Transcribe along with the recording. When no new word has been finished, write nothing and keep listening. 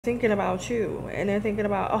thinking about you, and they're thinking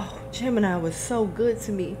about, oh, Gemini was so good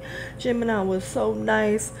to me, Gemini was so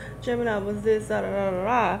nice, Gemini was this, da da da da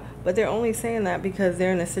da. But they're only saying that because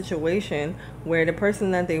they're in a situation where the person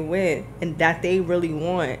that they with and that they really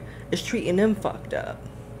want is treating them fucked up.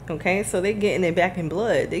 Okay, so they're getting it back in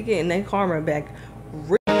blood, they're getting their karma back.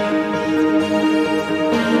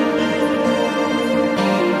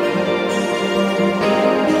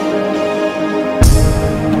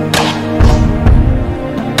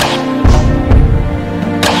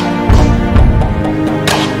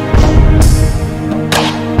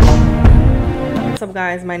 What's up,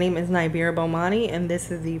 guys? My name is Nibira Bomani and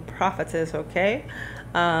this is the Prophetess. Okay,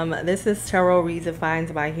 this is tarot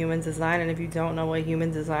redefined by human design, and if you don't know what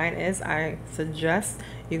human design is, I suggest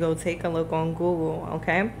you go take a look on Google.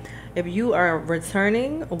 Okay, if you are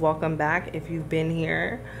returning, welcome back. If you've been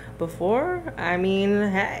here before, I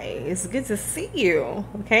mean, hey, it's good to see you.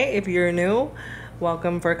 Okay, if you're new,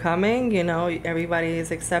 welcome for coming. You know, everybody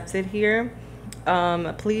is accepted here.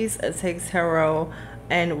 Please take tarot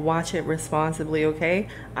and watch it responsibly. Okay,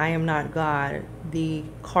 I am not God, the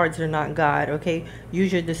cards are not God. Okay,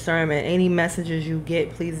 use your discernment. Any messages you get,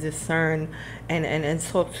 please discern and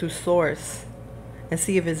talk to source and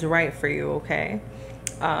see if it's right for you. Okay,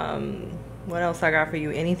 what else I got for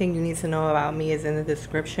you? Anything you need to know about me is in the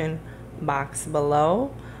description box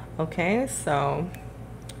below. Okay, so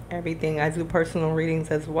everything, I do personal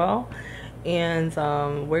readings as well, and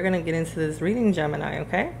we're gonna get into this reading, Gemini.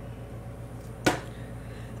 Okay,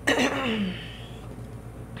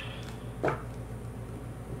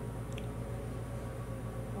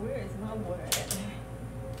 where is my water at?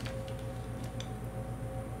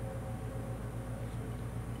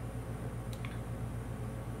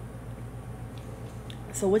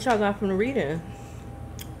 So what y'all got from the reading?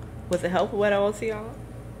 Was it helpful at all to y'all?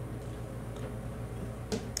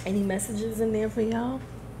 Any messages in there for y'all?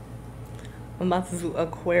 I'm about to do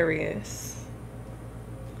Aquarius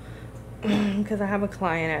because I have a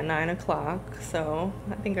client at 9 o'clock, so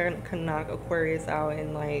I think I can knock Aquarius out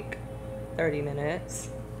in like 30 minutes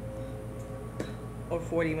or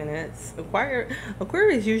 40 minutes.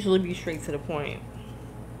 Aquarius usually be straight to the point.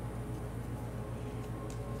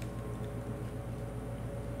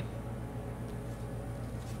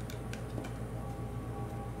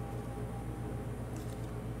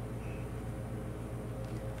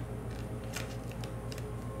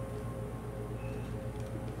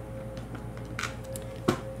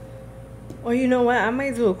 Or you know what? I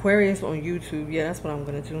might do Aquarius on YouTube. Yeah, that's what I'm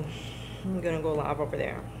gonna do. I'm gonna go live over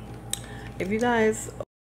there. If you guys...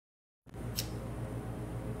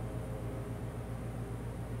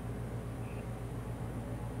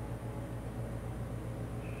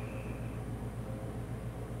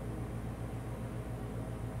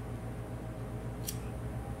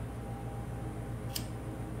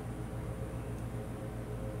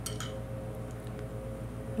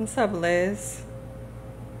 What's up, Liz?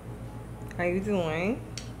 How you doing?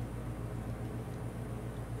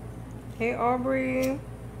 Hey, Aubrey.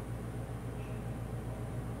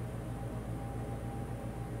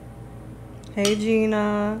 Hey,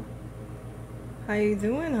 Gina. How you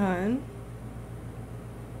doing, hon?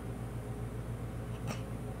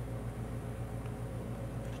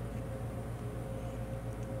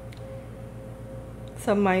 What's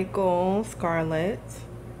up, Michael? Scarlett.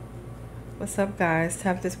 What's up, guys?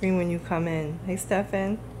 Tap the screen when you come in. Hey,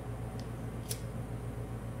 Stefan.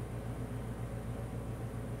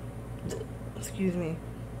 Excuse me.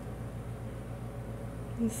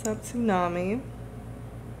 What's up, Tsunami?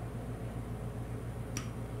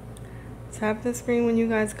 Tap the screen when you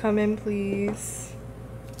guys come in, please.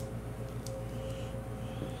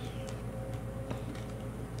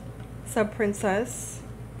 What's up, Princess?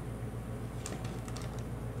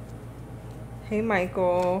 Hey,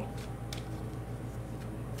 Michael.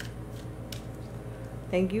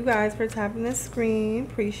 Thank you guys for tapping the screen.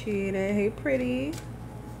 Appreciate it. Hey, Pretty.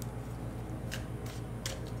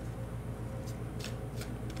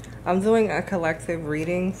 I'm doing a collective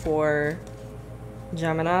reading for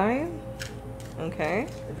Gemini. Okay,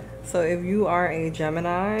 so if you are a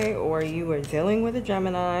Gemini, or you are dealing with a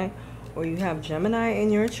Gemini, or you have Gemini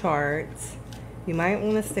in your charts, you might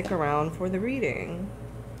want to stick around for the reading.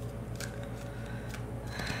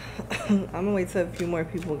 I'm gonna wait till a few more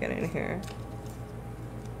people get in here.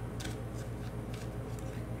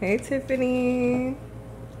 Hey, Tiffany.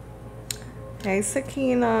 Hey,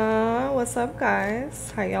 Sakina. What's up,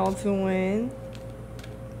 guys? How y'all doing?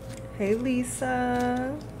 Hey,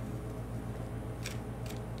 Lisa.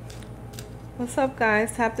 What's up,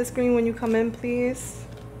 guys? Tap the screen when you come in, please.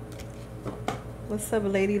 What's up,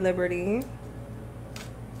 Lady Liberty?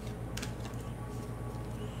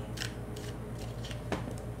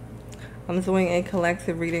 I'm doing a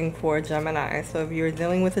collective reading for Gemini. So if you're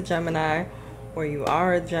dealing with a Gemini or you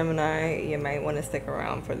are a Gemini, you might want to stick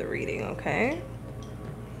around for the reading, okay?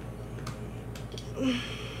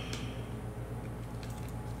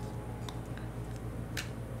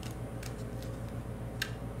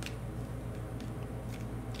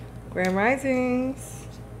 Grand Risings.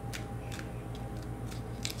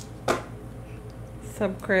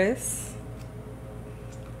 Sup, Chris?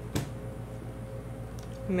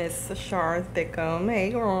 Miss Shar Thickum.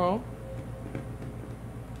 Hey, girl.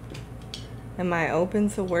 Am I open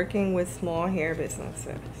to working with small hair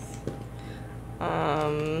businesses? It's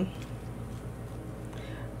not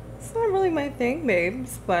really my thing,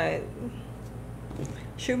 babes, but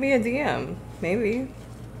shoot me a DM, maybe.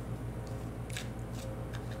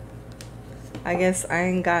 I guess I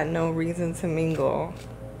ain't got no reason to mingle.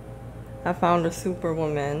 I found a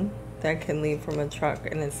superwoman that can leap from a truck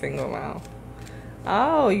in a single mile.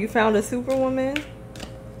 Oh, you found a superwoman?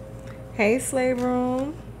 Hey, Slave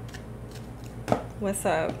Room. What's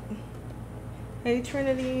up? Hey,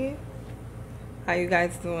 Trinity. How you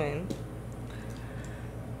guys doing?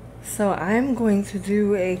 So I'm going to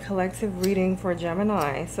do a collective reading for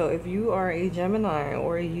Gemini. So if you are a Gemini,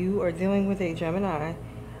 or you are dealing with a Gemini,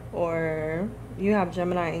 or you have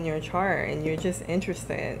Gemini in your chart and you're just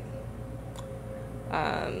interested,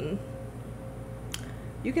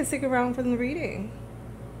 you can stick around for the reading.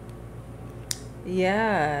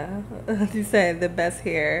 Yeah. You said the best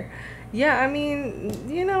hair. Yeah, I mean,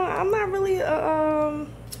 you know, I'm not really a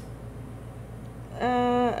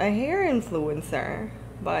hair influencer,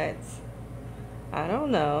 but I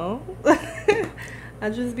don't know.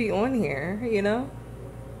 I just be on here, you know.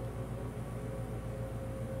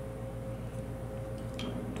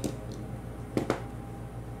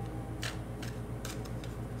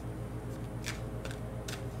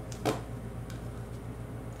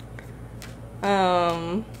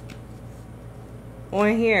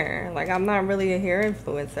 On here, like, I'm not really a hair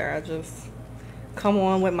influencer. I just come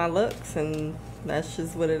on with my looks, and that's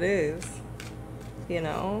just what it is, you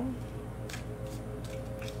know.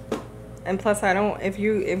 And plus, I don't, if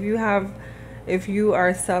you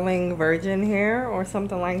are selling virgin hair or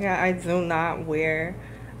something like that, I do not wear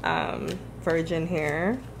virgin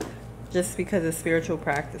hair, just because of spiritual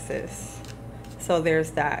practices. So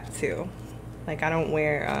there's that too. Like, I don't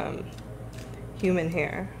wear human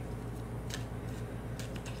hair.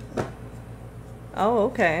 Oh,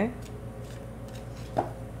 okay.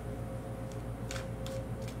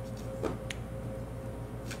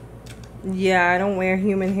 Yeah, I don't wear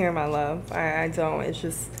human hair, my love. I don't. It's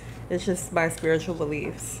just my spiritual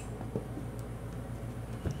beliefs.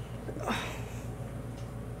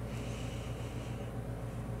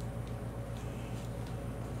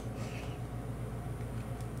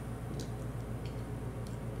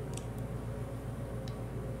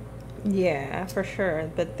 Yeah, for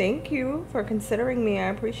sure. But thank you for considering me. I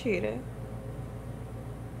appreciate it.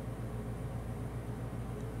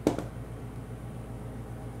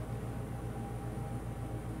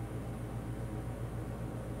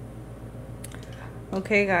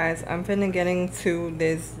 Okay, guys, I'm finna get into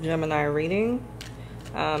this Gemini reading.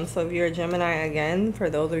 So if you're a Gemini, again, for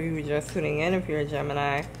those of you who are just tuning in, if you're a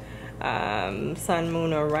Gemini, sun,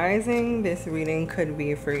 moon, or rising, this reading could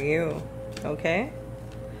be for you. Okay?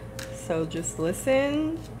 So just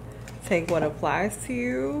listen, take what applies to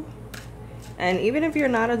you. And even if you're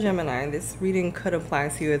not a Gemini, this reading could apply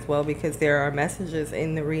to you as well, because there are messages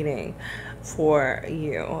in the reading for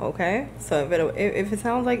you, okay? So if it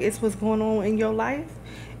sounds like it's what's going on in your life,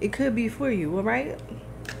 it could be for you, all right?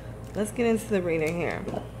 Let's get into the reading here.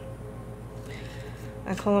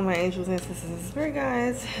 I call on my angels, ancestors, and spirit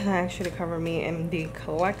guides, and I ask you to cover me in the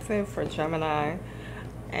collective for Gemini.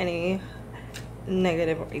 Any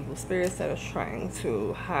negative or evil spirits that are trying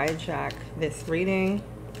to hijack this reading,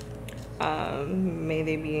 may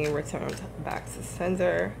they be returned back to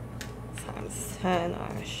sender times 10.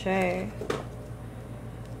 Ashe.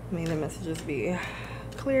 May the messages be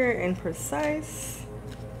clear and precise.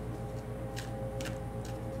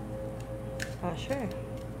 Ashe.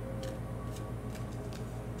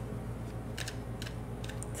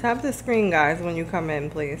 Tap the screen, guys, when you come in,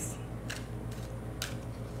 please.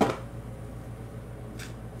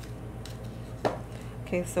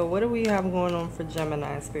 Okay, so what do we have going on for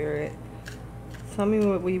Gemini, Spirit? Tell me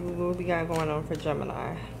what we got going on for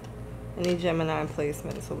Gemini. Any Gemini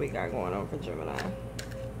placements, what we got going on for Gemini.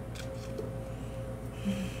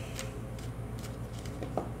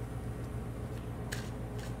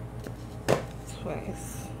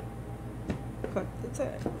 Twice. Cut the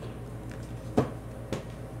tag.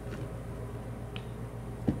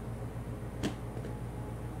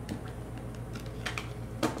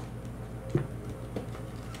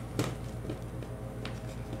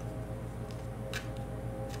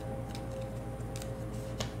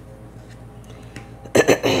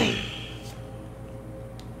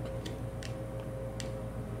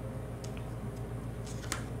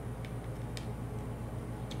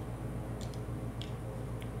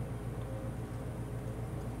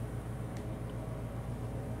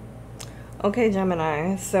 Okay,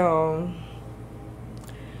 Gemini, so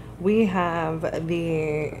we have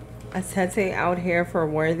the Atete out here for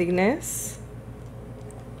worthiness.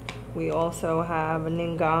 We also have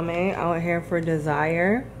Ningame out here for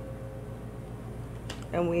desire.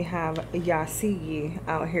 And we have Yasigi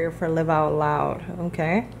out here for live out loud,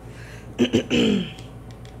 okay?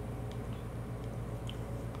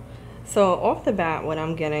 So off the bat, what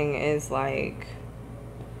I'm getting is like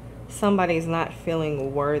somebody's not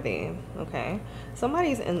feeling worthy, okay?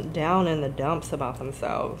 Somebody's down in the dumps about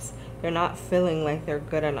themselves. They're not feeling like they're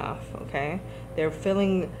good enough, okay? They're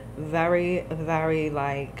feeling very, very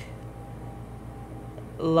like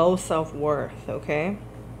low self-worth, okay?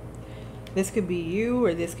 This could be you,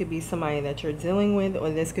 or this could be somebody that you're dealing with, or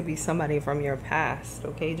this could be somebody from your past,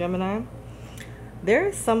 okay, Gemini?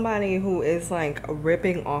 There's somebody who is like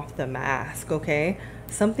ripping off the mask, okay?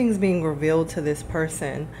 Something's being revealed to this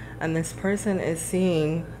person, and this person is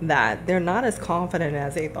seeing that they're not as confident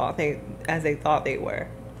as they thought they were,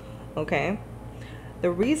 okay?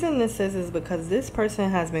 The reason this is because this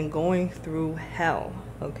person has been going through hell,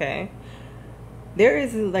 okay? There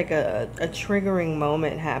is like a triggering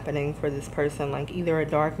moment happening for this person, like either a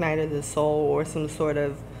dark night of the soul or some sort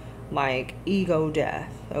of like ego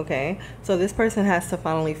death, okay? So this person has to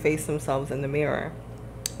finally face themselves in the mirror,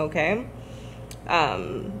 okay?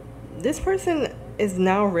 This person is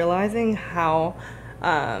now realizing how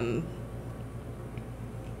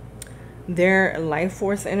their life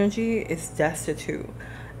force energy is destitute.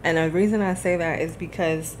 And the reason I say that is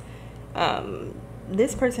because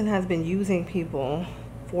this person has been using people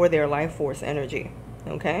for their life force energy,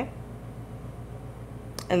 okay?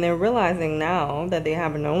 And they're realizing now that they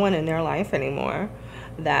have no one in their life anymore,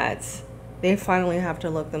 that they finally have to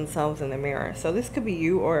look themselves in the mirror. So this could be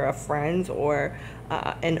you or a friend or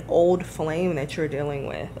an old flame that you're dealing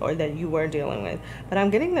with, or that you were dealing with. But I'm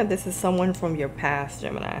getting that this is someone from your past,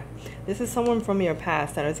 Gemini. This is someone from your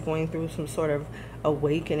past that is going through some sort of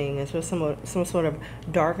awakening. It's just some sort of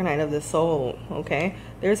dark night of the soul, okay?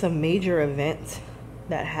 There's a major event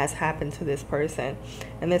that has happened to this person,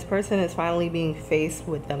 and this person is finally being faced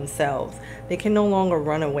with themselves. They can no longer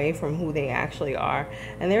run away from who they actually are,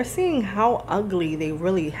 and they're seeing how ugly they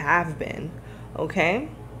really have been, okay?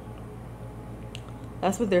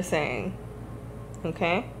 That's what they're saying,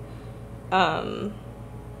 okay?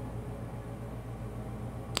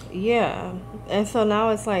 Yeah, and so now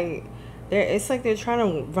it's like they're trying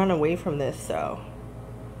to run away from this. So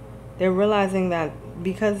they're realizing that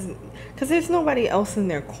because there's nobody else in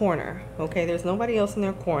their corner, okay? There's nobody else in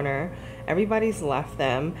their corner. Everybody's left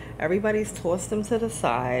them. Everybody's tossed them to the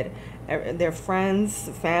side. Their friends,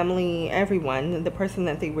 family, everyone, the person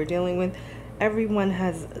that they were dealing with, everyone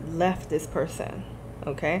has left this person,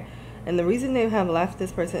 okay? And the reason they have left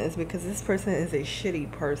this person is because this person is a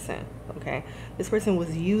shitty person, okay? This person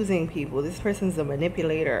was using people. This person's a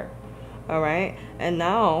manipulator, all right? And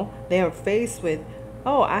now they are faced with,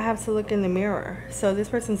 oh, I have to look in the mirror. So this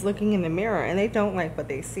person's looking in the mirror, and they don't like what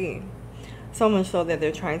they see. So much so that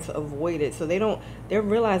they're trying to avoid it. So they're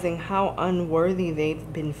realizing how unworthy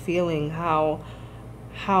they've been feeling, how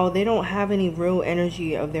they don't have any real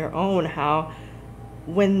energy of their own, how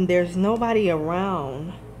when there's nobody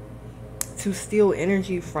around to steal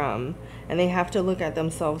energy from, and they have to look at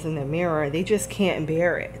themselves in the mirror, they just can't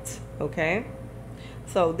bear it, okay?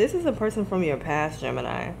 So this is a person from your past,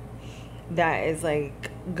 Gemini, that is like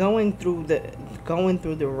going through the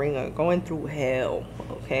ringer, going through hell,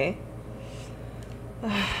 okay?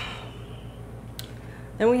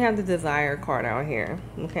 Then we have the desire card out here,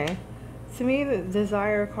 okay? To me, the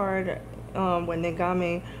desire card, when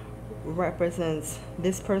Negame represents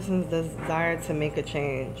this person's desire to make a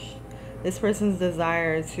change. This person's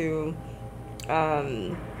desire to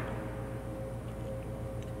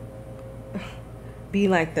be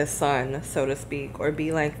like the sun, so to speak, or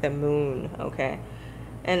be like the moon, okay?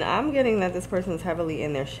 And I'm getting that this person's heavily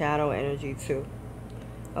in their shadow energy too,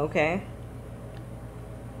 okay?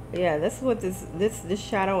 Yeah, that's what this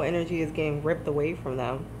shadow energy is getting ripped away from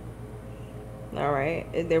them. All right,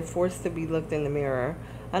 they're forced to be looked in the mirror.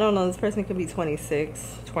 I don't know, this person could be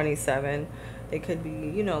 26, 27. They could be,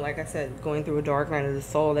 you know, like I said, going through a dark night of the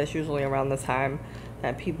soul. That's usually around the time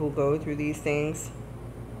that people go through these things.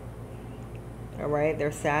 All right,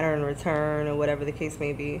 their Saturn return or whatever the case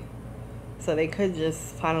may be. So they could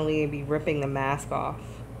just finally be ripping the mask off.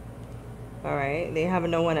 All right, they have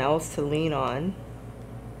no one else to lean on.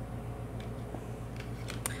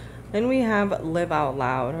 Then we have live out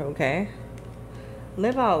loud, okay?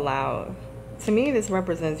 Live out loud. To me, this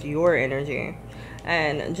represents your energy.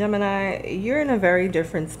 And Gemini, you're in a very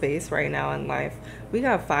different space right now in life. We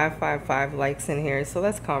got 555 likes in here, so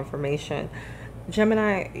that's confirmation.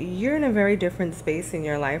 Gemini, you're in a very different space in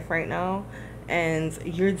your life right now, and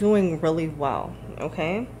you're doing really well,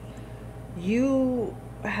 okay? You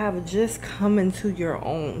have just come into your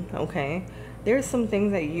own, okay? There's some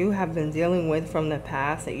things that you have been dealing with from the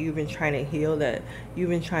past that you've been trying to heal, that you've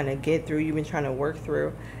been trying to get through, you've been trying to work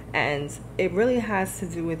through, and it really has to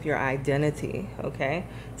do with your identity, okay?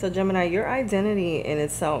 So Gemini, your identity in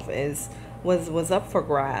itself was up for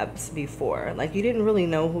grabs before. Like, you didn't really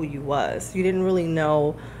know who you was. You didn't really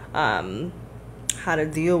know how to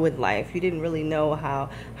deal with life. You didn't really know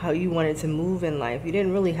how you wanted to move in life. You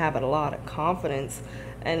didn't really have a lot of confidence.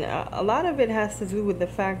 And a lot of it has to do with the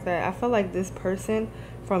fact that I feel like this person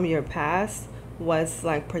from your past was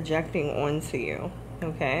like projecting onto you,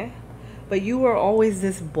 okay? But you were always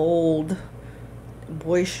this bold,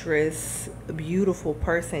 boisterous, beautiful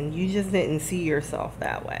person. You just didn't see yourself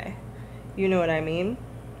that way. You know what I mean?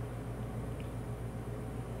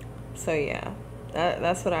 So yeah,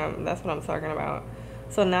 that's what I'm talking about.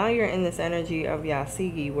 So now you're in this energy of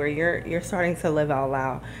Yasigi, where you're starting to live out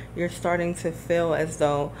loud. You're starting to feel as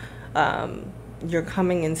though you're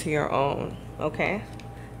coming into your own, okay?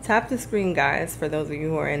 Tap the screen, guys, for those of you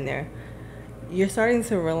who are in there. You're starting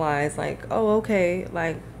to realize, like, oh, okay,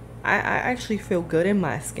 like, I actually feel good in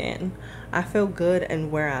my skin. I feel good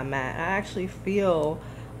in where I'm at. I actually feel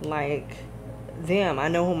like, damn, I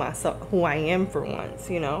know who I am for once,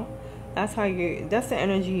 you know? That's the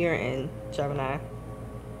energy you're in, Gemini.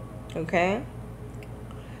 Okay?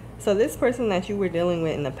 So this person that you were dealing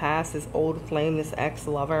with in the past, this old flame, this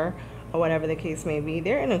ex-lover, or whatever the case may be,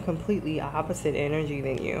 they're in a completely opposite energy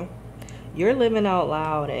than you. You're living out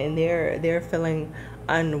loud, and they're feeling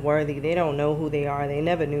unworthy. They don't know who they are. They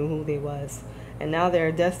never knew who they was. And now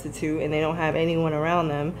they're destitute, and they don't have anyone around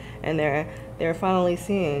them, and they're finally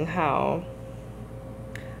seeing how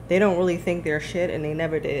they don't really think they're shit, and they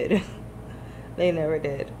never did. They never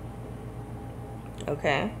did.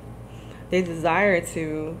 Okay? They desire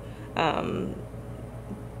to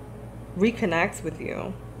reconnect with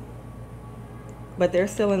you, but they're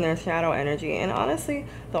still in their shadow energy. And honestly,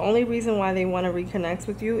 the only reason why they want to reconnect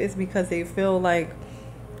with you is because they feel like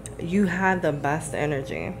you had the best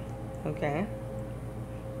energy. Okay?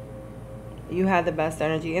 You had the best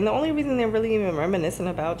energy. And the only reason they're really even reminiscing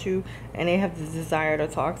about you and they have the desire to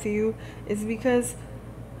talk to you is because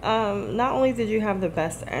not only did you have the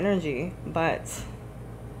best energy, but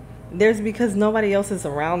because nobody else is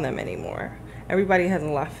around them anymore. Everybody has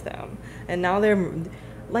left them. And now they're,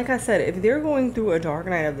 like I said, if they're going through a dark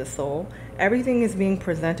night of the soul, everything is being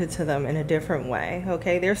presented to them in a different way.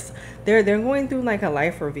 Okay? They're going through like a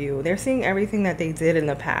life review. They're seeing everything that they did in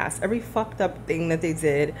the past, every fucked up thing that they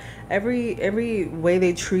did, every way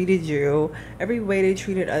they treated you, every way they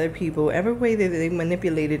treated other people, every way that they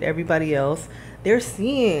manipulated everybody else. They're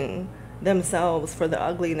seeing themselves for the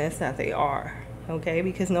ugliness that they are. Okay,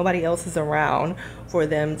 because nobody else is around for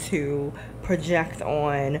them to project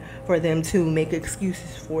on, for them to make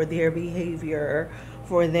excuses for their behavior,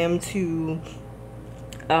 for them to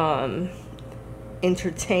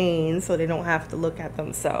entertain so they don't have to look at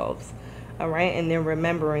themselves. All right, and they're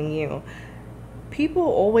remembering you. People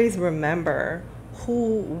always remember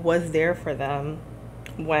who was there for them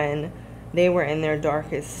when they were in their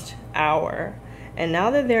darkest hour. And now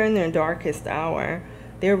that they're in their darkest hour,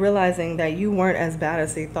 they're realizing that you weren't as bad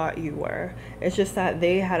as they thought you were. It's just that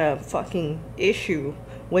they had a fucking issue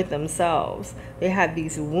with themselves. They had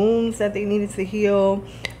these wounds that they needed to heal.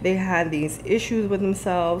 They had these issues with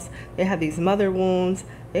themselves. They had these mother wounds.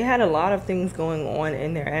 They had a lot of things going on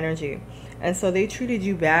in their energy. And so they treated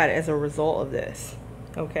you bad as a result of this.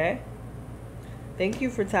 Okay? Thank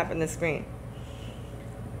you for tapping the screen.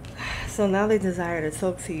 So now they desire to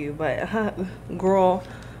talk to you, but girl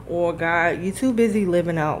or guy, you're too busy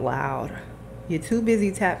living out loud. You're too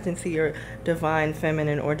busy tapped into your divine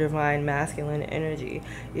feminine or divine masculine energy.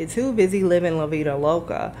 You're too busy living la vida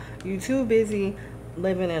loca. You're too busy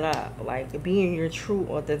living it up, like being your true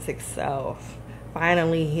authentic self,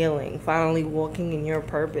 finally healing, finally walking in your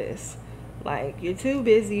purpose. Like, you're too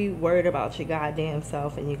busy worried about your goddamn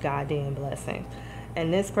self and your goddamn blessing.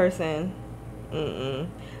 And this person,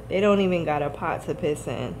 they don't even got a pot to piss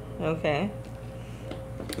in. Okay?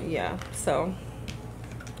 Yeah, so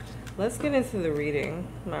let's get into the reading.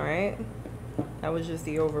 All right, that was just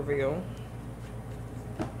the overview.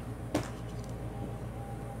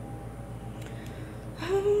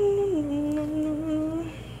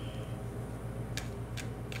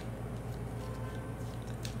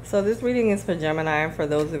 So this reading is for Gemini, for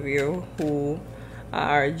those of you who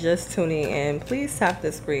are just tuning in, please tap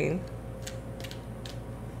the screen.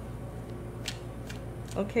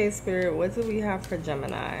 Okay, Spirit, what do we have for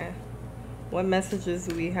Gemini? What messages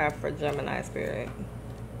do we have for Gemini, Spirit?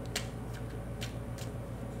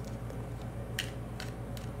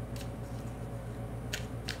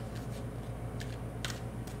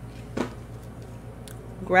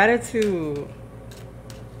 Gratitude.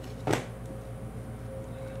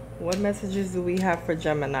 What messages do we have for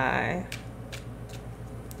Gemini?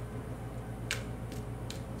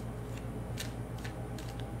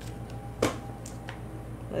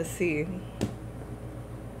 Let's see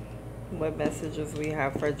what messages we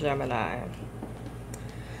have for Gemini.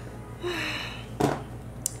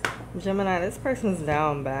 Gemini, this person's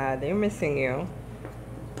down bad. They're missing you.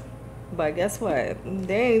 But guess what?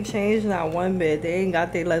 They ain't changed not one bit. They ain't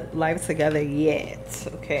got their life together yet,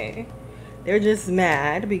 okay? They're just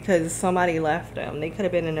mad because somebody left them. They could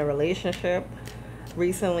have been in a relationship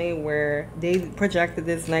recently where they projected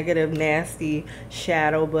this negative, nasty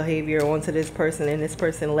shadow behavior onto this person, and this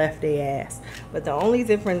person left their ass. But the only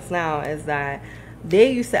difference now is that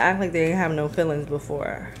they used to act like they didn't have no feelings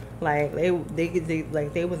before. Like they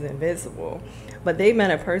was invincible. But they met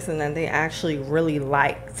a person that they actually really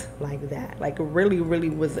liked, like that. Like really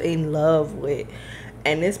was in love with.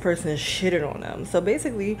 And this person shitted on them. So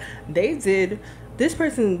basically, this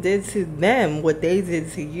person did to them what they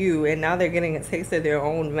did to you. And now they're getting a taste of their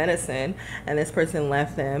own medicine. And this person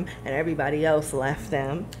left them. And everybody else left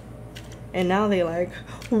them. And now they're like,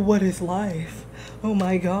 what is life? Oh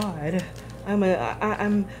my God.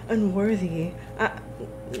 I'm unworthy.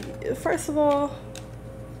 First of all,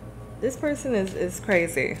 this person is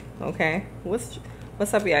crazy, okay? What's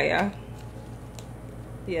up, yeah?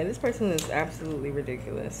 Yeah, this person is absolutely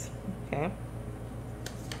ridiculous, okay?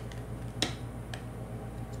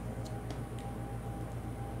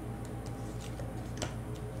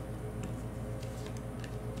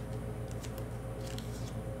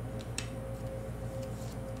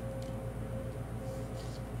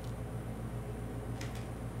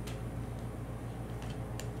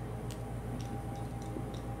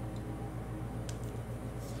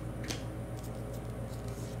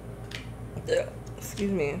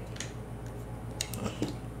 Excuse me.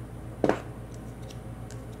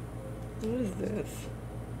 What is this?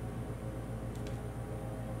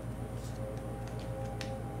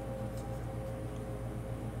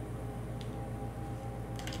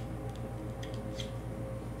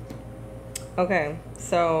 Okay,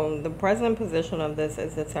 so the present position of this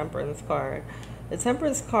is the Temperance card. The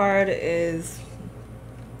Temperance card is...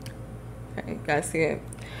 Okay, you guys see it?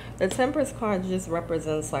 The Temperance card just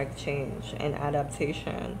represents like change and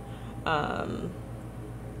adaptation. But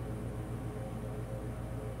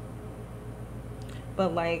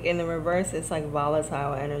like in the reverse, it's like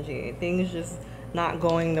volatile energy. Things just not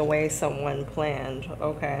going the way someone planned,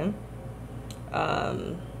 okay?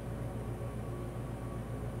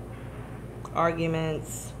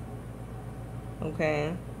 Arguments,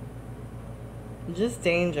 okay? Just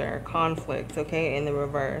danger, conflict, okay, in the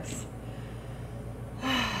reverse.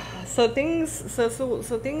 So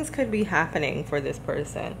things could be happening for this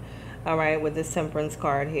person, all right, with this Temperance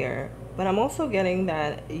card here. But I'm also getting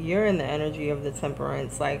that you're in the energy of the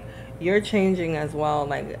Temperance, like you're changing as well.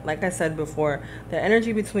 Like I said before, the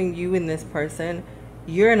energy between you and this person,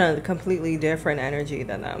 you're in a completely different energy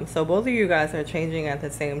than them. So both of you guys are changing at the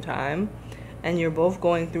same time, and you're both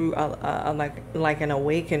going through like an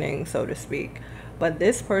awakening, so to speak. But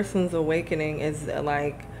this person's awakening is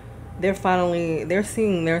like, they're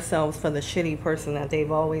seeing themselves for the shitty person that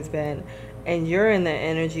they've always been. And you're in the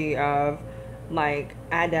energy of like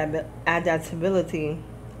adaptability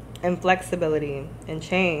and flexibility and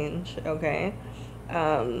change, okay?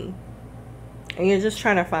 And you're just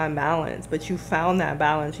trying to find balance, but you found that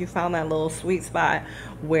balance. You found that little sweet spot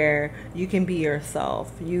where you can be yourself.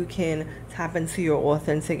 You can tap into your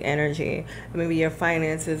authentic energy. Maybe your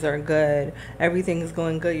finances are good. Everything's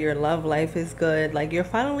going good. Your love life is good. Like you're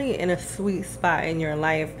finally in a sweet spot in your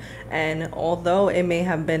life. And although it may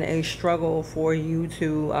have been a struggle for you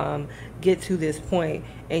to get to this point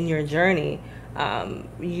in your journey,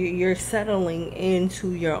 you're settling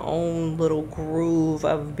into your own little groove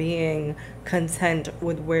of being content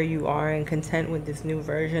with where you are and content with this new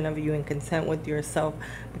version of you and content with yourself,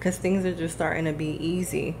 because things are just starting to be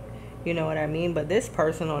easy, you know what I mean? But this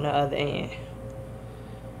person on the other end,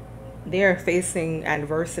 they're facing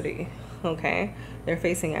adversity, okay? They're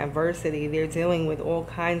facing adversity. They're dealing with all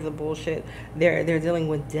kinds of bullshit. They're dealing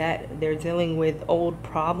with debt. They're dealing with old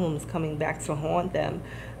problems coming back to haunt them.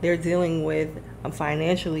 They're dealing with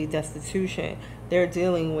financially destitution. They're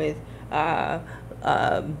dealing with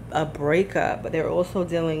a breakup, but they're also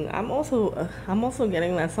dealing. I'm also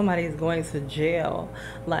getting that somebody is going to jail.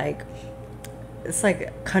 Like, it's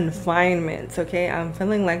like confinement. Okay, I'm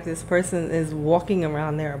feeling like this person is walking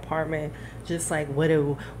around their apartment just like, what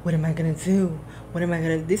am I gonna do? What am I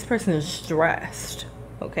gonna? This person is stressed.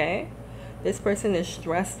 Okay, this person is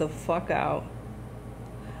stressed the fuck out.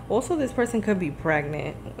 Also, this person could be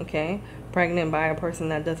pregnant. Okay, pregnant by a person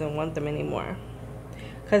that doesn't want them anymore.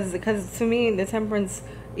 Because to me, the temperance,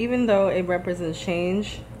 even though it represents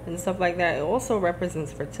change and stuff like that, it also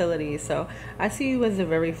represents fertility. So I see you as a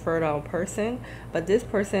very fertile person, but this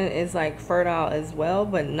person is like fertile as well,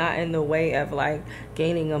 but not in the way of like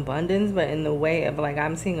gaining abundance, but in the way of like,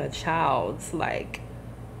 I'm seeing a child's like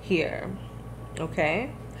here.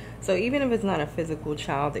 Okay, so even if it's not a physical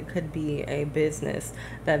child, it could be a business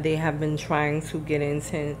that they have been trying to get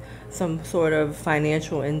into, some sort of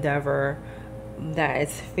financial endeavor that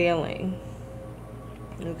is failing.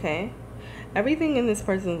 Okay, everything in this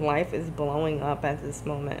person's life is blowing up at this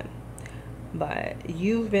moment, but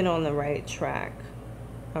you've been on the right track.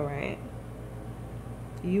 All right,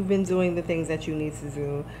 you've been doing the things that you need to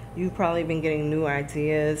do. You've probably been getting new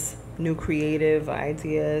ideas, new creative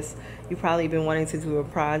ideas. You've probably been wanting to do a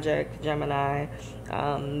project, Gemini,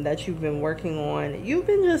 that you've been working on. You've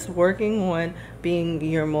been just working on being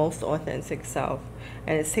your most authentic self.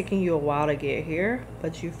 And it's taking you a while to get here,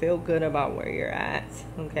 but you feel good about where you're at,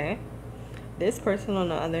 okay? This person, on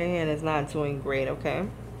the other hand, is not doing great, okay?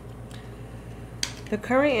 The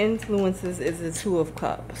current influences is the Two of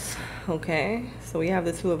Cups, okay? So we have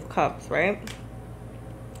the Two of Cups, right?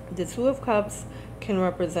 The Two of Cups can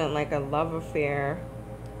represent like a love affair,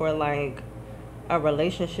 or like a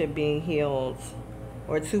relationship being healed,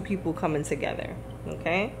 or two people coming together,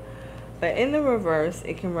 okay? But in the reverse,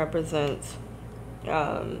 it can represent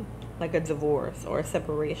like a divorce or a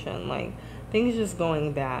separation, like things just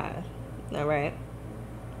going bad. All right,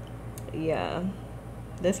 yeah,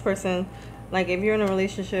 this person, like if you're in a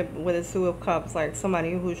relationship with a Two of Cups, like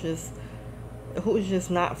somebody who's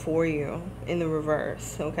just not for you in the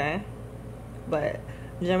reverse. Okay, but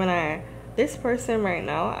Gemini, this person right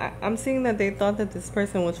now, I'm seeing that they thought that this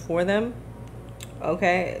person was for them.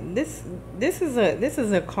 Okay, this is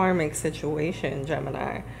a karmic situation,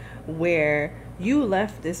 Gemini, where you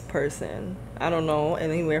left this person, I don't know,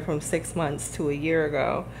 anywhere from 6 months to a year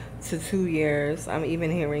ago to 2 years. I'm even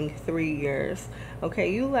hearing 3 years.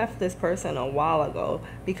 Okay, you left this person a while ago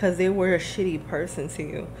because they were a shitty person to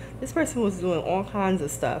you. This person was doing all kinds of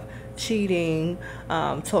stuff, cheating,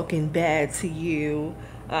 talking bad to you,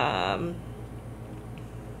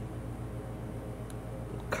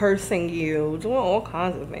 cursing you, doing all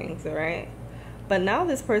kinds of things, all right? But now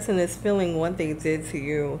this person is feeling what they did to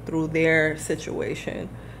you through their situation,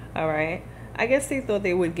 all right? I guess they thought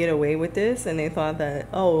they would get away with this, and they thought that,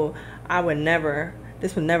 oh,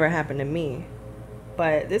 this would never happen to me.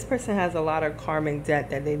 But this person has a lot of karmic debt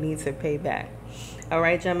that they need to pay back, all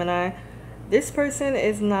right, Gemini? This person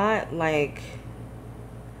is not, like,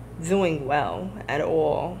 doing well at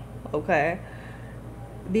all, okay?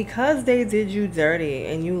 Because they did you dirty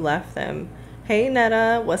and you left them. Hey,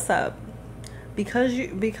 Netta, what's up? Because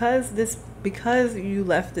you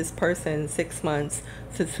left this person 6 months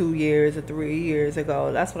to 2 years or 3 years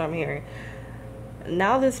ago. That's what I'm hearing.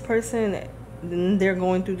 Now this person, they're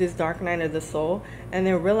going through this dark night of the soul, and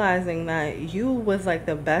they're realizing that you was like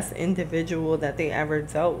the best individual that they ever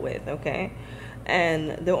dealt with, okay?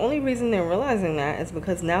 And the only reason they're realizing that is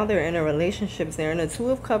because now they're in a relationship. They're in a Two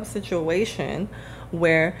of Cups situation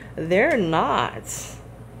where they're not,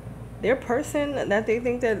 their person that they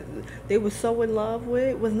think that they were so in love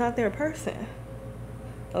with was not their person,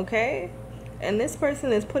 okay? And this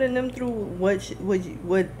person is putting them through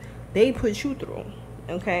what they put you through,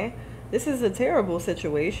 okay? This is a terrible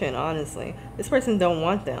situation, honestly. This person don't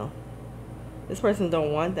want them. This person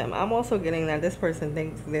don't want them. I'm also getting that this person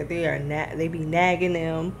thinks that they be nagging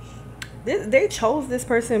them. They chose this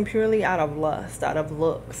person purely out of lust, out of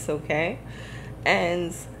looks, okay?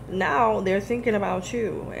 And now they're thinking about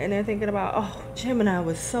you, and they're thinking about, oh, Gemini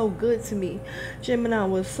was so good to me. Gemini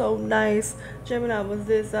was so nice. Gemini was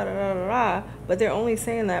this, da da da da da. But they're only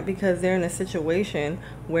saying that because they're in a situation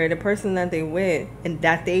where the person that they with and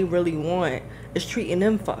that they really want is treating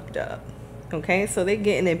them fucked up. Okay, so they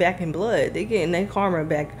getting it back in blood. They getting their karma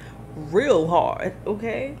back real hard.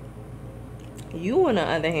 Okay. You, on the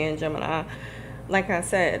other hand, Gemini, like I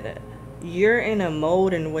said, you're in a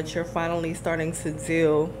mode in which you're finally starting to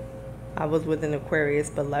deal. I was with an Aquarius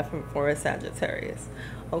but left him for a Sagittarius.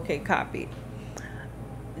 Okay, copy.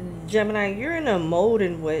 Gemini, you're in a mode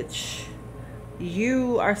in which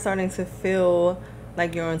you are starting to feel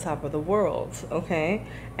like you're on top of the world, okay?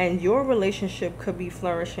 And your relationship could be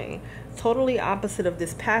flourishing. Totally opposite of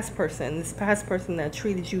this past person that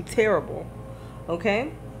treated you terrible,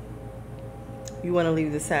 okay? You want to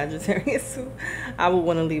leave the Sagittarius too? I would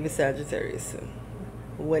want to leave a Sagittarius too.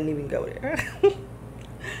 Wouldn't even go there.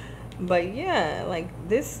 But yeah, like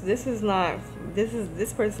this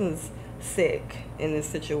person's sick in this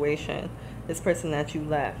situation. This person that you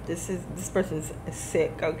left, this person's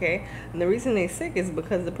sick, okay? And the reason they sick is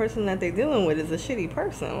because the person that they're dealing with is a shitty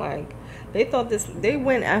person. Like they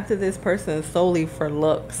went after this person solely for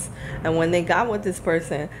looks, and when they got with this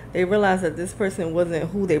person, they realized that this person wasn't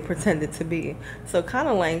who they pretended to be. So kind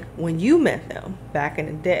of like when you met them back in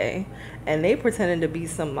the day, and they pretended to be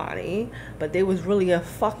somebody, but they was really a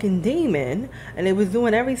fucking demon, and they was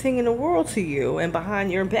doing everything in the world to you and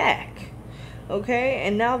behind your back. Okay,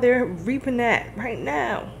 and now they're reaping that right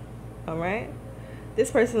now. All right,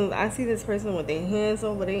 I see this person with their hands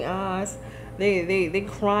over their eyes. They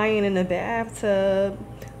crying in the bathtub.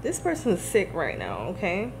 This person's sick right now.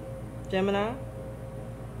 Okay, Gemini.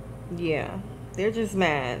 Yeah, they're just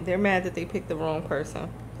mad. They're mad that they picked the wrong person.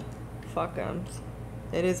 Fuck them.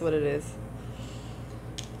 It is what it is.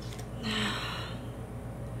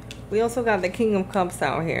 We also got the King of Cups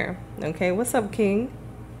out here. Okay, what's up, King?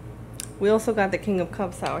 We also got the King of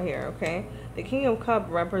Cups out here, okay? The King of Cups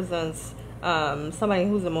represents somebody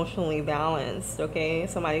who's emotionally balanced, okay?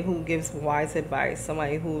 Somebody who gives wise advice,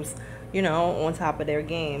 somebody who's, you know, on top of their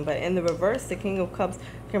game. But in the reverse, the King of Cups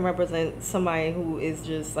can represent somebody who is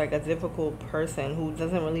just like a difficult person who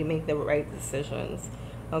doesn't really make the right decisions,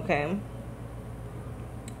 okay?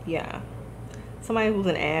 Yeah. Somebody who's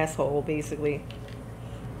an asshole, basically.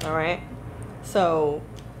 All right? So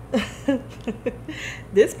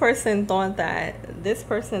this person thought that this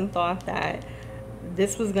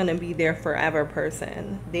was gonna be their forever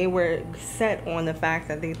person. They were set on the fact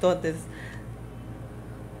that they thought this.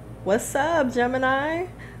 What's up, Gemini?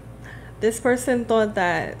 This person thought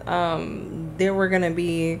that they were gonna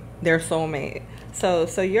be their soulmate.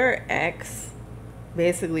 So your ex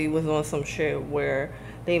basically was on some shit where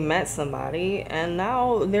they met somebody and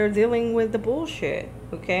now they're dealing with the bullshit,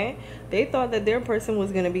 okay? They thought that their person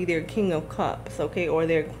was going to be their King of Cups, okay? Or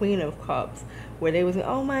their Queen of Cups, where they was,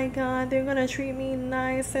 oh my God, they're going to treat me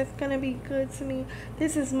nice. It's going to be good to me.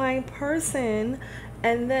 This is my person.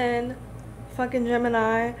 And then fucking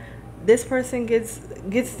Gemini, this person gets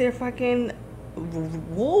their fucking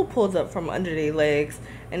wool pulled up from under their legs,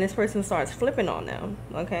 and this person starts flipping on them,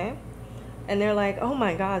 okay? And they're like, oh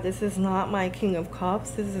my God, this is not my King of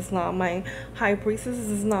Cups. This is not my High Priestess. This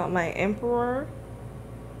is not my Emperor.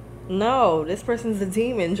 No, this person's a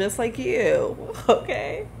demon just like you,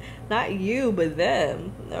 okay? Not you, but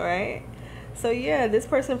them, all right? So yeah, this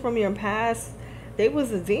person from your past, they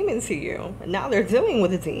was a demon to you. And now they're dealing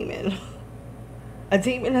with a demon. A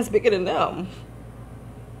demon that's bigger than them.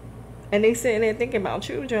 And they sitting there thinking about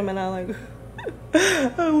you, Gemini, like,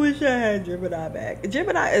 I wish I had Gemini back.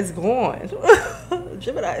 Gemini is gone.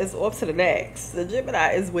 Gemini is off to the next. The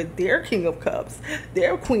Gemini is with their King of Cups,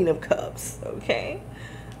 their Queen of Cups, okay?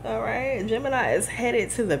 All right? Gemini is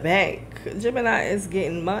headed to the bank. Gemini is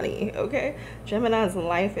getting money, okay? Gemini's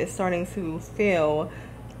life is starting to feel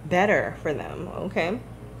better for them, okay?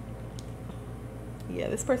 Yeah,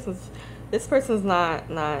 this person's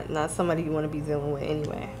not somebody you want to be dealing with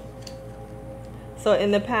anyway. So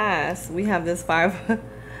in the past, we have this five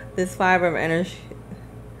of energy,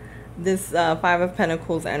 this Five of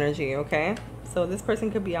Pentacles energy, okay? So this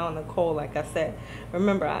person could be out in the cold, like I said.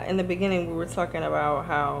 Remember, in the beginning, we were talking about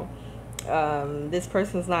how this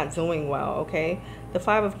person's not doing well, okay? The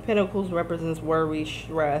Five of Pentacles represents worry,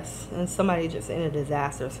 stress, and somebody just in a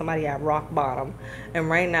disaster, somebody at rock bottom. And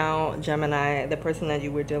right now, Gemini, the person that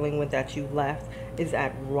you were dealing with that you left, is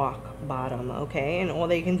at rock bottom, okay? And all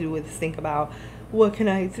they can do is think about, what can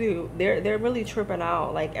I do? They're really tripping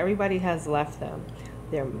out. Like, everybody has left them.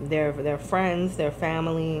 Their friends, their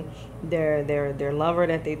family, their lover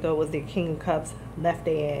that they thought was their King of Cups left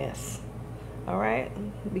their ass. All right?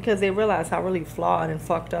 Because they realized how really flawed and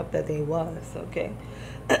fucked up that they was, okay?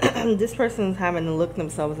 This person's having to look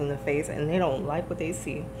themselves in the face and they don't like what they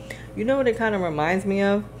see. You know what it kind of reminds me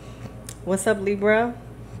of? What's up, Libra?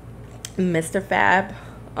 Mr. Fab.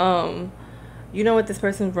 You know what this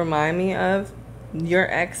person remind me of? Your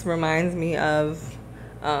ex reminds me of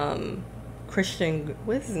Christian.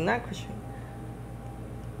 What is it? Not Christian.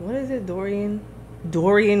 What is it? Dorian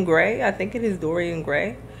Gray. I think it is Dorian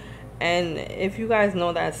Gray. And if you guys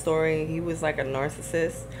know that story, he was like a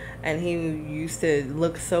narcissist, and he used to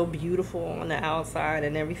look so beautiful on the outside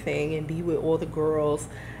and everything, and be with all the girls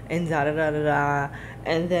and da da da da da.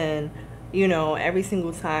 And then you know, every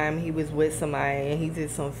single time he was with somebody and he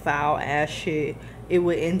did some foul ass shit, it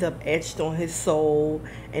would end up etched on his soul,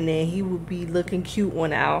 and then he would be looking cute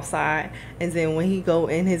on the outside, and then when he go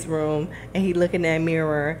in his room and he look in that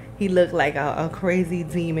mirror, he look like a crazy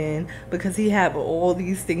demon, because he have all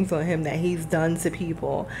these things on him that he's done to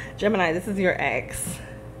people. Gemini, this is your ex.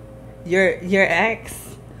 Your ex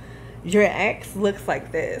looks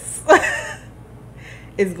like this.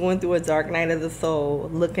 Is going through a dark night of the soul,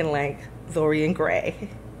 looking like Dorian Gray,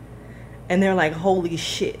 and they're like, holy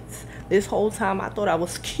shit, this whole time I thought I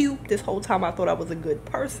was cute, this whole time I thought I was a good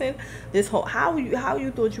person, this whole how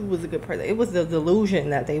you thought you was a good person. It was the delusion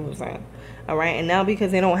that they was in. All right, and now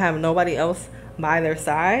because they don't have nobody else by their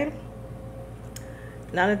side,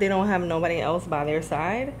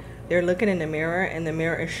 they're looking in the mirror, and the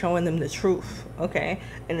mirror is showing them the truth. Okay,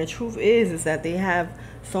 and the truth is that they have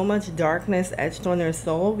so much darkness etched on their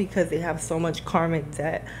soul because they have so much karmic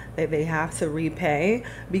debt that they have to repay,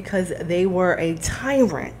 because they were a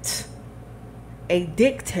tyrant, a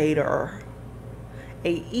dictator,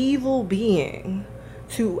 a evil being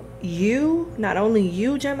to you, not only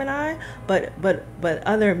you, Gemini, but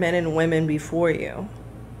other men and women before you.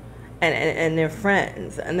 And their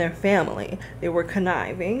friends and their family. They were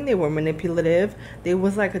conniving, they were manipulative, they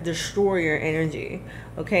was like a destroyer energy.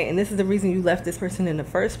 Okay, and this is the reason you left this person in the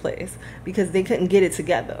first place, because they couldn't get it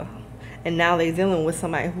together, and now they're dealing with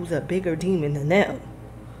somebody who's a bigger demon than them.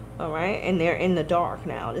 All right, and they're in the dark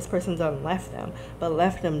now. This person done left them, but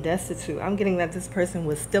left them destitute. I'm getting that this person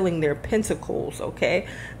was stealing their pentacles. Okay,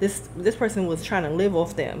 this person was trying to live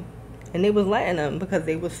off them, and they was letting them because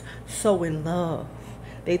they was so in love.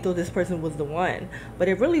 They thought this person was the one, but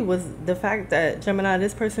it really was the fact that, Gemini,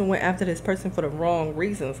 this person went after this person for the wrong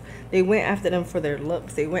reasons. They went after them for their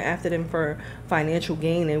looks. They went after them for financial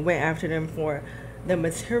gain. They went after them for the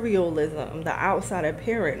materialism, the outside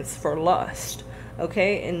appearance, for lust.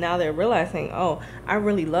 Okay, and now they're realizing, oh, I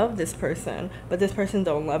really love this person, but this person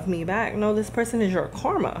don't love me back. No, this person is your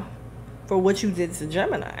karma for what you did to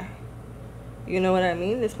Gemini. You know what I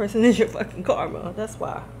mean? This person is your fucking karma. That's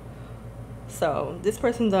why. So this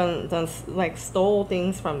person done like stole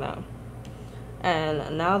things from them,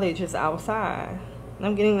 and now they just outside. And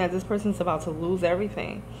I'm getting that this person's about to lose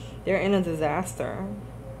everything. They're in a disaster.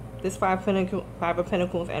 This Five of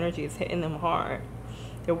Pentacles energy is hitting them hard.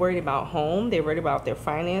 They're worried about home. They're worried about their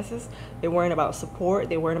finances. They're worried about support.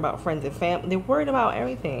 They're worried about friends and family. They're worried about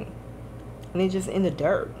everything, and they're just in the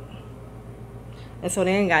dirt. And so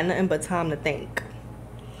they ain't got nothing but time to think.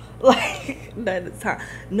 Like,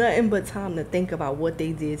 nothing but time to think about what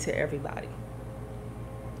they did to everybody.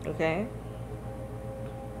 Okay?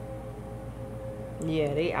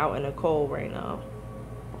 Yeah, they out in the cold right now.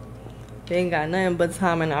 They ain't got nothing but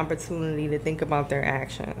time and opportunity to think about their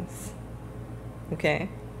actions. Okay?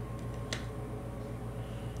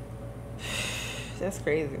 That's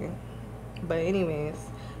crazy. But anyways,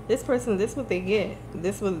 this person, this is what they get.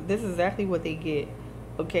 This is exactly what they get.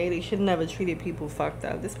 Okay, they should never treated people fucked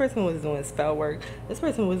up. This person was doing spell work. This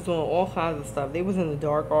person was doing all kinds of stuff. They was in the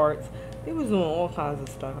dark arts. They was doing all kinds of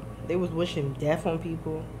stuff. They was wishing death on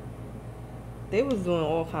people. They was doing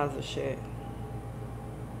all kinds of shit.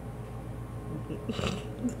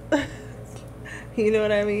 You know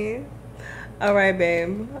what I mean? All right,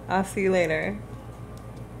 babe. I'll see you later.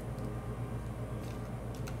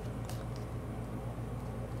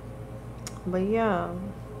 But yeah,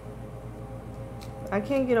 I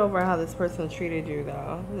can't get over how this person treated you,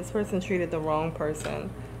 though. This person treated the wrong person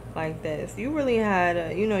like this. You really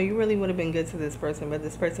had, you really would have been good to this person, but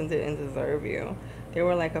this person didn't deserve you. They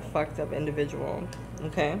were like a fucked up individual.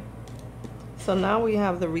 Okay? So now we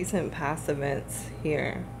have the recent past events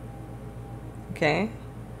here. Okay?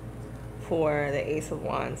 For the Ace of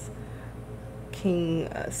Wands. King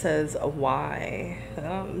says why?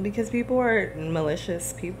 Because people are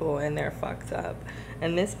malicious people and they're fucked up.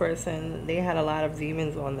 And this person, they had a lot of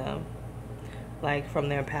demons on them, like from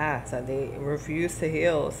their past that they refused to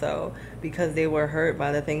heal. So because they were hurt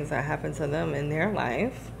by the things that happened to them in their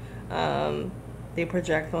life, they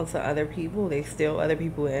project onto other people. They steal other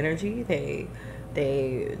people's energy.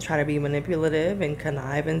 They try to be manipulative and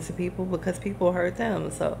connive into people because people hurt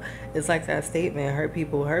them. So it's like that statement, hurt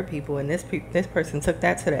people, and this person took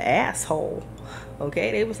that to the asshole.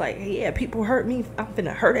 Okay, they was like, hey, yeah, people hurt me, I'm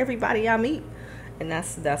finna hurt everybody I meet. And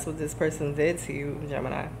that's what this person did to you,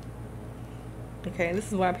 Gemini. Okay, this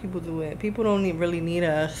is why people do it. People don't really need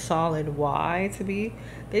a solid why to be.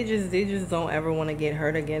 They just don't ever want to get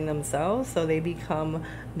hurt again themselves, so they become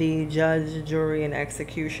the judge, jury, and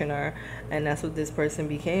executioner. And that's what this person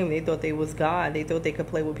became. They thought they was God. They thought they could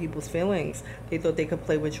play with people's feelings. They thought they could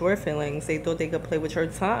play with your feelings. They thought they could play with your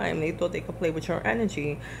time. They thought they could play with your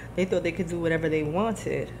energy. They thought they could do whatever they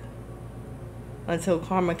wanted, until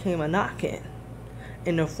karma came a knocking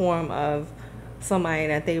in the form of somebody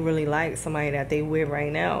that they really like, somebody that they with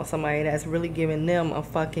right now, somebody that's really giving them a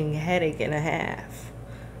fucking headache and a half,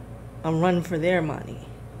 a run for their money,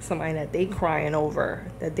 somebody that they crying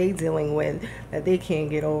over, that they dealing with, that they can't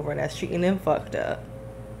get over, that's treating them fucked up.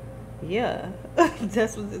 Yeah,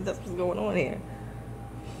 that's what's going on here.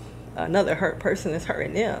 Another hurt person is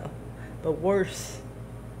hurting them, but worse.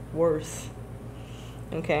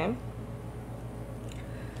 Okay.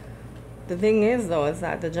 The thing is, though, is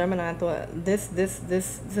that the Gemini thought this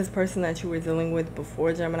person that you were dealing with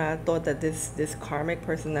before, Gemini, thought that this karmic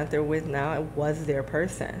person that they're with now, it was their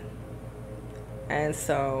person. And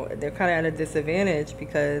so they're kind of at a disadvantage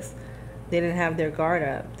because they didn't have their guard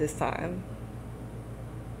up this time.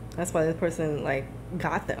 That's why this person, like,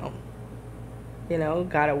 got them. You know,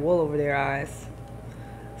 got a wool over their eyes.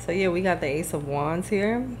 So, yeah, we got the Ace of Wands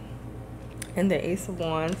here. And the Ace of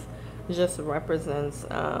Wands just represents...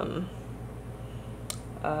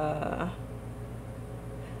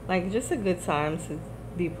 like just a good time to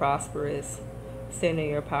be prosperous, stand in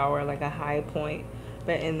your power, like a high point.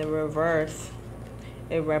 But in the reverse,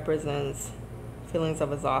 it represents feelings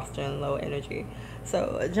of exhaustion, low energy.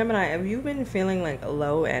 So Gemini, if you've been feeling like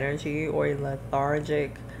low energy or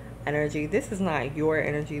lethargic energy, this is not your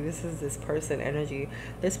energy, this is this person energy.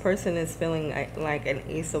 This person is feeling like an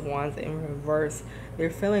Ace of Wands in reverse. They're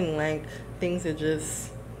feeling like things are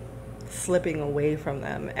just slipping away from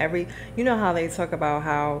them. You know how they talk about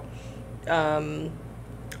how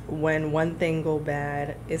when one thing go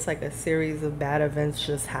bad, it's like a series of bad events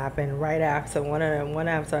just happen right after one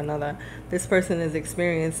after another. This person is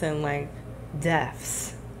experiencing like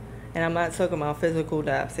deaths, and I'm not talking about physical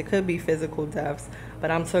deaths. It could be physical deaths,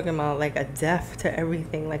 but I'm talking about like a death to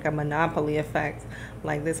everything, like a monopoly effect.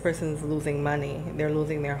 Like this person's losing money, they're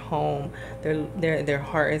losing their home, their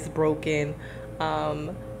heart is broken.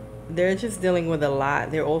 They're just dealing with a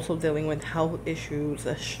lot. They're also dealing with health issues,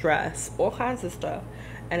 stress, all kinds of stuff.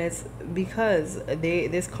 And it's because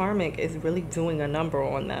this karmic is really doing a number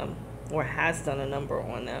on them, or has done a number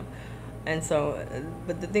on them. And so,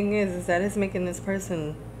 but the thing is that it's making this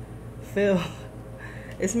person feel,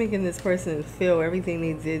 everything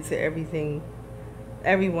they did to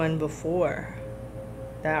everyone before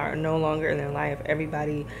that are no longer in their life.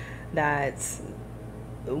 Everybody that's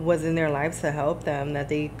was in their lives to help them, that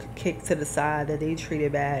they kicked to the side, that they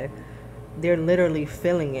treated bad, they're literally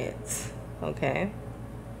feeling it. Okay,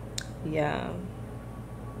 yeah,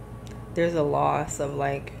 there's a loss of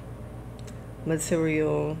like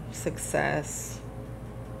material success.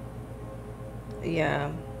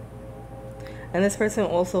 Yeah, and this person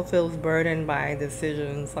also feels burdened by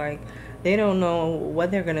decisions. Like they don't know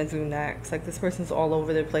what they're gonna do next. Like this person's all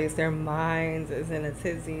over the place. Their mind is in a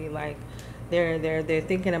tizzy. Like they're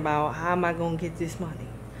thinking about, how am I gonna get this money?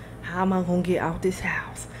 How am I gonna get out this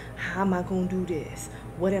house? How am I gonna do this?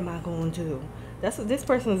 What am I gonna do? This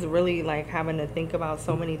person is really like having to think about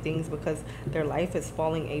so many things because their life is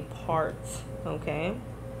falling apart. Okay,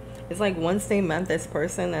 it's like once they met this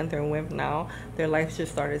person that they're with now, their life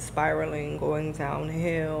just started spiraling, going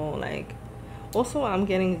downhill. Like, also I'm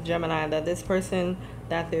getting, Gemini, that this person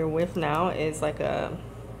that they're with now is like I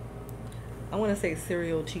want to say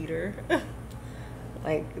serial cheater.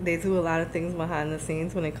 Like they do a lot of things behind the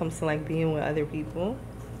scenes when it comes to like being with other people.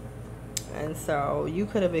 And so you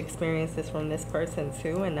could have experienced this from this person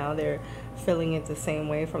too, and now they're feeling it the same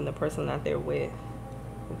way from the person that they're with.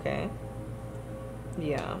 Okay,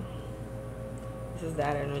 yeah, this is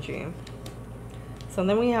that energy. So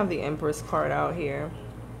then we have the Empress card out here,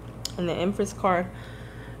 and the Empress card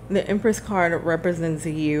represents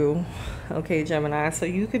you. Okay, Gemini, so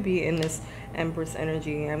you could be in this Empress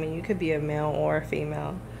energy. I mean, you could be a male or a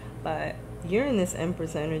female, but you're in this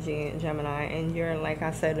Empress energy, Gemini, and you're, like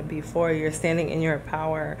I said before, you're standing in your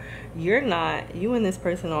power. You and this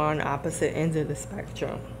person are on opposite ends of the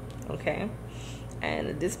spectrum. Okay,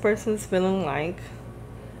 and this person's feeling like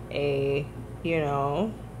a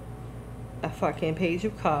fucking Page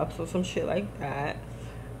of Cups or some shit like that.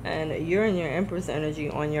 And you're in your Empress energy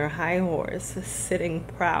on your high horse, sitting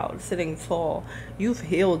proud, sitting tall. You've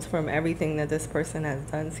healed from everything that this person has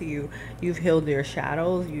done to you. You've healed your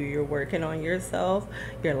shadows. You're working on yourself.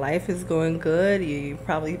 Your life is going good. You're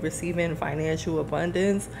probably receiving financial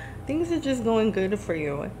abundance. things are just going good for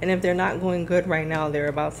you. And if they're not going good right now, they're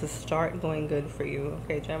about to start going good for you.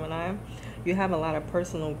 Okay, Gemini? You have a lot of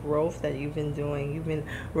personal growth that you've been doing. You've been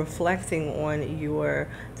reflecting on your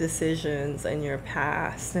decisions and your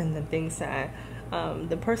past and the things that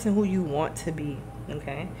the person who you want to be.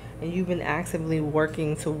 Okay, and you've been actively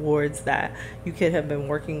working towards that. You could have been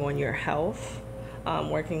working on your health,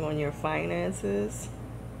 working on your finances.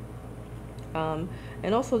 And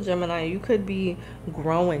also, Gemini, you could be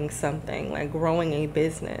growing something, like growing a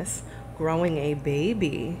business, growing a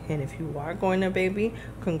baby. And if you are growing a baby,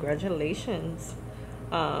 congratulations.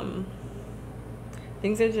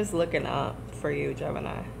 Things are just looking up for you,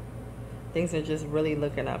 Gemini. Things are just really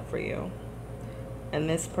looking up for you. And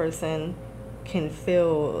this person can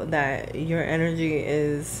feel that your energy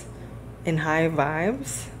is in high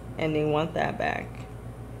vibes and they want that back.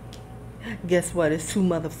 Guess what? It's too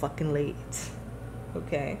motherfucking late.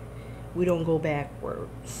 Okay? We don't go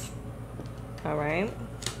backwards. Alright?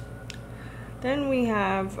 Then we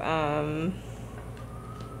have,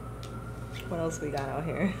 what else we got out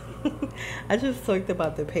here? I just talked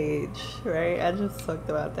about the page, right? I just talked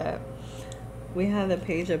about that. We have the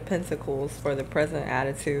Page of Pentacles for the present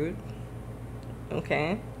attitude.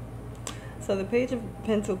 Okay? So the Page of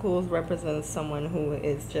Pentacles represents someone who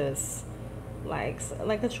is just like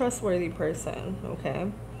a trustworthy person,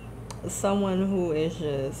 okay? Someone who is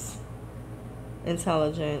just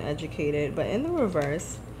intelligent, educated. But in the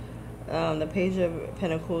reverse, the Page of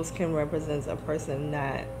Pentacles can represent a person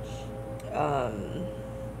that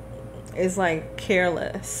is like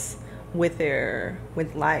careless with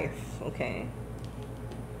life, okay?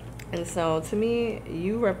 And so to me,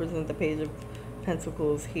 you represent the Page of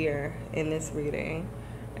Pentacles here in this reading.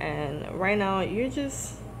 And right now you're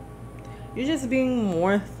just being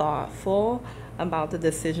more thoughtful about the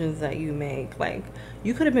decisions that you make. Like,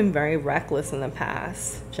 you could have been very reckless in the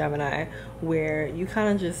past, Gemini, where you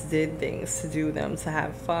kind of just did things to do them, to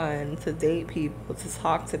have fun, to date people, to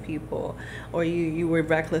talk to people, or you were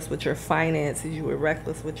reckless with your finances, you were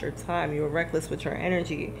reckless with your time, you were reckless with your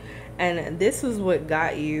energy. And this was what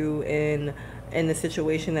got you in the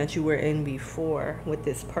situation that you were in before with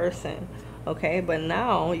this person. Okay, but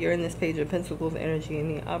now you're in this Page of Pentacles energy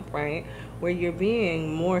in the upright, where you're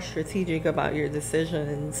being more strategic about your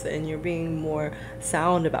decisions and you're being more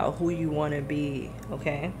sound about who you want to be.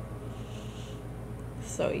 Okay,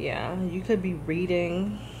 so yeah, you could be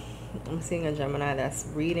reading. I'm seeing a Gemini that's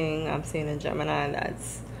reading. I'm seeing a Gemini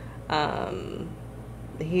that's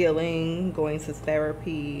healing, going to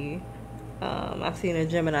therapy. I've seen a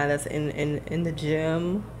Gemini that's in the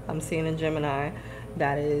gym. I'm seeing a Gemini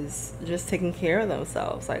that is just taking care of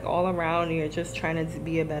themselves. Like, all around, you're just trying to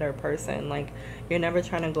be a better person. Like, you're never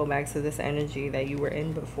trying to go back to this energy that you were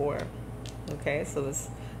in before. Okay, so this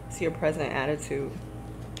is your present attitude.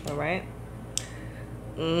 All right.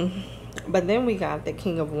 But then we got the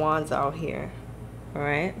King of Wands out here. All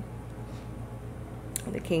right,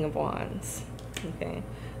 the King of Wands. Okay,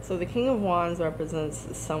 so the King of Wands represents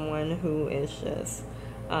someone who is just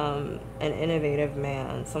an innovative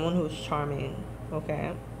man, someone who's charming.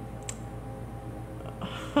 Okay.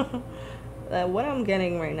 What I'm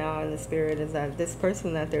getting right now in the spirit is that this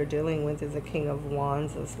person that they're dealing with is a King of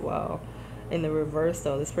Wands as well. In the reverse,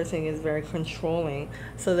 though, this person is very controlling.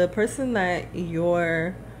 So the person that you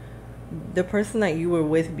were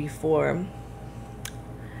with before,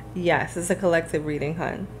 yes, it's a collective reading,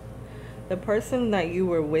 hun. The person that you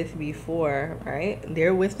were with before, right?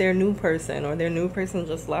 They're with their new person, or their new person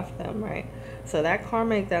just left them, right? So that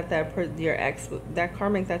karmic your ex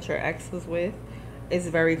was with is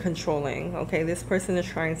very controlling. Okay, this person is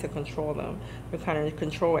trying to control them. They're trying to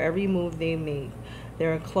control every move they make.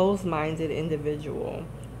 They're a closed-minded individual.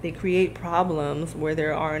 They create problems where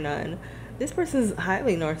there are none. This person is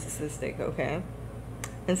highly narcissistic. Okay,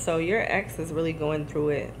 and so your ex is really going through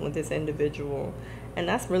it with this individual. And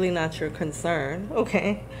that's really not your concern,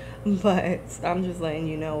 okay? But I'm just letting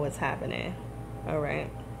you know what's happening, all right?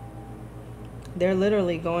 They're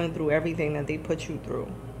literally going through everything that they put you through.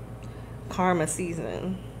 Karma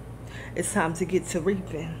season. It's time to get to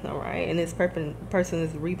reaping, all right? And this person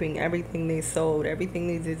is reaping everything they sowed. Everything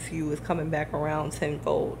they did to you is coming back around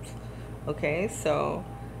tenfold, okay? So,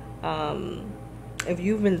 if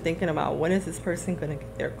you've been thinking about, when is this person going to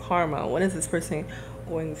get their karma? When is this person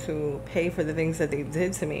going to pay for the things that they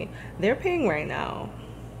did to me? They're paying right now.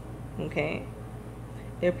 Okay,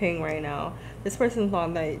 they're paying right now. This person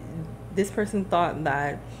thought that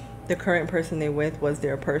the current person they're with was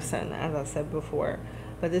their person, as I said before,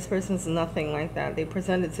 but this person's nothing like that. They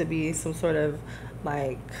pretended to be some sort of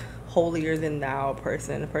like holier than thou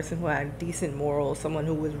person, a person who had decent morals, someone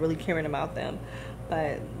who was really caring about them.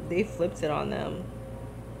 but they flipped it on them.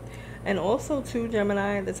 And also too,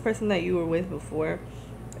 Gemini, this person that you were with before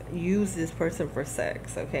used this person for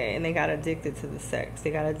sex, okay? And they got addicted to the sex.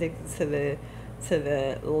 They got addicted to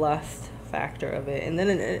the lust factor of it. And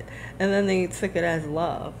then they took it as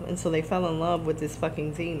love. And so they fell in love with this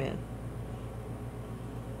fucking demon.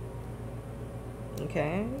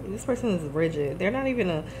 Okay? This person is rigid. They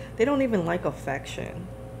don't even like affection.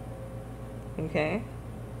 Okay?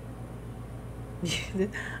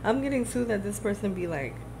 I'm getting too that this person be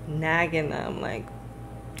like nagging them, like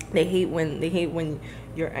they hate when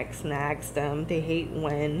your ex nags them. They hate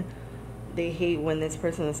when this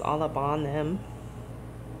person is all up on them.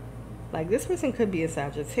 Like, this person could be a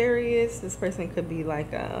Sagittarius. This person could be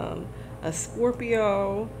like a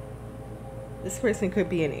Scorpio. This person could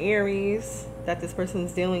be an Aries that this person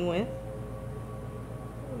is dealing with.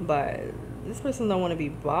 But this person don't want to be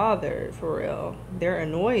bothered, for real. They're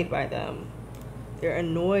annoyed by them. They're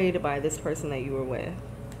annoyed by this person that you were with.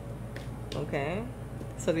 Okay?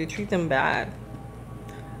 So they treat them bad.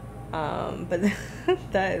 But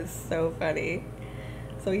that is so funny.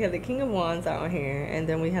 So we have the King of Wands out here, and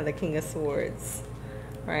then we have the King of Swords,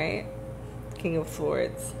 right? King of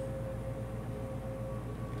Swords.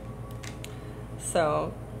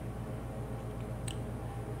 So,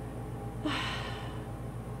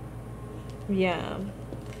 yeah.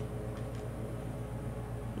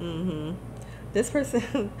 This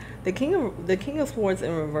person, the King of Swords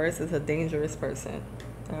in reverse is a dangerous person.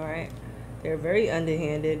 All right, they're very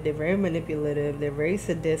underhanded. They're very manipulative. They're very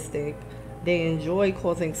sadistic. They enjoy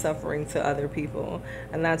causing suffering to other people,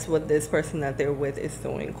 and that's what this person that they're with is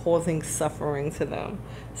doing, causing suffering to them.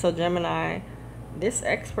 So Gemini, this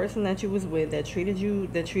ex-person that you was with that treated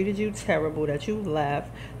you terrible, that you left,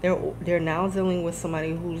 they're now dealing with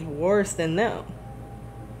somebody who's worse than them.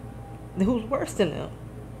 Who's worse than them?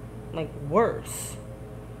 Like worse.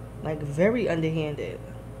 Like very underhanded.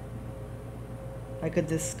 Like a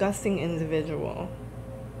disgusting individual.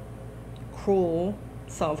 Cruel,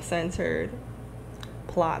 self-centered,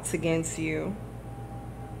 plots against you,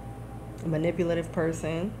 a manipulative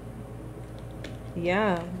person.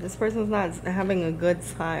 Yeah, this person's not having a good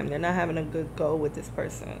time. They're not having a good go with this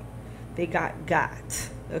person. They got,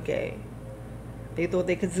 okay? They thought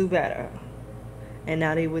they could do better. And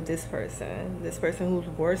now they with this person who's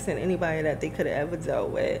worse than anybody that they could have ever dealt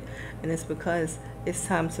with. And it's because it's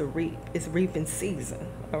time to reap. It's reaping season,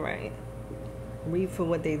 all right? Reap for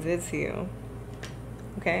what they did to you.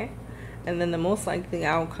 Okay, and then the most likely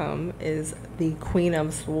outcome is the Queen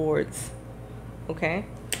of Swords. Okay,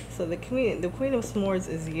 so the Queen of Swords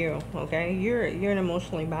is you. Okay, you're an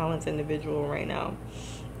emotionally balanced individual right now.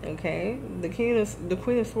 Okay, the Queen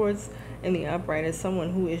of Swords in the upright is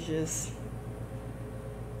someone who is just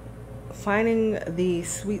finding the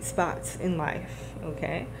sweet spots in life.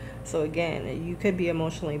 Okay, so again, you could be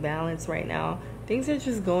emotionally balanced right now. Things are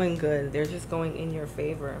just going good. They're just going in your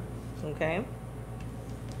favor. Okay.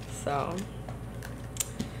 So,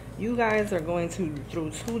 you guys are going through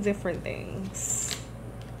two different things.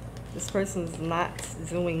 This person's not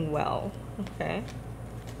doing well, okay?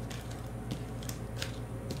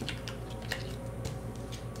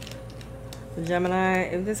 Gemini,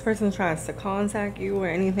 if this person tries to contact you or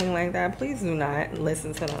anything like that, please do not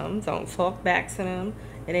listen to them. Don't talk back to them.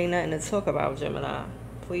 It ain't nothing to talk about, Gemini.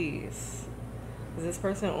 Please. This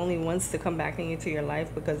person only wants to come back into your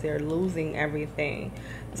life because they're losing everything.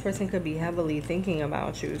 This person could be heavily thinking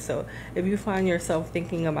about you. So if you find yourself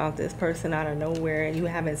thinking about this person out of nowhere and you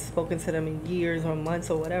haven't spoken to them in years or months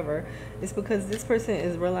or whatever, it's because this person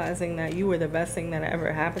is realizing that you were the best thing that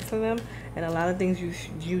ever happened to them, and a lot of things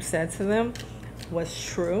you said to them was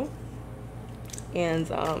true. And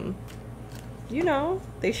you know,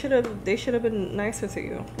 they should have been nicer to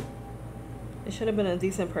you. It should have been a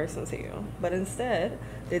decent person to you. But instead,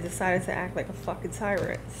 they decided to act like a fucking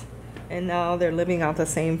tyrant. And now they're living out the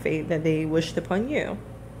same fate that they wished upon you.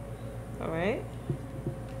 Alright?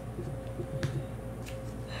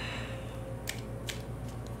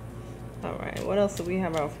 Alright, what else do we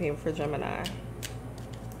have out here for Gemini?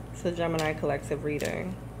 It's a Gemini collective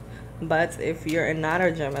reading. But if you're not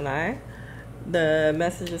a Gemini, the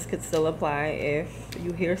messages could still apply if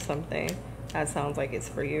you hear something that sounds like it's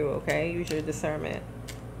for you, okay? Use your discernment.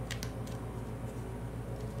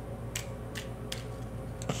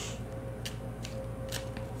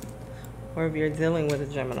 Or if you're dealing with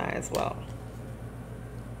a Gemini as well.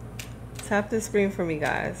 Tap the screen for me,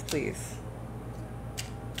 guys, please.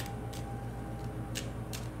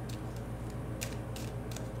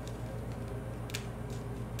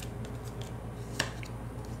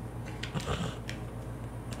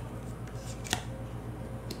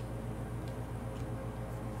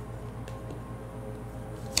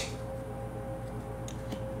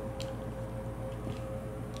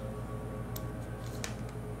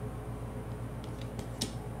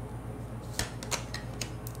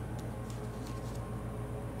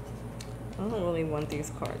 don't really want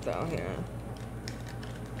these cards out here.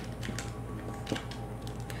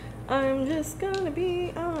 I'm just gonna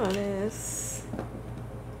be honest.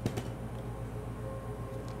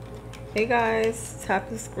 Hey guys, tap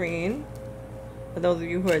the screen. For those of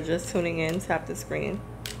you who are just tuning in, tap the screen.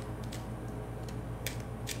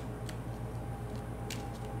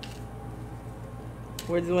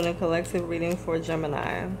 We're doing a collective reading for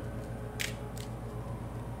Gemini.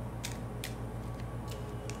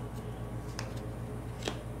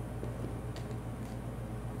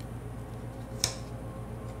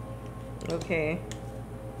 Okay.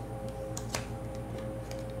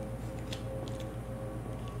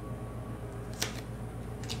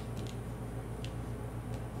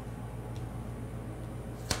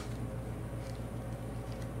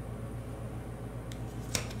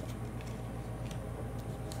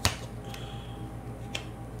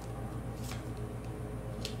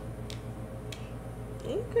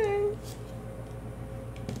 Okay.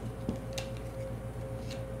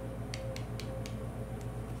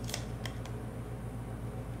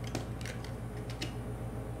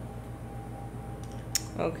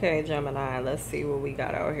 Okay, Gemini, let's see what we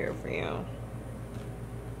got out here for you.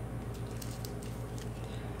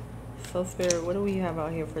 So, Spirit, what do we have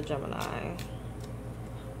out here for Gemini?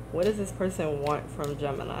 What does this person want from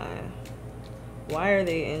Gemini? Why are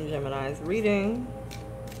they in Gemini's reading?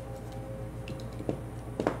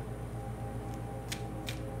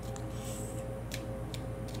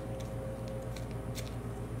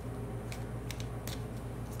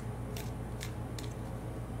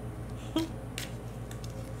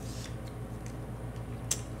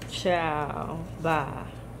 Ciao. Bye.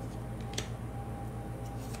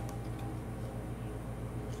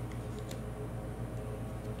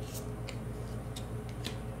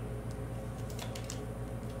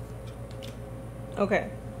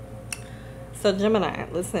 Okay. So Gemini,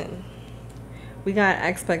 listen. We got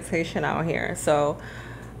expectation out here. So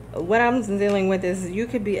what I'm dealing with is you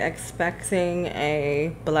could be expecting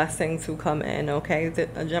a blessing to come in, okay?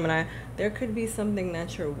 Gemini, there could be something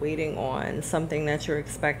that you're waiting on, something that you're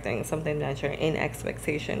expecting, something that you're in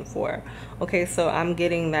expectation for. Okay, so I'm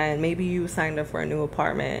getting that maybe you signed up for a new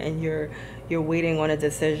apartment and you're waiting on a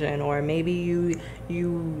decision, or maybe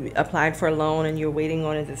you applied for a loan and you're waiting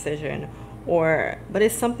on a decision, but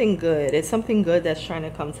it's something good. It's something good that's trying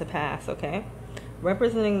to come to pass, okay?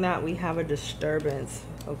 Representing that, we have a disturbance,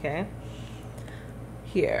 okay?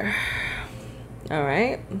 Here. All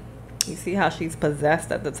right. You see how she's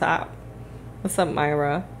possessed at the top? What's up,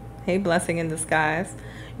 Myra? Hey, blessing in disguise.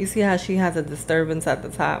 You see how she has a disturbance at the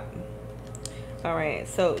top? All right.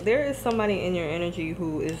 So there is somebody in your energy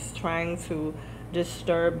who is trying to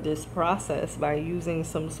disturb this process by using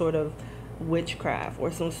some sort of witchcraft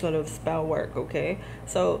or some sort of spell work, okay?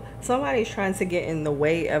 So somebody's trying to get in the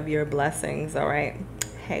way of your blessings, all right?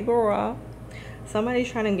 Hey, girl. Somebody's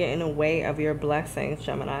trying to get in the way of your blessings,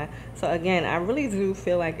 Gemini. So again, I really do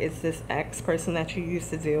feel like it's this ex person that you used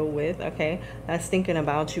to deal with, okay, that's thinking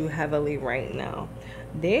about you heavily right now.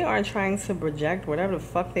 They are trying to project whatever the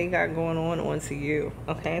fuck they got going on onto you,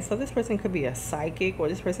 okay? So this person could be a psychic, or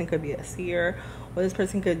this person could be a seer, or this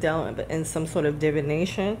person could deal in some sort of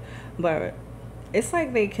divination, but it's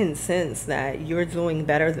like they can sense that you're doing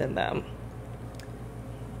better than them.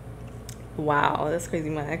 Wow, that's crazy.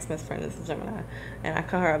 My ex-best friend is a Gemini, and I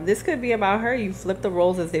call her up. This could be about her. You flip the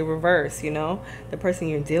roles as they reverse, you know? The person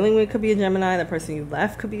you're dealing with could be a Gemini. The person you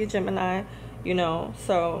left could be a Gemini, you know?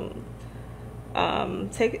 So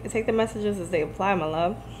take the messages as they apply, my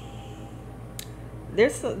love.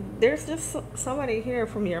 There's just somebody here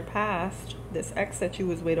from your past, this ex that you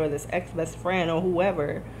was with, or this ex-best friend, or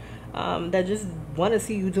whoever, that just want to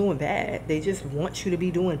see you doing bad. They just want you to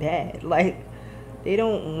be doing bad. Like, they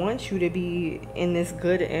don't want you to be in this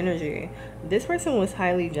good energy. This person was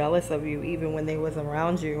highly jealous of you even when they was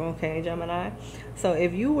around you, okay, Gemini? So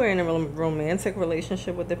if you were in a romantic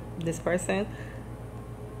relationship with this person,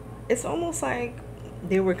 it's almost like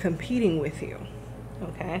they were competing with you,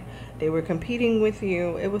 okay? They were competing with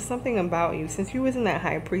you. It was something about you. Since you was in that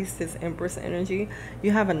high priestess empress energy, you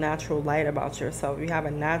have a natural light about yourself. You have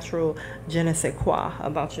a natural je ne sais quoi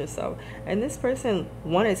about yourself. And this person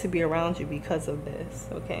wanted to be around you because of this,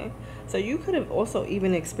 okay? So you could have also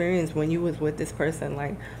even experienced when you was with this person,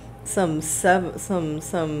 like some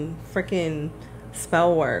freaking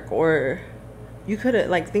spell work, or you could have,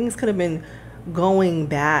 like, things could have been going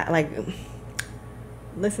bad. Like,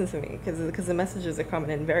 listen to me, because the messages are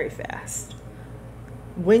coming in very fast.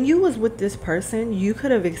 When you was with this person, you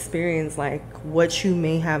could have experienced like what you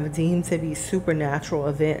may have deemed to be supernatural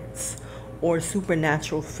events, or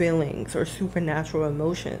supernatural feelings or supernatural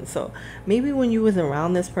emotions. So maybe when you was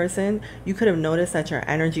around this person, you could have noticed that your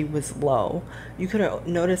energy was low. You could have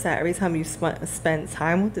noticed that every time you spent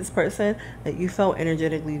time with this person, that you felt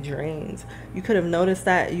energetically drained. You could have noticed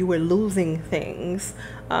that you were losing things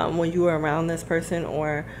when you were around this person,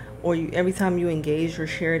 or every time you engaged or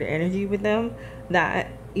shared energy with them,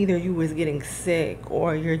 that either you was getting sick,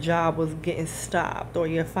 or your job was getting stopped, or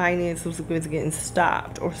your finances was getting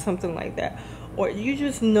stopped, or something like that. Or you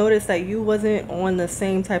just noticed that you wasn't on the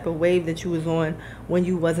same type of wave that you was on when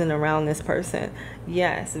you wasn't around this person.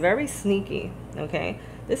 Yes, very sneaky, okay?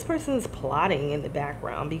 This person's plotting in the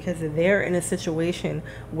background because they're in a situation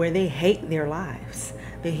where they hate their lives.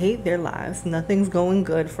 They hate their lives. Nothing's going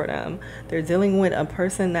good for them. They're dealing with a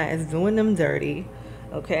person that is doing them dirty,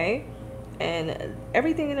 okay? And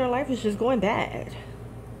everything in their life is just going bad.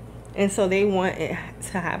 And so they want it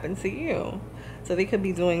to happen to you. So they could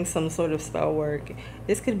be doing some sort of spell work.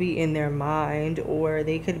 This could be in their mind, or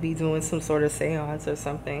they could be doing some sort of seance or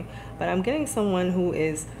something. But I'm getting someone who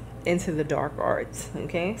is into the dark arts,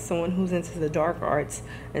 okay? Someone who's into the dark arts,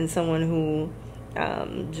 and someone who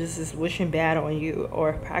just is wishing bad on you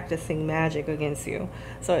or practicing magic against you.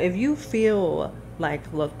 So if you feel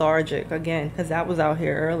like lethargic, again, because that was out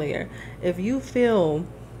here earlier, if you feel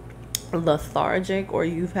lethargic, or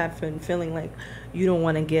you have been feeling like you don't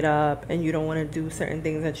want to get up and you don't want to do certain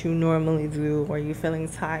things that you normally do, or you're feeling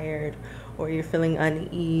tired, or you're feeling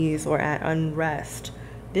unease or at unrest,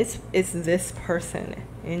 this is this person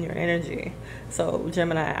in your energy. So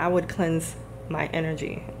Gemini, I would cleanse my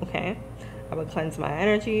energy, okay? I would cleanse my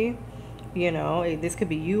energy. You know, this could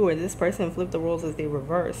be you or this person. Flip the roles as they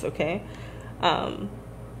reverse, okay? I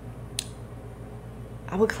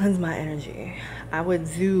would cleanse my energy. I would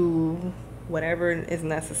do whatever is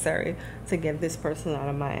necessary to get this person out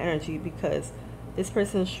of my energy, because this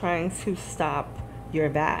person is trying to stop your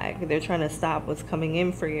bag. They're trying to stop what's coming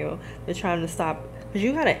in for you. They're trying to stop, because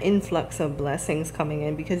you got an influx of blessings coming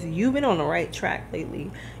in, because you've been on the right track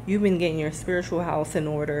lately. You've been getting your spiritual house in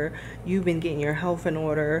order. You've been getting your health in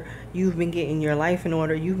order. You've been getting your life in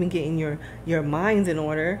order. You've been getting your minds in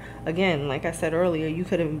order. Again, like I said earlier, you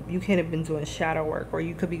could have been doing shadow work, or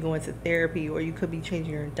you could be going to therapy, or you could be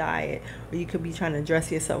changing your diet, or you could be trying to dress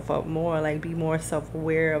yourself up more, like be more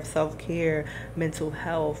self-aware of self-care, mental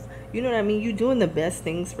health. You know what I mean? You're doing the best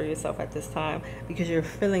things for yourself at this time, because you're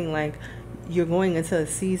feeling like you're going into a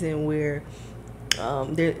season where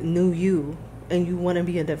there's new you, and you want to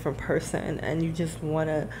be a different person, and you just want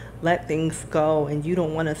to let things go, and you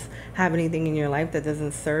don't want to have anything in your life that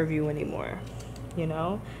doesn't serve you anymore, you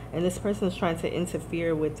know? And this person is trying to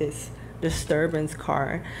interfere with this disturbance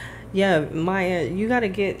card. Yeah, Maya, you got to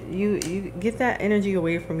get get that energy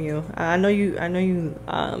away from you. I know you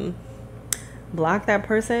block that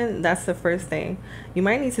person. That's the first thing. You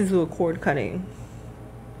might need to do a cord cutting.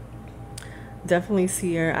 Definitely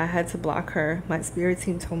see her. I had to block her. My spirit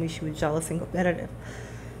team told me she was jealous and competitive.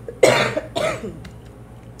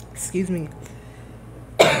 Excuse me.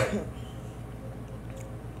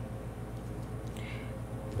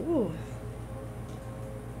 Ooh.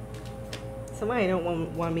 Somebody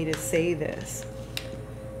don't want me to say this.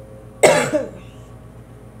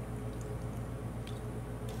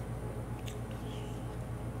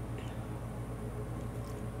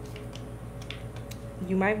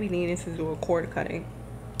 You might be needing to do a cord cutting.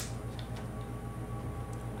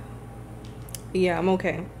 Yeah, I'm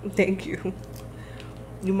okay. Thank you.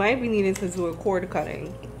 You might be needing to do a cord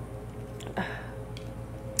cutting.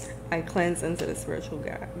 I cleanse into the spiritual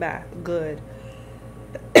bath. Good.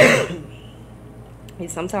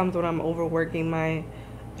 Sometimes when I'm overworking my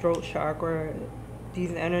throat chakra,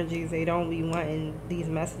 these energies, they don't be wanting these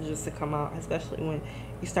messages to come out, especially when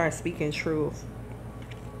you start speaking truth.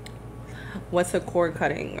 What's a cord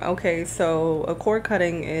cutting? Okay, so a cord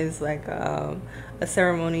cutting is like a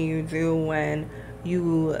ceremony you do when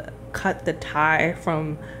you cut the tie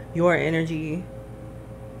from your energy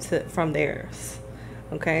from theirs.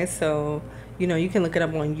 Okay, so you know, you can look it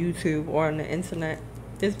up on YouTube or on the internet.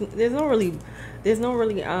 There's no really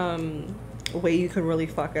way you could really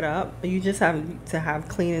fuck it up. You just have to have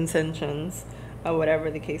clean intentions, or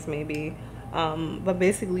whatever the case may be. But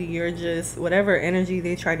basically, you're just, whatever energy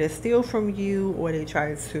they try to steal from you, or they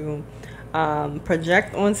try to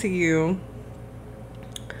project onto you.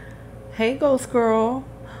 Hey, ghost girl.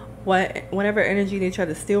 Whatever energy they try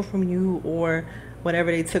to steal from you, or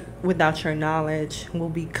whatever they took without your knowledge, will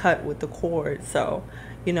be cut with the cord. So,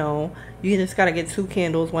 you know, you just got to get 2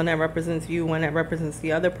 candles, one that represents you, one that represents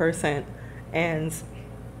the other person, and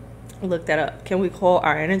look that up. Can we call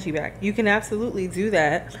our energy back? You can absolutely do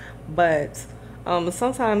that, but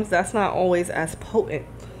Sometimes that's not always as potent.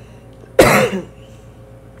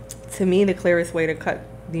 To me, the clearest way to cut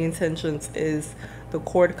the intentions is the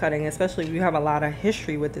cord cutting, especially if you have a lot of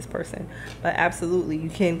history with this person. But absolutely, you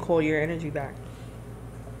can call your energy back.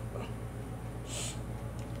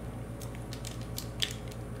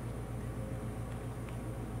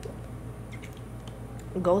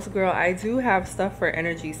 Ghost girl, I do have stuff for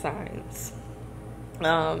energy signs.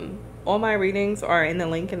 All my readings are in the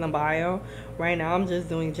link in the bio. Right now, I'm just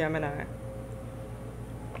doing Gemini.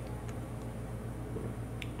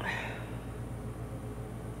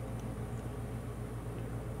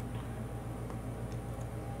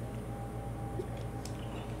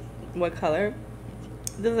 What color?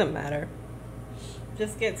 Doesn't matter.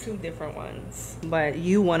 Just get 2 different ones. But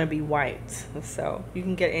you want to be white. So you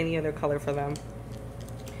can get any other color for them.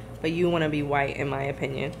 But you want to be white, in my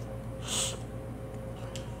opinion.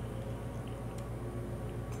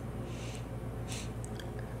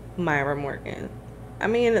 Myra Morgan. I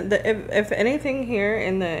mean, if anything here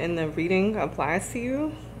in the reading applies to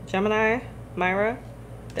you, Gemini, Myra,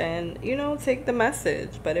 then, you know, take the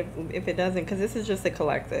message. But if it doesn't, because this is just a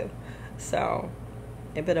collective, so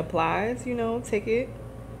if it applies, you know, take it.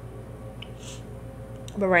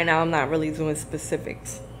 But right now, I'm not really doing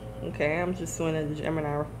specifics. Okay, I'm just doing a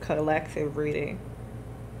Gemini collective reading.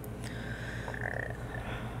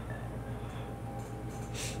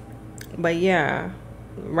 But yeah,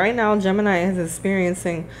 right now Gemini is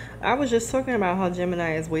experiencing, I was just talking about how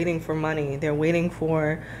Gemini is waiting for money. They're waiting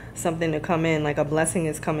for something to come in, like a blessing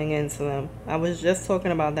is coming into them. I was just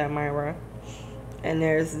talking about that, Myra. And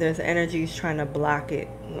there's energies trying to block it,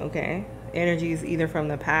 okay? Energies either from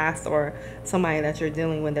the past or somebody that you're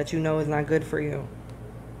dealing with that you know is not good for you.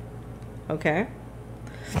 Okay?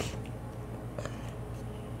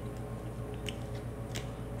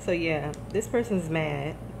 So yeah, this person's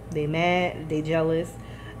mad. They jealous,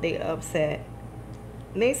 they upset.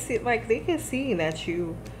 And they see, like, they can see that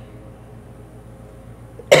you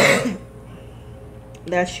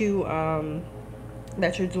that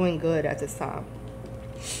you're doing good at this time.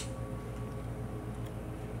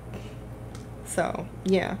 So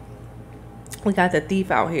yeah, we got the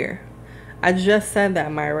thief out here. I just said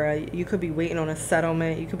that, Myra. You could be waiting on a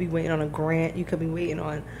settlement. You could be waiting on a grant. You could be waiting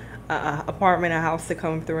on an apartment, a house to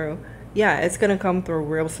come through. Yeah, it's going to come through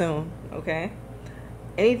real soon, okay?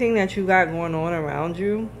 Anything that you got going on around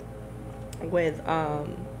you with,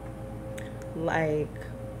 like,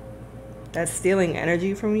 that's stealing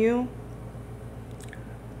energy from you,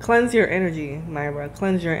 cleanse your energy, Myra.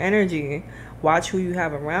 Cleanse your energy. Watch who you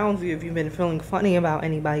have around you. If you've been feeling funny about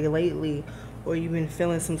anybody lately, or you've been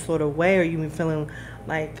feeling some sort of way, or you've been feeling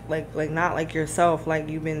like not like yourself, like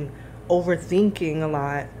you've been overthinking a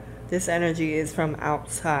lot, this energy is from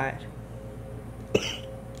outside.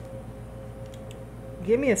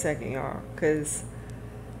 Give me a second, y'all, because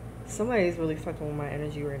somebody's really fucking with my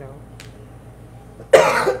energy right now.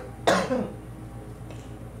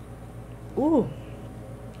 Ooh.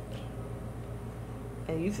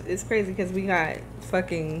 And it's crazy because we got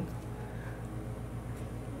fucking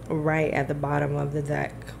right at the bottom of the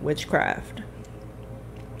deck, witchcraft.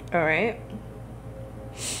 All right.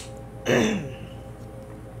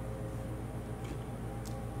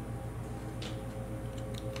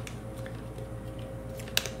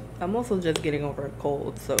 I'm also just getting over a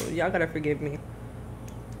cold, so y'all gotta forgive me.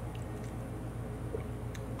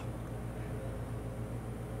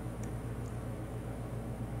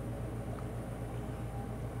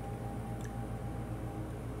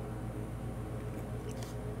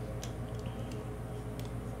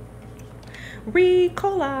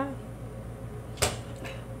 Ricola.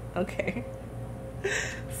 Okay.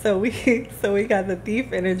 So we got the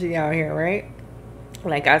thief energy out here, right?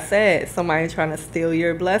 Like I said, somebody trying to steal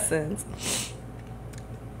your blessings.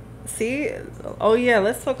 See? Oh yeah,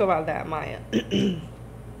 let's talk about that, Maya.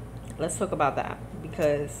 Let's talk about that,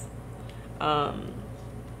 because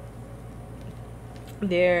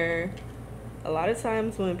there a lot of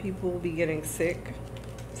times when people be getting sick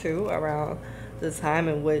too around the time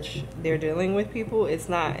in which they're dealing with people, it's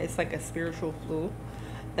like a spiritual flu.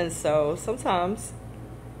 And so sometimes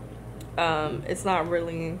it's not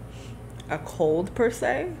really a cold per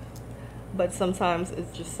se, but sometimes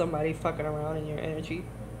it's just somebody fucking around in your energy.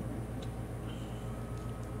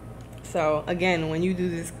 So again, when you do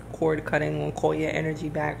this cord cutting or call your energy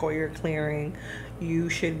back or you're clearing, you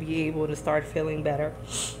should be able to start feeling better.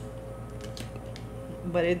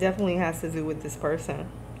 But it definitely has to do with this person,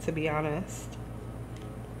 to be honest.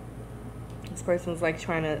 This person's like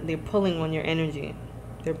they're pulling on your energy.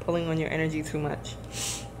 They're pulling on your energy too much.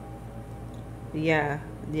 Yeah,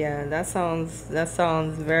 that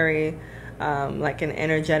sounds very like an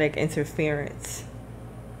energetic interference,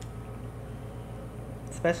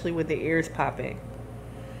 especially with the ears popping.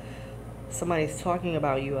 Somebody's talking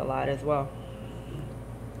about you a lot as well.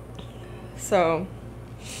 So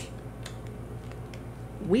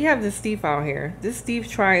we have this thief out here. This thief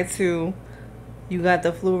tried to, you got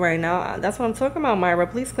the flu right now. That's what I'm talking about, Myra.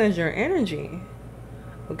 Please cleanse your energy.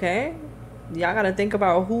 Okay? Y'all gotta think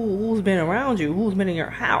about who's been around you, who's been in your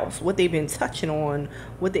house, what they've been touching on,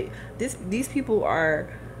 what these people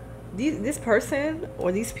are, this person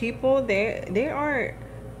or these people, they are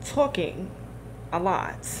talking a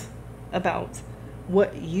lot about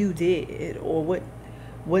what you did or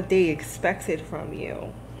what they expected from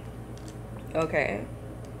you. Okay?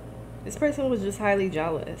 This person was just highly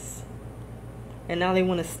jealous. And now they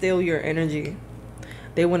want to steal your energy.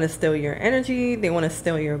 They want to steal your energy. They want to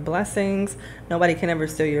steal your blessings. Nobody can ever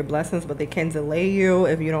steal your blessings, but they can delay you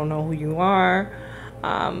if you don't know who you are.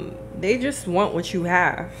 They just want what you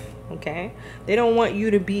have. Okay? They don't want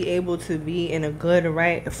you to be able to be in a good,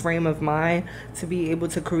 right frame of mind to be able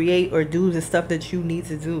to create or do the stuff that you need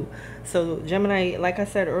to do. So Gemini, like I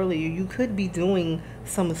said earlier, you could be doing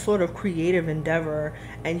some sort of creative endeavor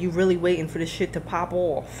and you're really waiting for the shit to pop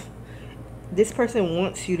off. This person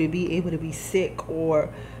wants you to be able to be sick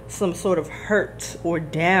or some sort of hurt or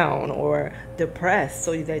down or depressed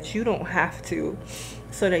so that you don't have to.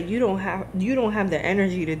 So that you don't have the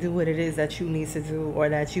energy to do what it is that you need to do or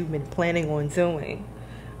that you've been planning on doing.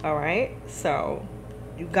 All right? So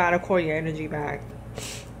you gotta call your energy back.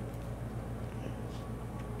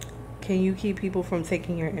 Can you keep people from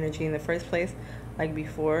taking your energy in the first place like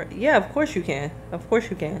before? Yeah, of course you can. Of course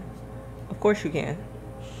you can. Of course you can.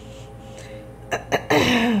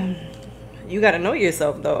 You gotta know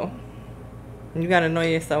yourself though. You gotta know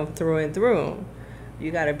yourself through and through.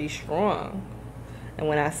 You gotta be strong. And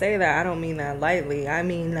when I say that, I don't mean that lightly. I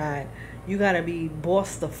mean that you gotta be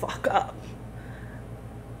bossed the fuck up.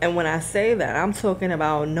 And when I say that, I'm talking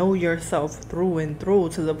about know yourself through and through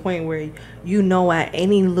to the point where you know at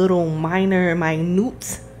any little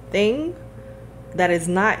minute thing that is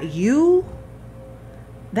not you,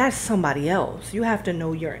 that's somebody else. You have to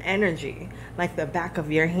know your energy like the back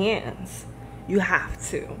of your hands. You have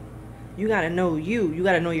to. You gotta know you. You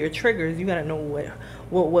gotta know your triggers. You gotta know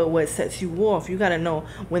what sets you off. You gotta know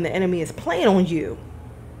when the enemy is playing on you.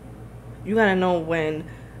 You gotta know when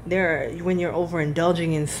you're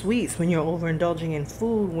overindulging in sweets, when you're overindulging in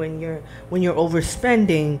food, when you're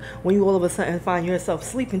overspending, when you all of a sudden find yourself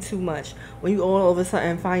sleeping too much, when you all of a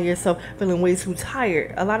sudden find yourself feeling way too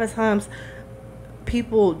tired. A lot of times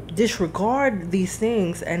people disregard these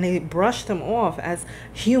things and they brush them off as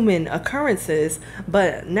human occurrences,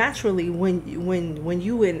 but naturally when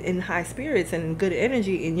you in high spirits and in good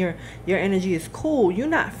energy and your energy is cool, you're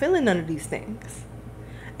not feeling none of these things.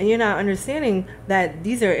 And you're not understanding that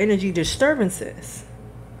these are energy disturbances.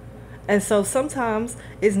 And so sometimes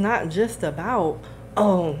it's not just about,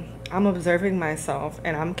 oh, I'm observing myself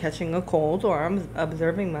and I'm catching a cold, or I'm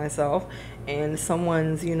observing myself and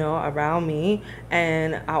someone's, around me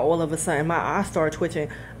and all of a sudden my eyes start twitching.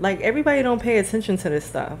 Like, everybody don't pay attention to this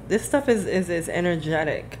stuff. This stuff is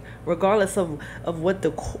energetic. Regardless of what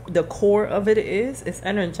the core of it is, it's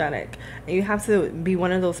energetic. And you have to be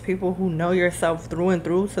one of those people who know yourself through and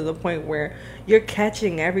through to the point where you're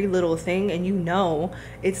catching every little thing and you know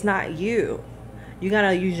it's not you. You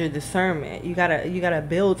gotta use your discernment. You gotta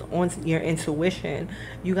build on your intuition.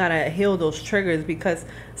 You gotta heal those triggers, because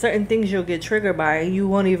certain things you'll get triggered by and you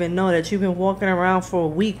won't even know that you've been walking around for a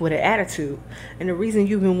week with an attitude. And the reason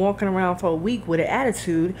you've been walking around for a week with an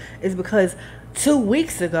attitude is because a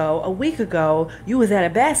week ago, you was at a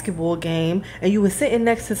basketball game and you was sitting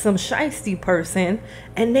next to some shiesty person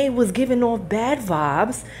and they was giving off bad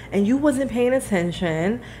vibes and you wasn't paying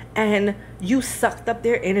attention and you sucked up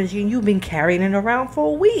their energy and you've been carrying it around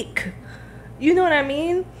for a week. You know what I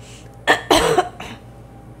mean?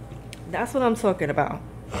 That's what I'm talking about.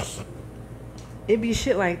 It'd be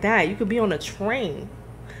shit like that. You could be on a train.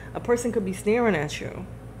 A person could be staring at you.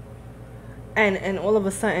 And all of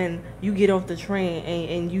a sudden you get off the train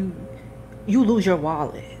and you lose your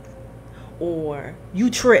wallet, or you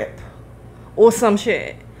trip or some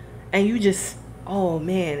shit, and you just, oh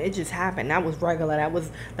man, it just happened. That was regular. That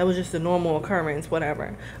was just a normal occurrence,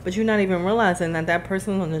 whatever. But you're not even realizing that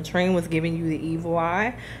person on the train was giving you the evil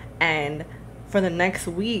eye, and for the next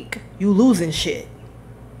week you losing shit.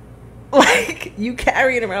 Like, you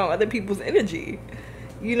carrying around other people's energy.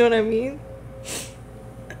 You know what I mean?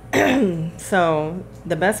 So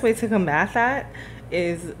the best way to combat that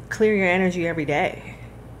is clear your energy every day.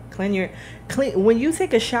 Clean when you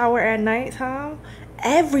take a shower at nighttime.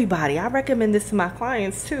 Everybody, I recommend this to my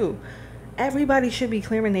clients too. Everybody should be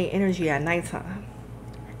clearing their energy at nighttime.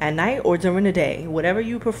 At night or during the day, whatever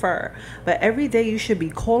you prefer. But every day you should be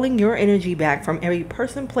calling your energy back from every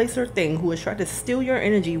person, place, or thing who has tried to steal your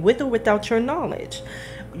energy with or without your knowledge.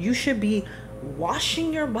 You should be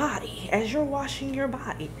washing your body. As you're washing your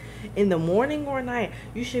body in the morning or night,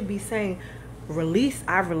 you should be saying, I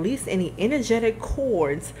release any energetic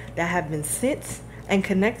cords that have been sent and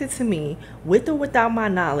connected to me with or without my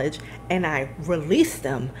knowledge, and I release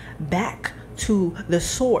them back to the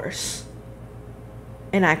source.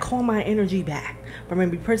 And I call my energy back from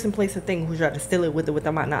every person, place, or thing who tried to steal it with or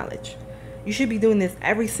without my knowledge. You should be doing this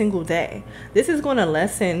every single day. This is going to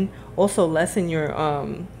lessen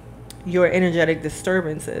your energetic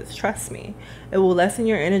disturbances. Trust me. It will lessen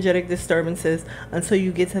your energetic disturbances until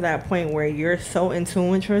you get to that point where you're so in tune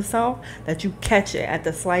with yourself that you catch it at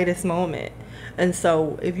the slightest moment. And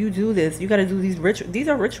so if you do this, you got to do these rituals. These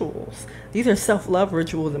are rituals. These are self-love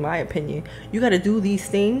rituals, in my opinion. You got to do these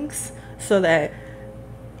things so that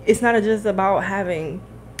it's not just about having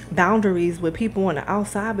boundaries with people on the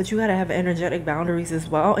outside, but you got to have energetic boundaries as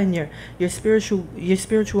well. And your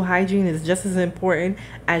spiritual hygiene is just as important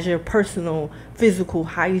as your personal physical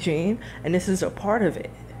hygiene, and this is a part of it.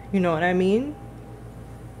 You know what I mean?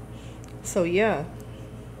 So yeah,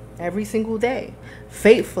 every single day,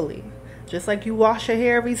 faithfully, just like you wash your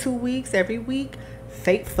hair every 2 weeks, every week,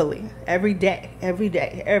 faithfully, every day,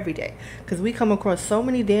 because we come across so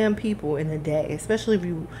many damn people in a day, especially if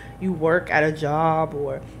you work at a job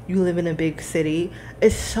or you live in a big city.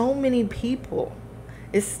 It's so many people.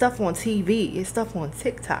 It's stuff on TV, it's stuff on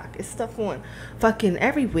TikTok, it's stuff on fucking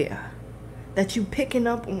everywhere that you picking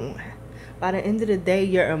up on. By the end of the day,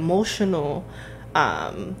 your emotional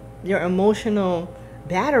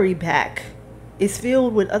battery pack is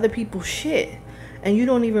filled with other people's shit. And you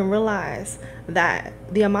don't even realize that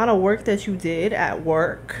the amount of work that you did at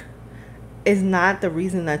work is not the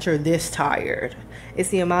reason that you're this tired. It's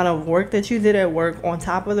the amount of work that you did at work, on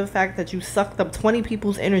top of the fact that you sucked up 20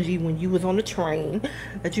 people's energy when you was on the train,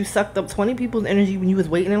 that you sucked up 20 people's energy when you was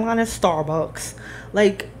waiting in line at Starbucks.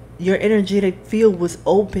 Like, your energetic field was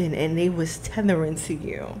open and they was tethering to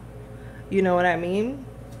you. You know what I mean?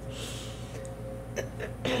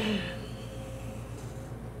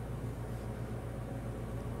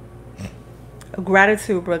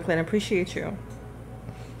 Gratitude, Brooklyn. Appreciate you.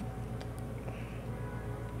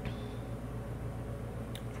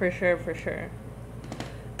 For sure.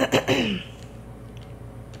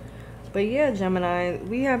 But yeah, Gemini,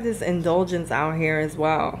 we have this indulgence out here as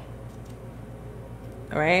well.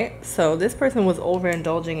 Alright? So this person was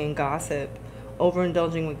overindulging in gossip.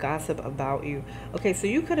 Overindulging with gossip about you. Okay, so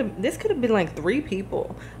this could have been like 3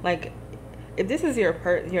 people. Like, if this is your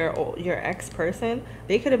ex person,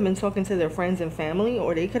 they could have been talking to their friends and family,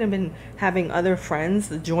 or they could have been having other friends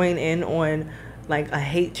join in on like a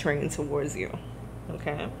hate train towards you.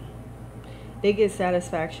 Okay, they get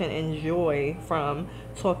satisfaction and joy from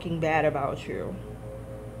talking bad about you.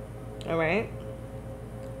 All right,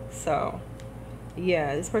 so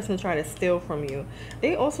yeah, this person tried to steal from you.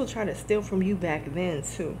 They also tried to steal from you back then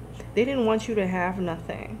too. They didn't want you to have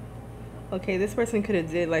nothing. Okay, this person could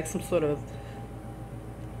have did like some sort of,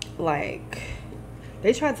 like,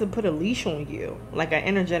 they tried to put a leash on you, like an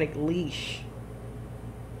energetic leash.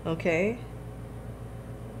 Okay,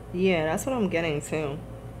 yeah, that's what I'm getting too.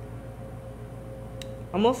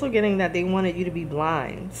 I'm also getting that they wanted you to be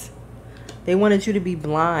blind. They wanted you to be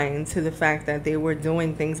blind to the fact that they were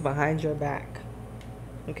doing things behind your back.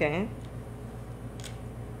 Okay,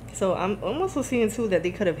 so I'm also seeing too that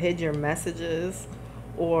they could have hid your messages.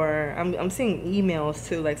 Or I'm seeing emails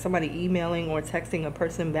too, like somebody emailing or texting a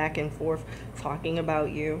person back and forth talking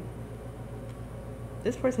about you.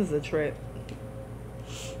 This person's a trip.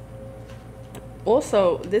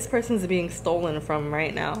 Also, this person's being stolen from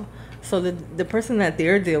right now. So the person that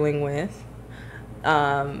they're dealing with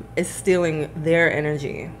is stealing their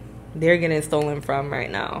energy. They're getting stolen from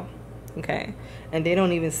right now. Okay, and they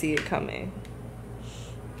don't even see it coming.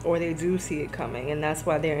 Or they do see it coming, and that's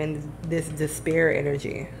why they're in this despair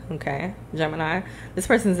energy. Okay, Gemini, this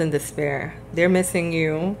person's in despair. They're missing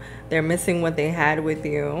you. They're missing what they had with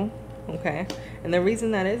you. Okay, and the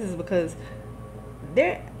reason that is because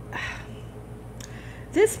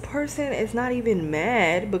this person is not even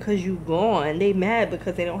mad because you gone. They mad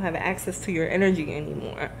because they don't have access to your energy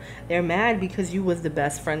anymore. They're mad because you was the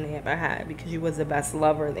best friend they ever had, because you was the best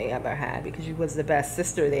lover they ever had, because you was the best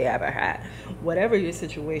sister they ever had. Whatever your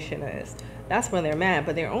situation is, that's when they're mad.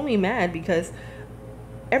 But they're only mad because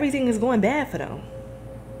everything is going bad for them.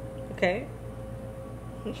 Okay?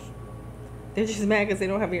 They're just mad because they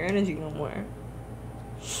don't have your energy no more.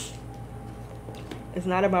 It's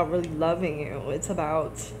not about really loving you. It's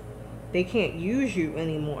about they can't use you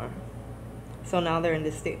anymore. So now they're in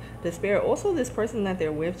despair. Also, this person that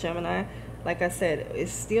they're with, Gemini, like I said,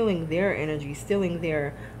 is stealing their energy, stealing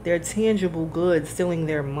their tangible goods, stealing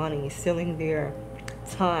their money, stealing their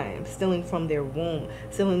time, stealing from their womb,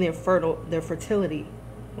 stealing their fertility.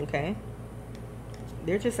 Okay?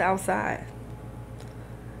 They're just outside.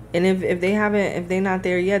 And if they're not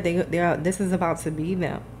there yet, this is about to be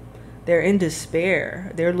them. They're in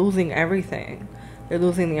despair. They're losing everything. They're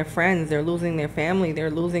losing their friends. They're losing their family. They're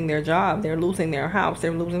losing their job. They're losing their house.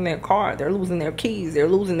 They're losing their car. They're losing their keys. They're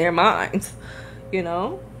losing their minds. You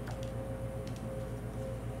know?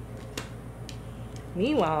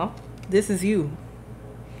 Meanwhile, this is you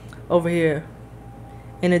over here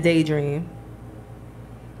in a daydream.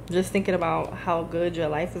 Just thinking about how good your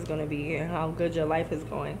life is going to be and how good your life is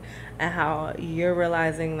going, and how you're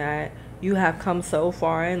realizing that you have come so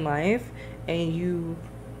far in life and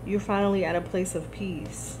you're finally at a place of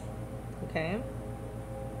peace. Okay?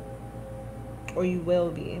 Or you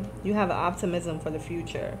will be. You have optimism for the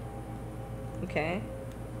future. Okay?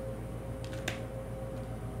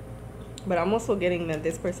 But I'm also getting that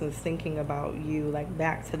this person is thinking about you like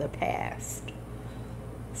back to the past.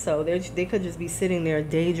 So they could just be sitting there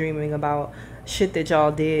daydreaming about shit that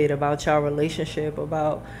y'all did, about y'all relationship,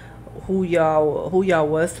 about who y'all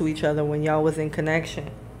was to each other when y'all was in connection.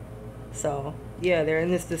 So yeah, they're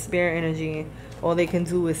in this despair energy. All they can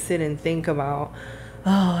do is sit and think about,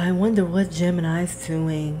 oh, I wonder what Gemini's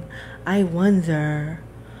doing. I wonder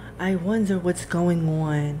what's going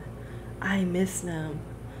on. I miss them.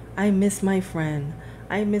 I miss my friend.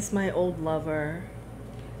 I miss my old lover.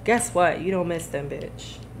 Guess what? You don't miss them,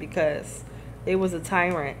 bitch. Because they was a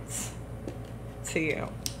tyrant to you.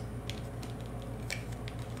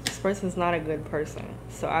 This person's not a good person.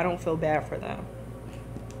 So I don't feel bad for them.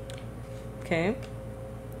 Okay?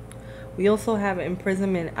 We also have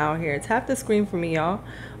imprisonment out here. Tap the screen for me, y'all.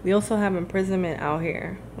 We also have imprisonment out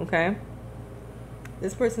here. Okay?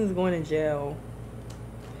 This person's going to jail.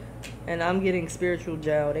 And I'm getting spiritual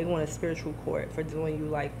jail. They going to spiritual court for doing you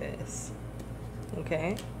like this.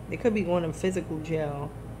 Okay? They could be going to physical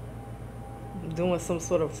jail, doing some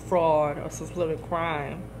sort of fraud or some sort of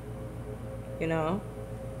crime. You know?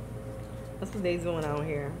 That's what they doing out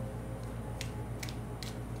here.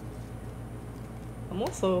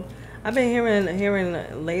 I've been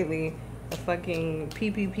hearing lately the fucking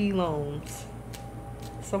PPP loans.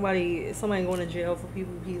 Somebody going to jail for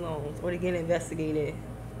PPP loans, or they getting investigated.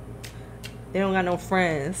 They don't got no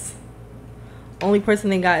friends. Only person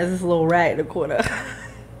they got is this little rat in the corner.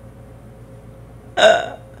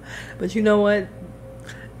 But you know what?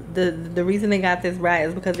 The reason they got this rat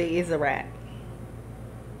is because they is a rat.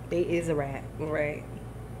 They is a rat, right?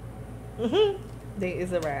 They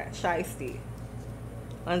is a rat. Shiesty.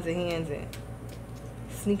 Underhanded.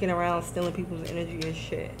 Sneaking around, stealing people's energy and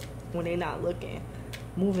shit when they not looking.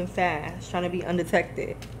 Moving fast, trying to be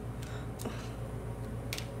undetected.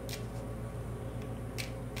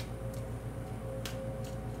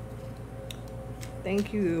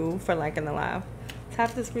 Thank you for liking the live.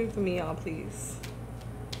 Tap the screen for me, y'all, please.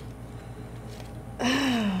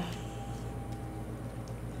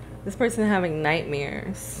 This person having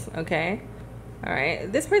nightmares, okay? All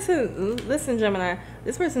right. This person, listen, Gemini,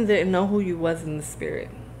 this person didn't know who you was in the spirit.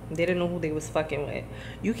 They didn't know who they was fucking with.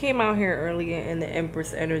 You came out here earlier in the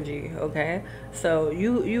Empress energy, okay? So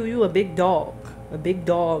you a big dog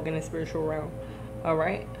in the spiritual realm, all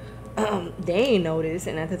right? They ain't noticed,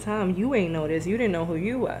 and at the time you ain't noticed. You didn't know who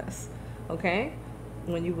you was, okay,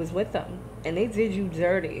 when you was with them, and they did you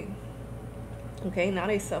dirty. Okay, now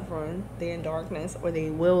they suffering. They in darkness, or they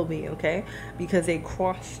will be, okay, because they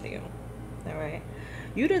crossed you. All right,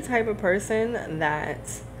 you the type of person that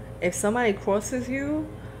if somebody crosses you,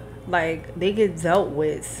 like, they get dealt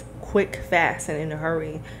with quick, fast, and in a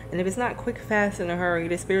hurry. And if it's not quick, fast, in a hurry,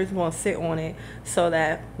 the spirit's gonna sit on it so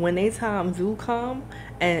that when they time do come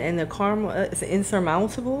and the karma is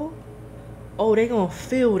insurmountable, oh, they gonna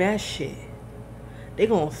feel that shit. They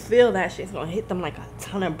gonna feel that shit. It's gonna hit them like a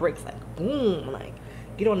ton of bricks, like boom, like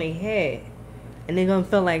get on their head. And they're gonna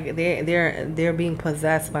feel like they're being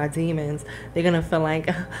possessed by demons. They're gonna feel like,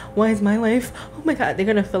 why is my life? Oh my God! They're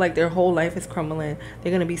gonna feel like their whole life is crumbling.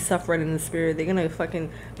 They're gonna be suffering in the spirit. They're gonna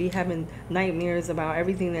fucking be having nightmares about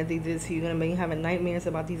everything that they did to you. You're gonna be having nightmares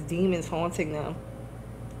about these demons haunting them.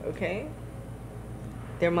 Okay?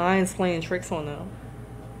 Their mind's playing tricks on them.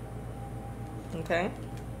 Okay?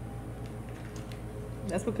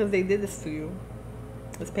 That's because they did this to you.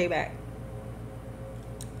 It's payback.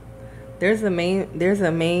 There's a main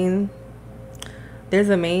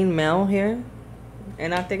male here,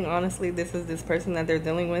 And I think, honestly, this is this person that they're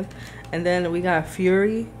dealing with. And then we got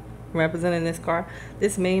Fury representing this card.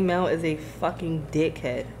 This main male is a fucking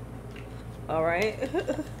dickhead. All right?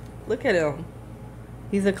 Look at him.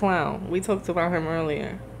 He's a clown. We talked about him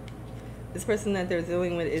earlier. This person that they're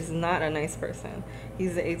dealing with is not a nice person.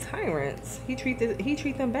 He's a tyrant. He treat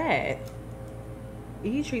them bad.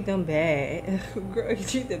 He treat them bad. Girl, he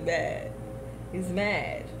treat them bad. He's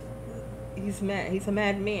mad. He's mad. He's a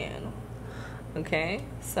madman. Okay?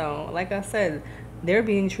 So, like I said, they're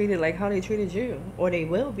being treated like how they treated you. Or they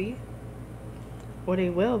will be. Or they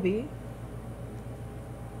will be.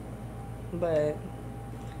 But,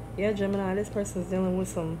 yeah, Gemini, this person's dealing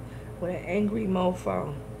with an angry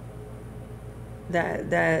mofo.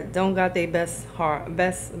 That don't got their best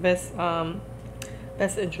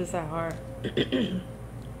interests at heart.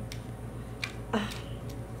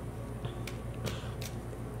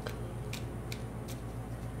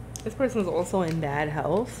 This person's also in bad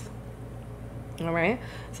health. All right,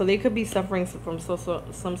 so they could be suffering from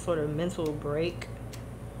some sort of mental break.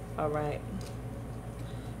 All right,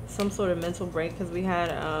 some sort of mental break, because we had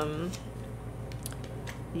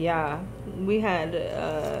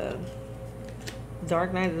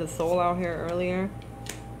Dark Night of the Soul out here earlier.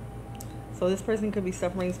 So this person could be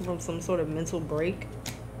suffering from some sort of mental break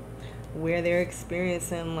where they're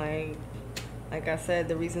experiencing, like I said,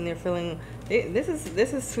 the reason they're feeling this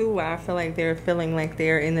is too why I feel like they're feeling like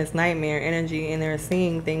they're in this nightmare energy, and they're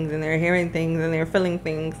seeing things and they're hearing things and they're feeling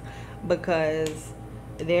things because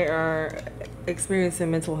they are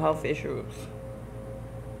experiencing mental health issues.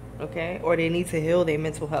 Okay, or they need to heal their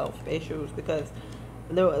mental health issues, because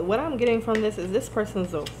what I'm getting from this is this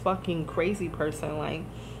person's a fucking crazy person. Like,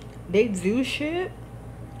 they do shit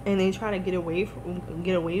and they try to get away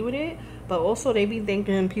with it, but also they be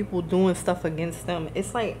thinking people doing stuff against them.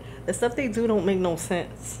 It's like the stuff they do don't make no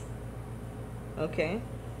sense. Okay?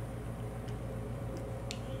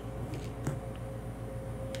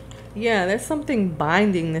 Yeah, there's something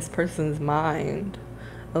binding this person's mind.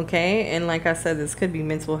 Okay? And like I said, this could be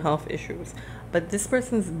mental health issues. But this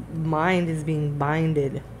person's mind is being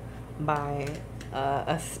binded by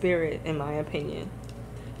a spirit, in my opinion.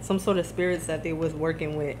 Some sort of spirits that they was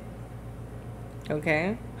working with.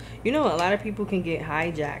 Okay? You know, a lot of people can get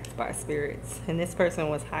hijacked by spirits. And this person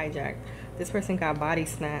was hijacked. This person got body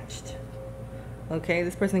snatched. Okay?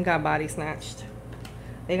 This person got body snatched.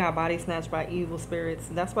 They got body snatched by evil spirits.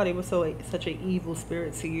 That's why they were such an evil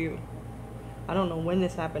spirit to you. I don't know when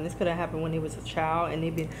this happened. This could have happened when they was a child and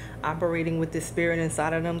they've been operating with this spirit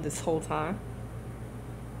inside of them this whole time.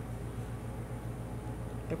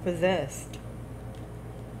 They're possessed.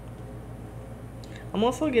 I'm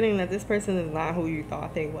also getting that this person is not who you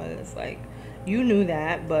thought they was. Like, you knew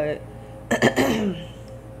that, but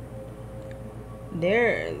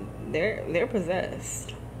they're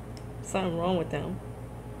possessed. Something wrong with them.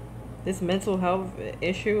 This mental health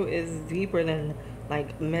issue is deeper than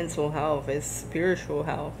like mental health. It's spiritual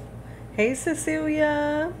health. Hey,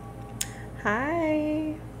 Cecilia.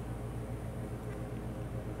 Hi.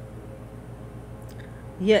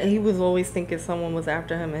 Yeah, he was always thinking someone was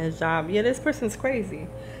after him in his job. Yeah, this person's crazy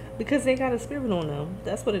because they got a spirit on them.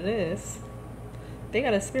 That's what it is. They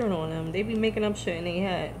got a spirit on them. They be making up shit in their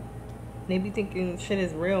head. They be thinking shit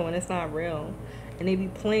is real and it's not real. And they be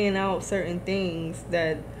playing out certain things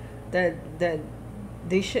that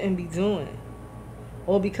they shouldn't be doing.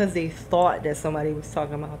 Or because they thought that somebody was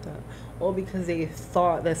talking about them. Or because they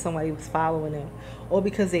thought that somebody was following them. Or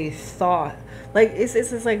because they thought. Like, it's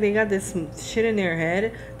just like they got this shit in their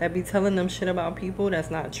head that be telling them shit about people that's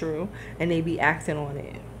not true. And they be acting on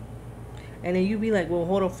it. And then you be like, well,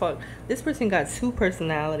 hold the fuck. This person got two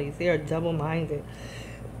personalities. They are double-minded.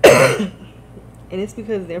 And it's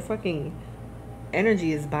because their fucking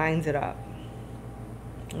energy is binded up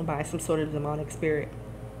by some sort of demonic spirit.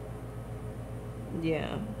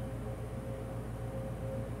 Yeah.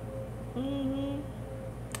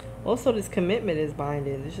 Also, this commitment is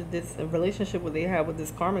binded. This relationship that they have with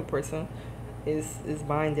this karmic person is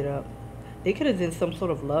binded up. They could have done some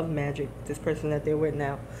sort of love magic, this person that they're with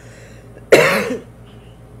now.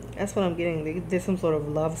 That's what I'm getting. They did some sort of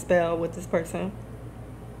love spell with this person.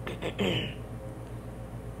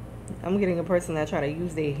 I'm getting a person that try to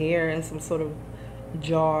use their hair in some sort of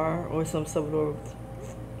jar or some sort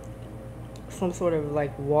of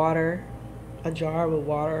like water, a jar with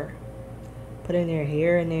water, putting their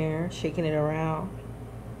hair in there, shaking it around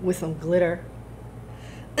with some glitter.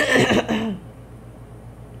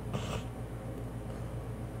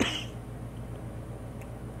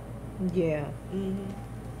 Yeah.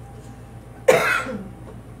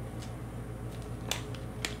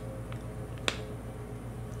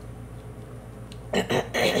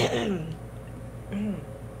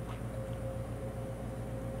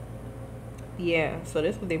 Yeah, so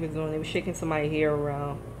that's what they was doing. They was shaking somebody's hair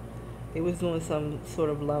around. They was doing some sort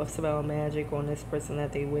of love spell magic on this person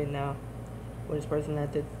that they with now, or this person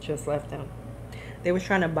that just left them. They was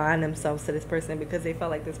trying to bind themselves to this person because they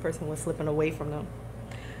felt like this person was slipping away from them.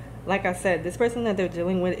 Like I said, this person that they're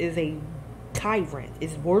dealing with is a tyrant.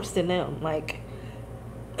 It's worse than them. Like,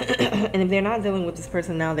 and if they're not dealing with this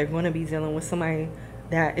person now, they're going to be dealing with somebody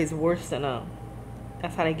that is worse than them.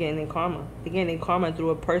 That's how they get in their karma. They get in their karma through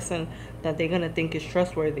a person that they're going to think is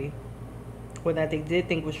trustworthy, or that they did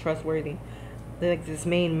think was trustworthy. Like this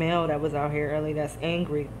main male that was out here early that's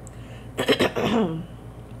angry.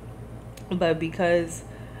 But because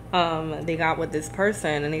they got with this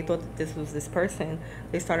person and they thought that this was this person,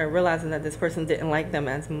 they started realizing that this person didn't like them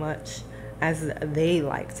as much as they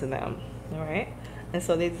liked them. All right. And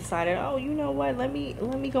so they decided, oh, you know what? Let me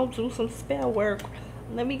go do some spell work.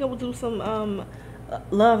 Let me go do some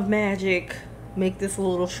love magic. Make this a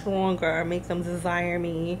little stronger. Make them desire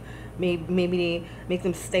me. Maybe they make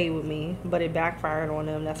them stay with me. But it backfired on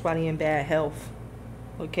them. That's why they're in bad health.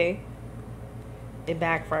 Okay? It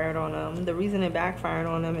backfired on them. The reason it backfired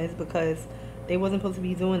on them is because they wasn't supposed to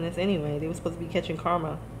be doing this anyway. They were supposed to be catching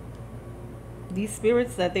karma. These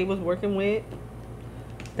spirits that they was working with,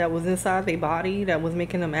 that was inside their body, that was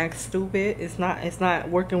making them act stupid, it's not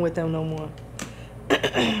working with them no more.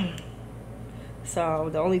 So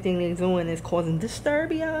the only thing they're doing is causing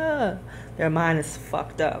disturbia. Their mind is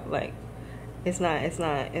fucked up. Like it's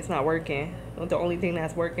not working. The only thing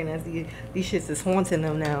that's working is these shits is haunting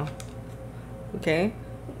them now. Okay.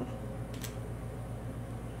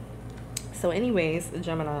 So anyways,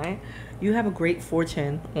 Gemini, you have a great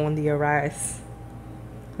fortune on the arise.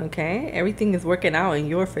 Okay, everything is working out in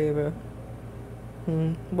your favor.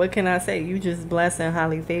 What can I say? You just blessed and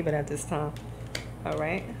highly favored at this time. All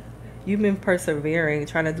right. You've been persevering,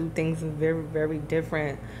 trying to do things very, very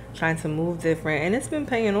different, trying to move different, and it's been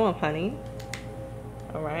paying off, honey.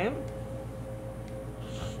 All right.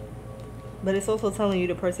 But it's also telling you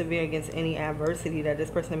to persevere against any adversity that this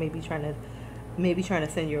person may be trying to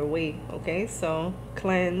send your way. Okay, so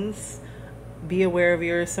cleanse, be aware of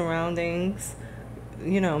your surroundings.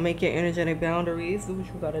 You know, make your energetic boundaries. Do what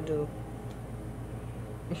you gotta do.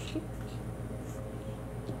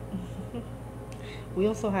 We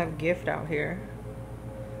also have gift out here.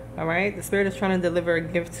 All right, the spirit is trying to deliver a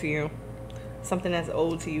gift to you, something that's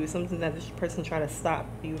owed to you, something that this person tried to stop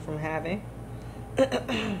you from having.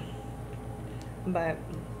 But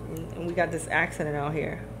we got this accident out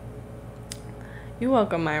here. You're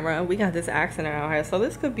welcome, Myra. We got this accident out here. So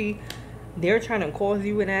this could be they're trying to cause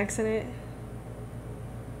you an accident,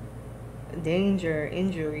 danger,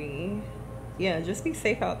 injury. Yeah, just be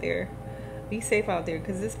safe out there. Be safe out there,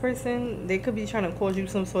 because this person, they could be trying to cause you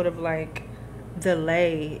some sort of like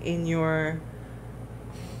delay in your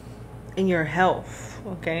health.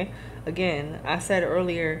 Okay, again, I said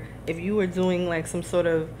earlier, if you were doing like some sort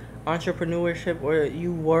of entrepreneurship or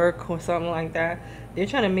you work or something like that, they're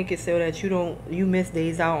trying to make it so that you miss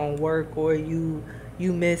days out on work, or you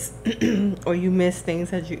miss or you miss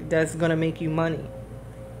things that's gonna make you money.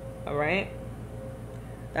 All right,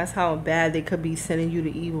 that's how bad they could be sending you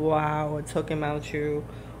the evil eye, or talking about you,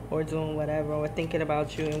 or doing whatever, or thinking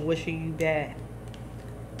about you and wishing you bad.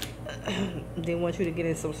 They want you to get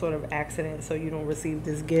in some sort of accident so you don't receive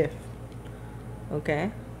this gift.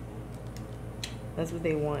 Okay, that's what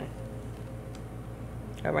they want.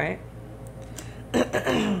 All right.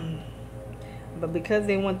 But because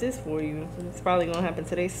they want this for you, it's probably gonna happen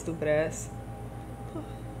to their stupid ass.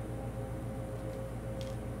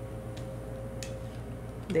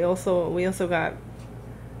 We also got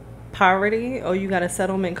poverty. Oh, you got a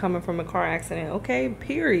settlement coming from a car accident. Okay,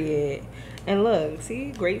 period. And look,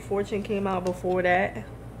 see, great fortune came out before that.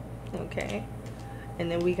 Okay, and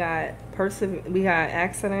then we got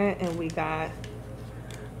accident, and we got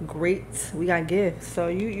gifts. So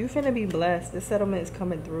you finna be blessed. This settlement is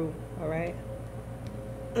coming through. All right.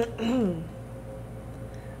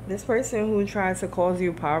 This person who tries to cause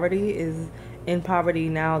you poverty is in poverty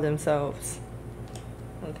now themselves.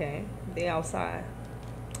 Okay, they outside.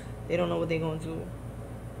 They don't know what they're gonna do.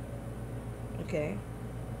 Okay.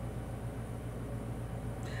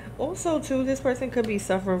 Also, too, this person could be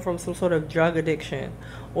suffering from some sort of drug addiction,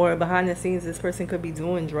 or behind the scenes, this person could be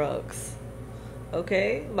doing drugs.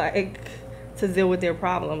 Okay, like to deal with their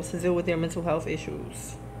problems, to deal with their mental health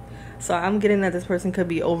issues. So I'm getting that this person could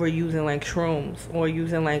be overusing like shrooms, or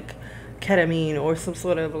using like ketamine, or some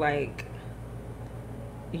sort of like,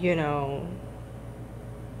 you know,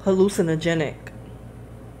 hallucinogenic,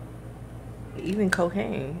 even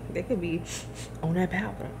cocaine. They could be on that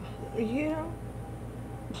powder, you know.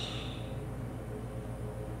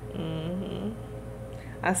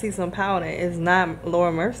 I see some powder. It's not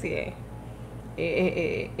Laura Mercier.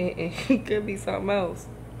 It could be something else.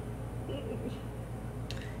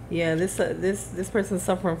 Yeah, this person's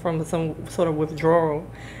suffering from some sort of withdrawal,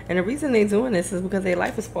 and the reason they're doing this is because their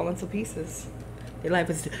life is falling to pieces. Their life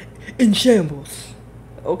is in shambles.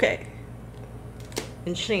 Okay,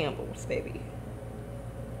 in shambles, baby.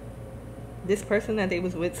 This person that they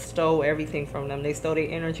was with stole everything from them. They stole their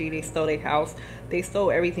energy. They stole their house. They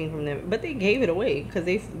stole everything from them. But they gave it away because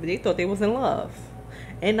they thought they was in love.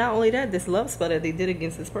 And not only that, this love spell that they did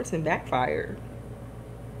against this person backfired.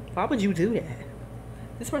 Why would you do that?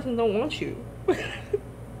 This person don't want you.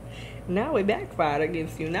 Now it backfired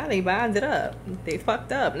against you. Now they bonded up. They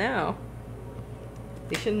fucked up now.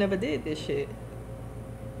 They should never did this shit.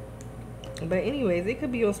 But anyways, they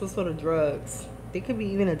could be on some sort of drugs. They could be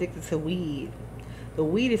even addicted to weed. The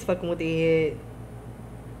weed is fucking with their head.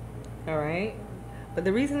 Alright? But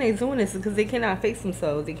the reason they're doing this is because they cannot face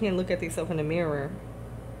themselves. They can't look at themselves in the mirror.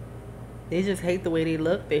 They just hate the way they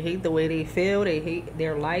look. They hate the way they feel. They hate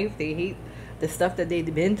their life. They hate the stuff that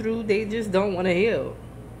they've been through. They just don't want to heal.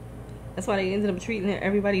 That's why they ended up treating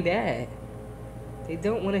everybody bad. They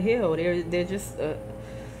don't want to heal. They're just a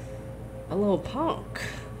little punk.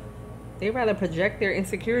 They rather project their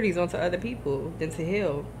insecurities onto other people than to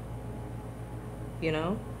heal. You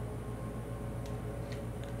know?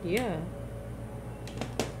 Yeah.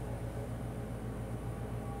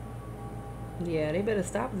 Yeah, they better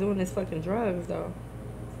stop doing this fucking drugs, though.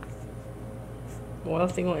 Or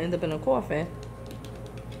else they're gonna end up in a coffin.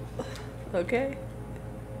 Okay?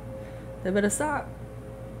 They better stop.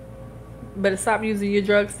 Better stop using your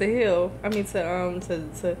drugs to heal. I mean,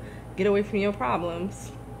 to get away from your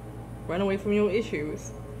problems. Run away from your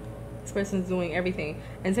issues. This person's doing everything.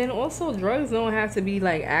 And then also, drugs don't have to be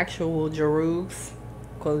like actual drugs.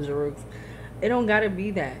 Call it drugs. It don't gotta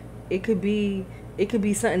be that. It could be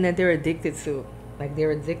something that they're addicted to. Like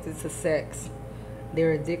they're addicted to sex.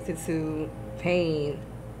 They're addicted to pain.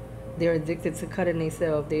 They're addicted to cutting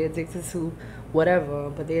themselves. They're addicted to whatever,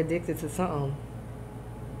 but they're addicted to something.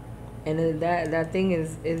 And that thing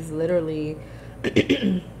is literally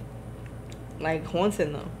like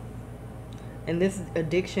haunting them. And this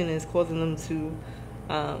addiction is causing them to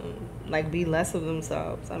like be less of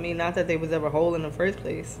themselves. I mean, not that they was ever whole in the first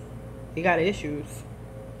place. They got issues.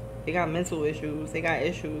 They got mental issues. They got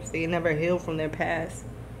issues. They never healed from their past.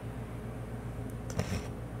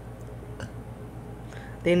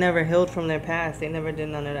 They never healed from their past. They never did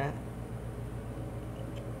none of that.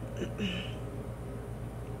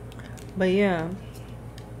 But yeah.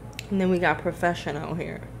 And then we got professional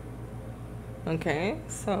here. Okay,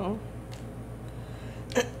 so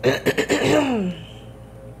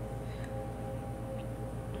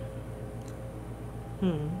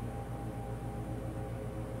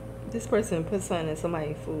this person put something in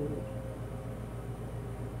somebody's food.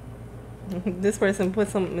 This person put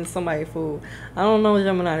something in somebody's food. I don't know,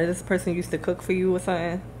 Gemini. This person used to cook for you or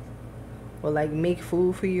something, or like make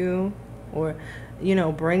food for you, or you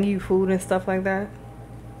know, bring you food and stuff like that.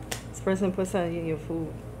 This person put something in your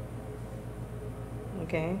food.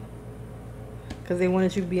 Okay? Because they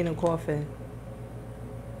wanted you to be in a coffin.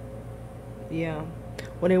 Yeah.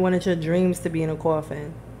 Or they wanted your dreams to be in a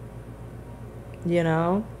coffin. You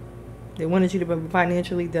know? They wanted you to be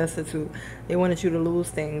financially destitute. They wanted you to lose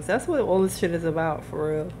things. That's what all this shit is about,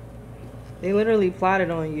 for real. They literally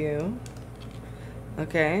plotted on you.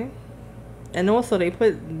 Okay? And also they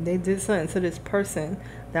did something to this person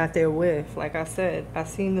that they're with. Like I said, I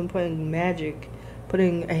seen them putting magic,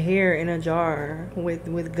 putting a hair in a jar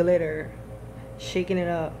with glitter, shaking it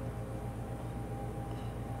up.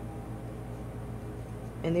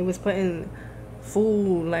 And they was putting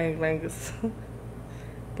food like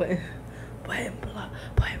putting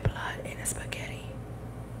blood in a spaghetti.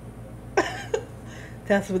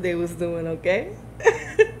 That's what they was doing, okay?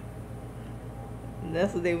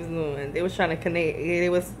 That's what they was doing. They was trying to connect. They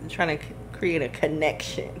was trying to create a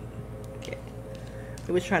connection. Okay.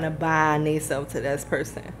 They was trying to bind themselves to this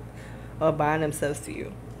person, or bind themselves to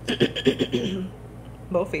you.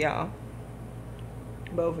 Both of y'all.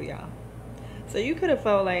 Both of y'all. So you could have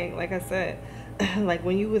felt like I said, like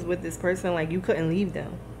when you was with this person, like you couldn't leave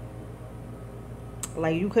them.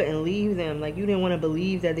 Like you couldn't leave them. Like you didn't want to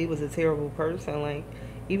believe that they was a terrible person. Like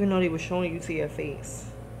even though they were showing you to your face.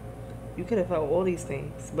 You could have felt all these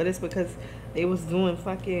things. But it's because they was doing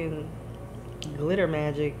fucking glitter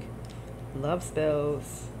magic, love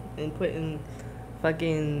spells, and putting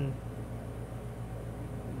fucking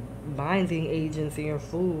binding agents in your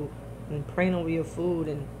food, and praying over your food,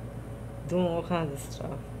 and doing all kinds of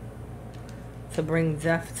stuff to bring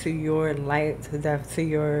death to your light, to death to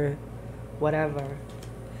your whatever.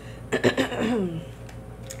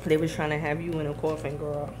 They was trying to have you in a coffin,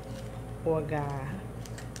 girl, or guy.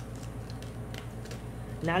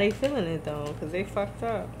 Now they feeling it though, because they fucked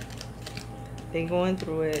up. They going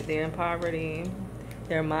through it. They're in poverty.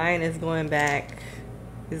 Their mind is going back.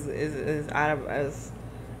 Is out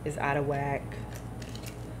of whack.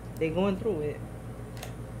 They going through it.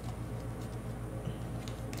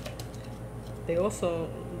 They also,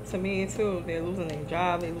 to me too, they're losing their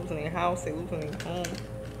job, they're losing their house, they're losing their home.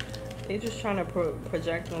 They're just trying to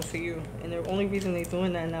project onto you. And the only reason they're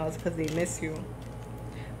doing that now is because they miss you.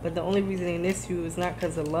 But the only reason they miss you is not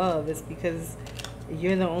because of love. It's because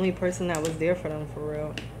you're the only person that was there for them, for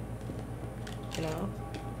real. You know?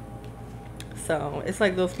 So, it's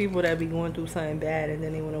like those people that be going through something bad and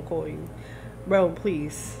then they want to call you. Bro,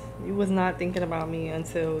 please. You was not thinking about me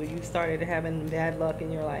until you started having bad luck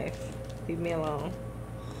in your life. Leave me alone.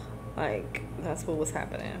 Like, that's what was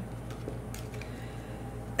happening.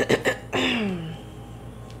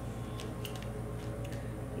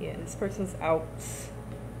 Yeah, this person's out.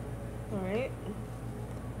 Alright.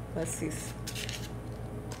 Let's see.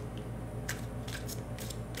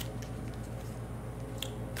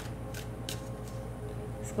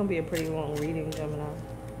 It's gonna be a pretty long reading, Gemini.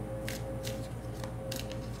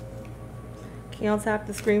 Can y'all tap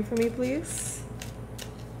the screen for me, please?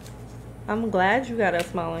 I'm glad you got a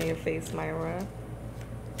smile on your face, Myra.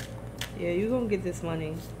 Yeah, you gonna get this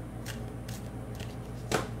money.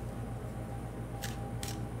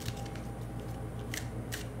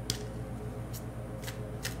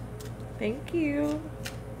 Thank you.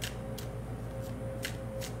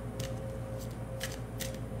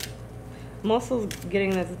 I'm also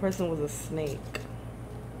getting that this person was a snake.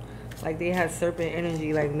 Like they had serpent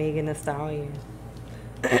energy, like Megan Thee Stallion.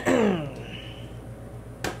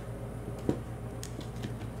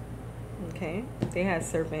 Okay, they had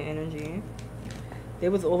serpent energy. They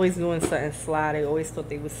was always doing something sly. They always thought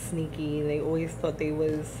they was sneaky. They always thought they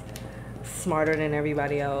was smarter than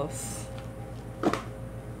everybody else.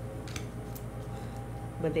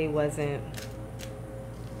 But they wasn't.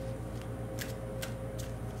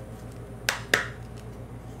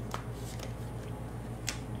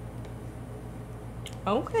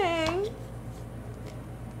 Okay.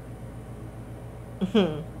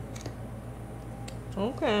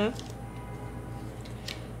 Okay.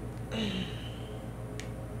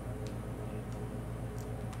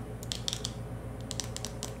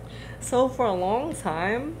 So for a long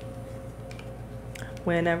time,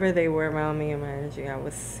 whenever they were around me in my energy, I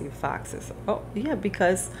would see foxes. Oh, yeah,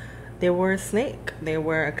 because they were a snake. They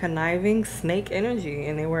were a conniving snake energy,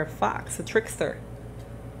 and they were a fox, a trickster.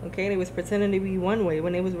 Okay, they was pretending to be one way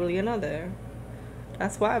when they was really another.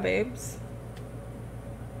 That's why, babes.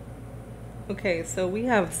 Okay, so we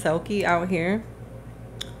have Selkie out here.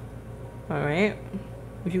 Alright.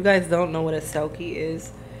 If you guys don't know what a Selkie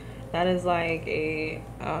is, that is like a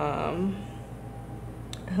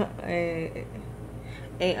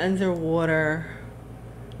underwater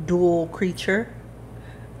dual creature.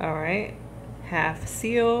 Alright. Half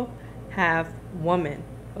seal, half woman.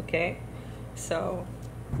 Okay? So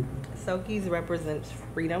Selkies represents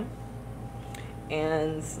freedom.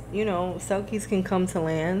 And, you know, Selkies can come to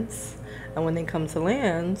lands. And when they come to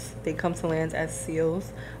lands as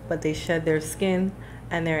seals. But they shed their skin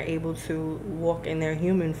and they're able to walk in their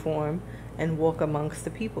human form and walk amongst the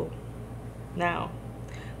people. Now,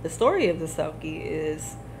 the story of the Selkie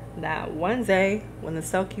is that one day when the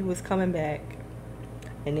Selkie was coming back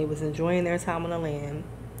and they was enjoying their time on the land,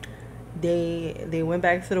 they went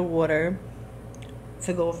back to the water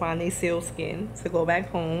to go find their seal skin, to go back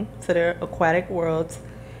home to their aquatic worlds,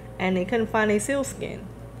 and they couldn't find their seal skin.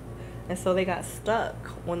 And so they got stuck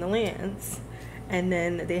on the lands. And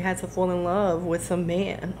then they had to fall in love with some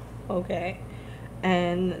man, okay?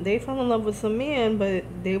 And they fell in love with some man, but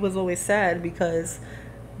they was always sad because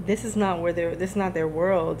this is not their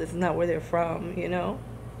world. This is not where they're from, you know?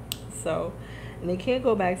 So, and they can't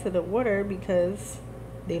go back to the water because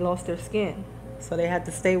they lost their skin. So they had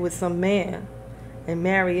to stay with some man and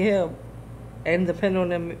marry him and depend on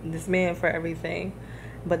this man for everything.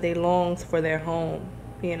 But they longed for their home,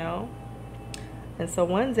 you know? And so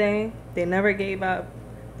one day, they never gave up.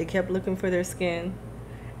 They kept looking for their skin.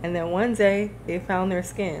 And then one day, they found their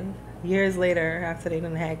skin. Years later, after they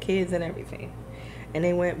done had kids and everything. And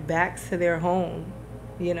they went back to their home,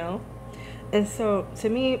 you know? And so, to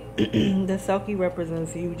me, the Selkie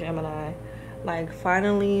represents you, Gemini. Like,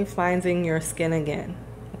 finally finding your skin again,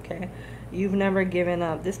 okay? You've never given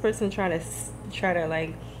up. This person try to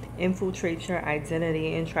like, infiltrate your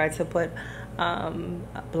identity and try to put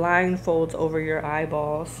blindfolds over your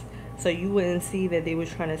eyeballs So you wouldn't see that they was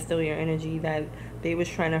trying to steal your energy, that they was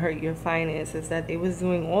trying to hurt your finances, that they was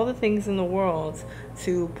doing all the things in the world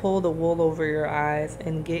to pull the wool over your eyes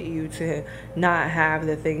and get you to not have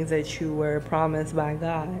the things that you were promised by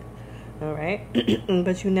God. All right?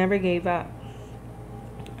 But you never gave up.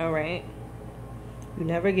 All right? You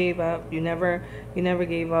never gave up. You never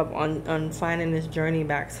gave up on finding this journey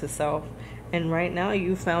back to self. And right now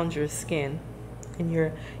you found your skin, and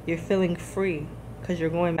you're feeling free because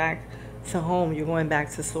you're going back to home. You're going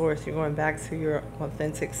back to source. You're going back to your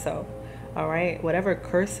authentic self. All right? Whatever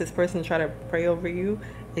curse this person tried to pray over you,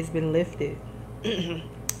 it's been lifted. And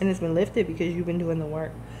it's been lifted because you've been doing the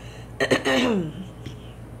work.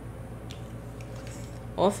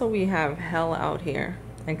 Also, we have hell out here.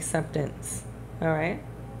 Acceptance. All right?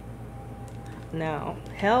 Now,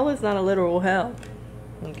 hell is not a literal hell.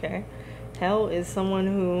 Okay? Hell is someone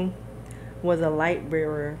who was a light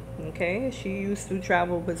bearer. Okay? She used to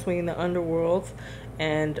travel between the underworlds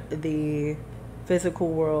and the physical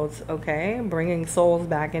worlds. Okay? Bringing souls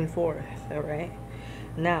back and forth. All right?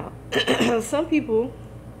 Now, some people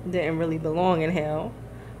didn't really belong in hell,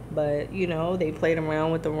 but, you know, they played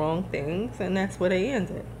around with the wrong things, and that's where they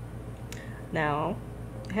ended. Now,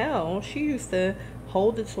 hell, she used to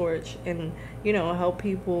hold the torch and, you know, help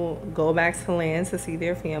people go back to land to see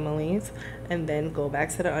their families, and then go back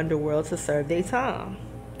to the underworld to serve their time.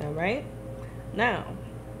 All right? Now,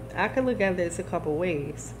 I could look at this a couple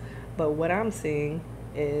ways, but what I'm seeing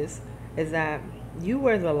is that you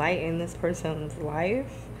were the light in this person's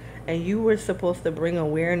life, and you were supposed to bring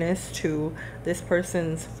awareness to this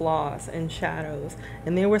person's flaws and shadows,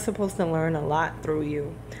 and they were supposed to learn a lot through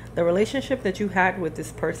you. The relationship that you had with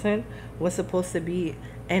this person was supposed to be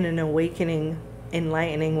an awakening,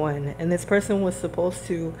 enlightening one, and this person was supposed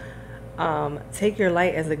to take your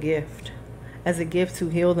light as a gift to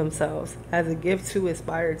heal themselves, as a gift to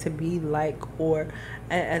aspire to be like, or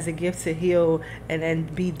as a gift to heal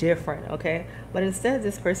and be different. Okay? But instead,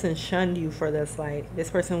 this person shunned you for this light. This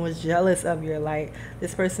person was jealous of your light.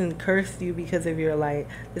 This person cursed you because of your light.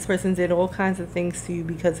 This person did all kinds of things to you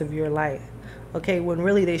because of your light. Okay, when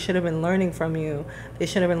really they should have been learning from you. They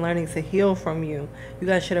should have been learning to heal from you. You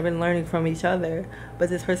guys should have been learning from each other. But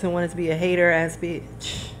this person wanted to be a hater ass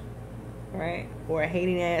bitch, right? Or a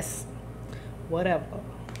hating ass whatever.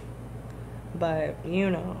 But, you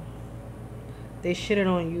know, they shitted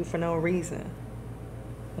on you for no reason.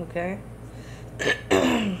 Okay?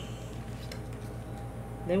 Then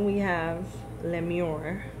we have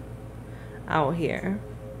Lemure out here,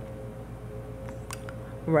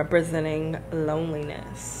 representing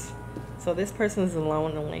loneliness. So this person's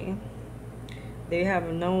lonely. They have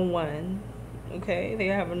no one. Okay? They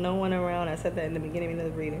have no one around. I said that in the beginning of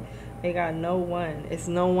the reading. They got no one. It's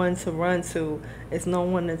no one to run to. It's no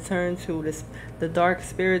one to turn to. The dark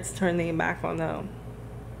spirits turn their back on them.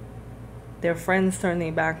 Their friends turn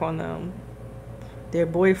their back on them. Their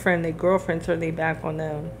boyfriend, their girlfriend turn their back on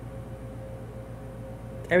them.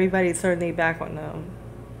 Everybody turned their back on them.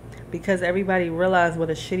 Because everybody realized what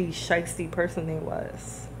a shitty, shiesty person they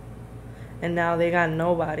was. And now they got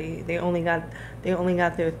nobody. They only got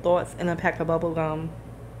their thoughts in a pack of bubble gum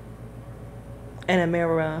and a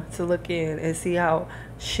mirror to look in and see how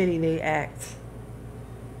shitty they act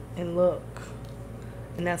and look.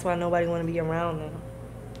 And that's why nobody want to be around them.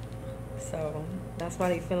 So that's why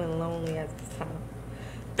they feeling lonely at this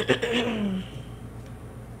time.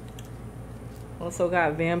 Also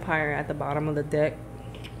got vampire at the bottom of the deck.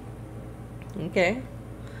 Okay,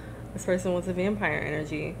 this person was a vampire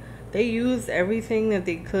energy. They used everything that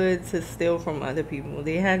they could to steal from other people.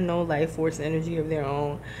 They had no life force energy of their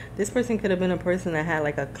own. This person could have been a person that had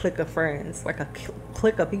like a clique of friends, like a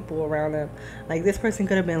clique of people around them. Like this person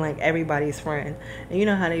could have been like everybody's friend. And you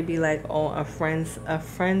know how they be like, oh, a friend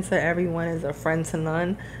to everyone is a friend to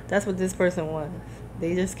none. That's what this person was.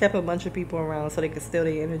 They just kept a bunch of people around so they could steal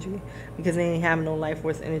their energy because they didn't have no life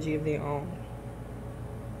force energy of their own.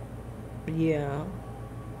 Yeah.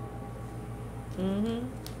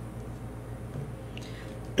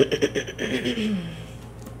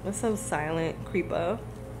 What's up, silent creeper?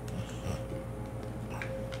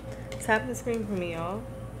 Tap the screen for me, y'all.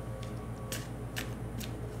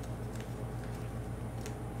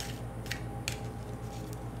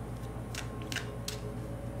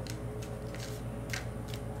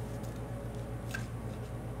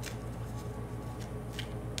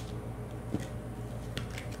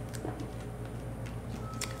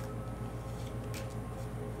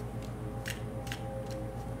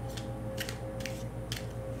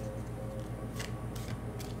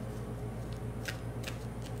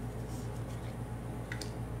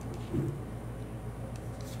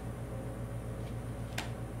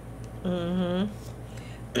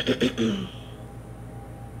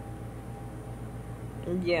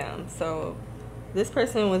 Yeah, so this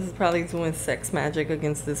person was probably doing sex magic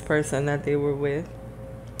against this person that they were with.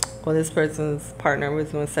 Well, this person's partner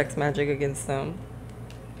was doing sex magic against them.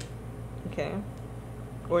 Okay.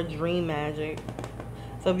 Or dream magic.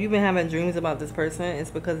 So if you've been having dreams about this person,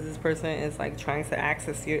 it's because this person is like trying to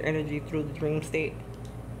access your energy through the dream state.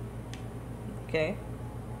 Okay.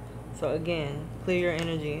 So again, clear your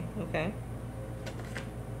energy. Okay.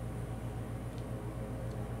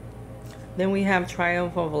 Then we have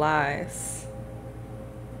triumph of lies.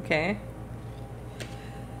 Okay.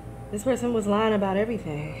 This person was lying about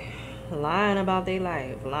everything. Lying about their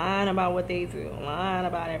life. Lying about what they do. Lying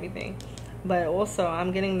about everything. But also,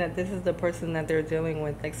 I'm getting that this is the person that they're dealing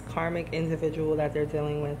with. This karmic individual that they're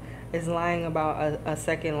dealing with is lying about a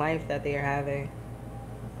second life that they're having.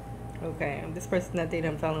 Okay. This person that they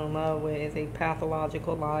done fell in love with is a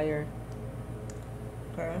pathological liar.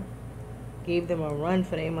 Okay. Gave them a run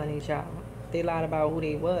for their money, child. They lied about who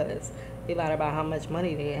they was. They lied about how much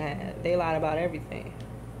money they had. They lied about everything.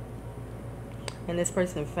 And this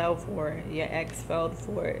person fell for it. Your ex fell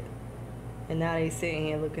for it. And now they sitting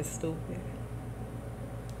here looking stupid.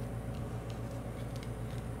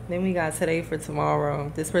 Then we got today for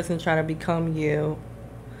tomorrow. This person trying to become you.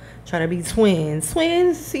 Trying to be twins.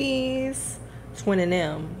 Twinsies. Twinning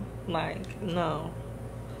them. Like, no.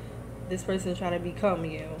 This person trying to become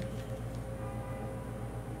you.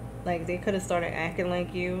 Like, they could have started acting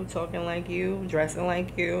like you, talking like you, dressing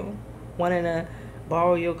like you, wanting to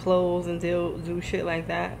borrow your clothes and do shit like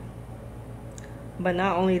that. But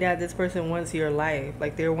not only that, this person wants your life.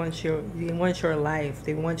 Like, they want your life.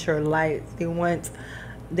 They want your life. They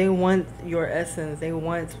want your essence. They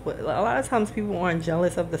want a lot of times people aren't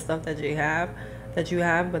jealous of the stuff that you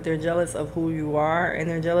have, but they're jealous of who you are, and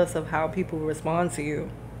they're jealous of how people respond to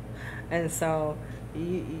you. And so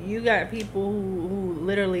you got people who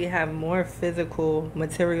literally have more physical,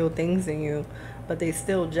 material things than you, but they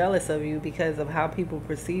still jealous of you because of how people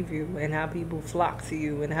perceive you and how people flock to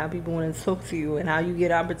you and how people want to talk to you and how you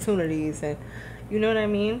get opportunities, and you know what I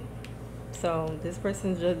mean? So this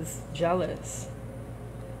person's just jealous.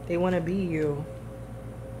 They want to be you.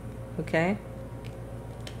 Okay?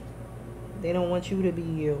 They don't want you to be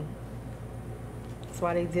you. That's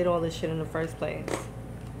why they did all this shit in the first place.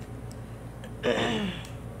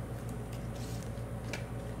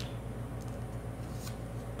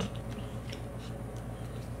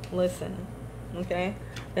 Listen, okay?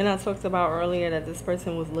 Then I talked about earlier that this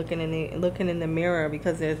person was looking in the mirror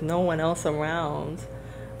because there's no one else around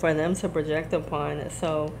for them to project upon,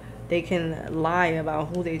 so they can lie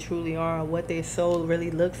about who they truly are, what their soul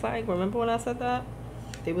really looks like. Remember when I said that?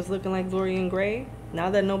 They was looking like Dorian Gray. Now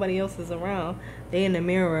that nobody else is around, they in the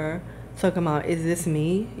mirror talking about, is this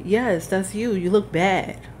me? Yes, that's you. You look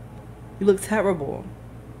bad. You look terrible.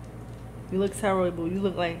 You look terrible. You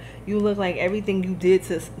look like everything you did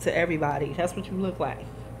to everybody. That's what you look like.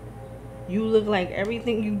 You look like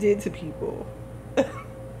everything you did to people.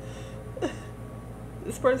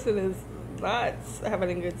 This person is not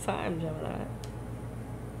having a good time, Gemini.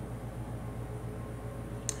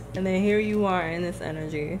 And then here you are in this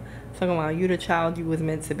energy talking about you the child you was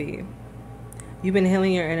meant to be. You've been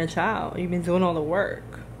healing your inner child. You've been doing all the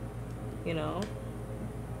work. You know?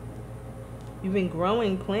 You've been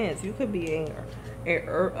growing plants. You could be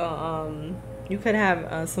you could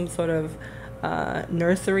have some sort of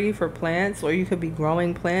nursery for plants, or you could be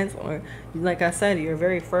growing plants, or like I said, you're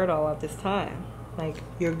very fertile at this time. Like,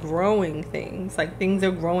 you're growing things. Like, things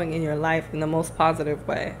are growing in your life in the most positive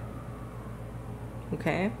way.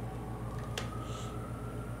 Okay?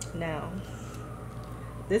 Now,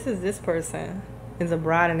 this person is a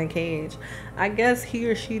bride in a cage. I guess he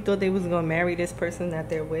or she thought they was going to marry this person that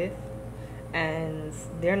they're with. And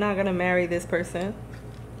they're not going to marry this person.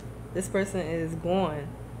 This person is gone.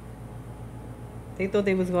 They thought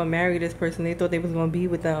they was going to marry this person. They thought they was going to be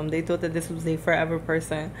with them. They thought that this was their forever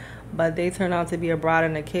person. But they turned out to be a bride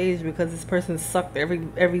in a cage because this person sucked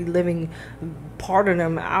every living part of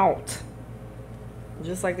them out.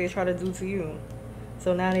 Just like they try to do to you.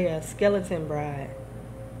 So now they're a skeleton bride.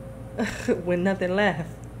 With nothing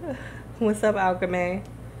left. What's up, Alchemy?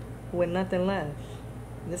 With nothing left.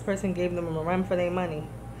 This person gave them a run for their money.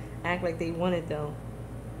 Act like they wanted them.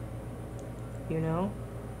 You know?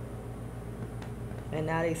 And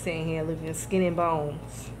now they sitting here looking skin and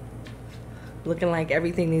bones. Looking like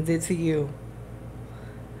everything they did to you.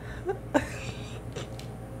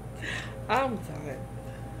 I'm done.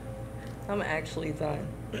 I'm actually done.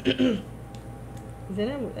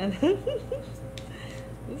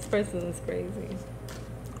 This person is crazy.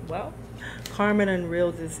 Well, Karma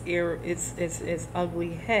unreels its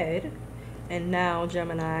ugly head. And now,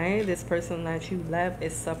 Gemini, this person that you left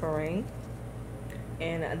is suffering.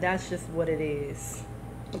 And that's just what it is.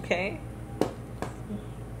 Okay?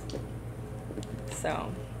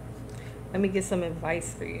 So, let me get some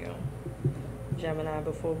advice for you, Gemini,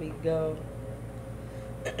 before we go.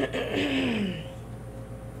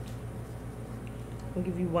 I'll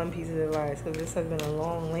give you one piece of advice, because this has been a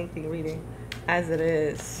long, lengthy reading, as it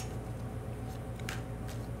is.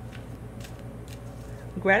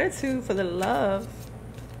 Gratitude for the love.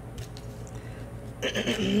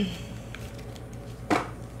 Okay,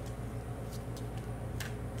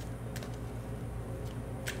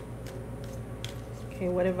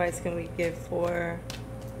 what advice can we give for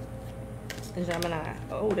Gemini?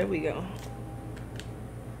 Oh, there we go.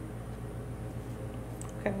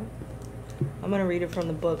 Okay. I'm going to read it from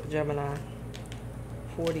the book, Gemini.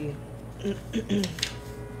 40.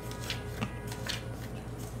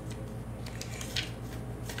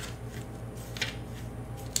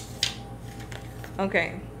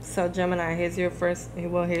 Okay, so Gemini, here's your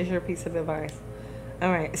here's your piece of advice.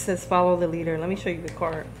 All right, it says follow the leader. Let me show you the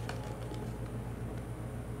card.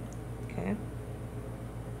 Okay.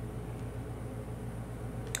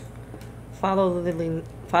 Follow the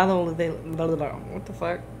what the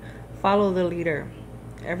fuck? Follow the leader.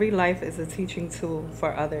 Every life is a teaching tool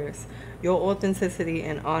for others. Your authenticity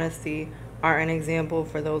and honesty are an example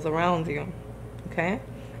for those around you. Okay?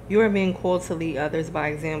 You are being called to lead others by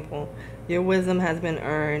example. Your wisdom has been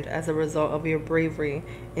earned as a result of your bravery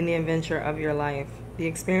in the adventure of your life. The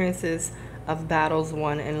experiences of battles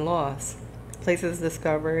won and lost, places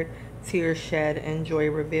discovered, tears shed, and joy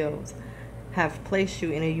revealed, have placed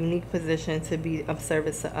you in a unique position to be of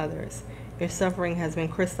service to others. Your suffering has been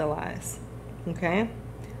crystallized, okay,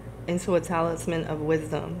 into a talisman of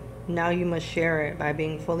wisdom. Now you must share it by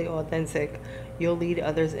being fully authentic. You'll lead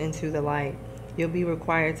others into the light. You'll be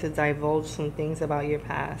required to divulge some things about your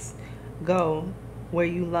past. Go where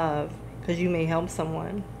you love, because you may help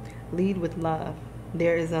someone. Lead with love.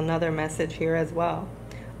 There is another message here as well.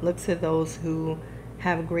 Look to those who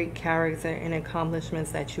have great character and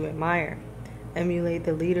accomplishments that you admire. Emulate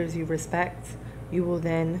the leaders you respect. You will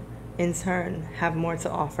then, in turn, have more to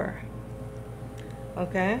offer.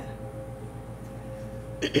 Okay?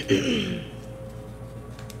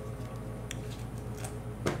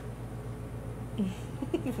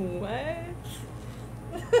 What?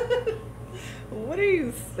 What are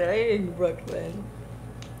you saying, Brooklyn?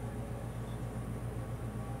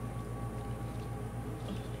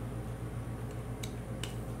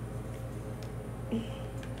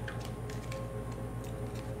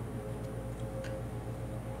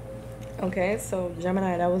 Okay, so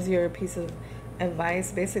Gemini, that was your piece of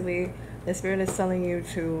advice. Basically, the spirit is telling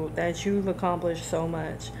you that you've accomplished so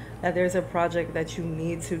much, that there's a project that you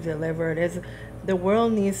need to deliver. The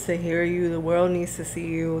world needs to hear you. The world needs to see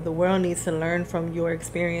you. The world needs to learn from your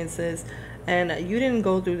experiences. And you didn't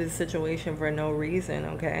go through this situation for no reason,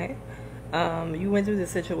 okay? You went through this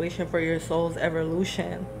situation for your soul's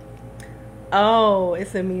evolution. Oh,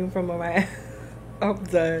 it's a meme from Mariah. I'm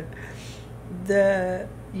done.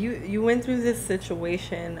 You went through this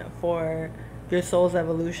situation for your soul's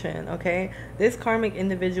evolution, okay? This karmic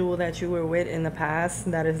individual that you were with in the past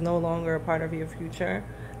that is no longer a part of your future,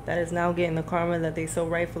 that is now getting the karma that they so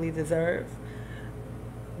rightfully deserve.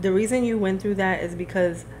 The reason you went through that is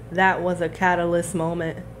because that was a catalyst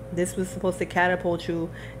moment. This was supposed to catapult you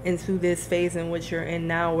into this phase in which you're in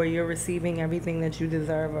now, where you're receiving everything that you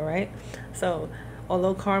deserve, all right? So,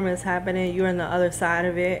 although karma is happening, you're on the other side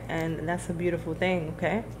of it, and that's a beautiful thing,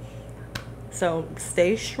 okay? So,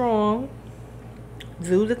 stay strong.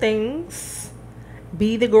 Do the things.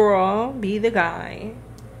 Be the girl. Be the guy.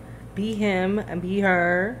 Be him and be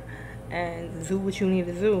her, and do what you need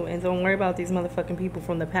to do. And don't worry about these motherfucking people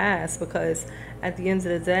from the past, because at the end of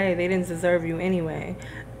the day, they didn't deserve you anyway.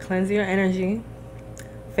 Cleanse your energy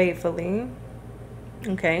faithfully,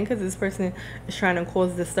 okay? Because this person is trying to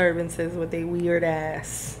cause disturbances with a weird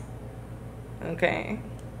ass, okay?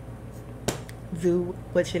 Do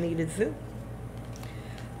what you need to do.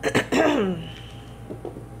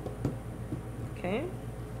 Okay?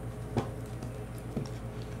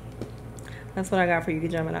 That's what I got for you,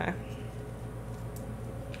 Gemini.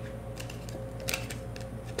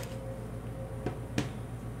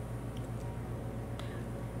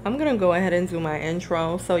 I'm gonna go ahead and do my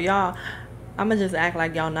intro. So y'all, I'm gonna just act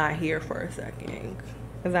like y'all not here for a second,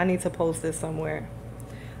 because I need to post this somewhere.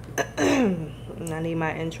 And I need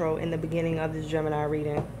my intro in the beginning of this Gemini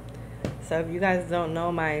reading. So if you guys don't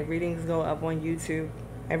know, my readings go up on YouTube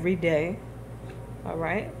every day. All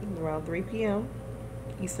right, around 3 p.m.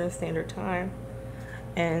 Eastern Standard Time.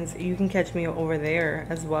 And you can catch me over there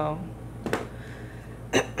as well.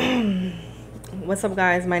 What's up,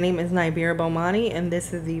 guys? My name is Nibiru Bomani, and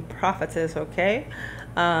this is the Prophetess, okay?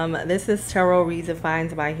 This is Tarot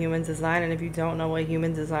Redefined by Human Design, and if you don't know what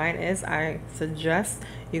Human Design is, I suggest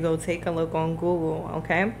you go take a look on Google,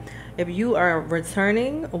 okay? If you are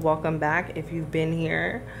returning, welcome back. If you've been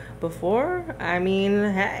here before, I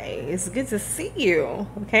mean, hey, it's good to see you,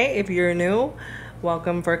 okay? If you're new,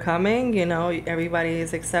 welcome for coming. You know, everybody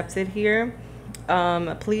is accepted here.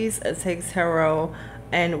 Please take tarot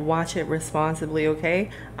and watch it responsibly, okay?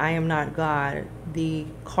 I am not God. The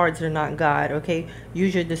cards are not God, okay?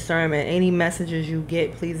 Use your discernment. Any messages you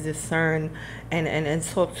get, please discern and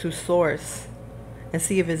talk to source and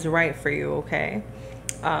see if it's right for you, okay?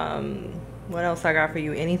 What else I got for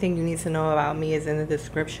you? Anything you need to know about me is in the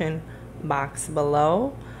description box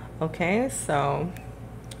below, okay? So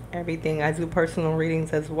everything, I do personal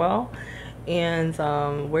readings as well, and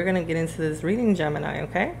we're gonna get into this reading, Gemini,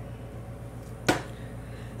 okay?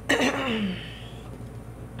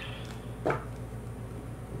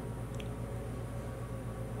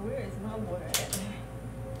 Where is my water at?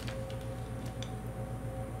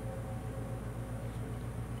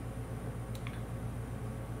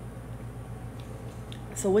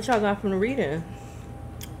 So what y'all got from the reading?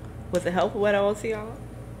 Was it helpful at all to y'all?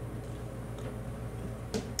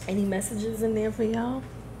 Any messages in there for y'all?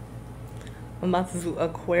 I'm about to do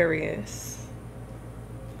Aquarius.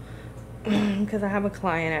 Because I have a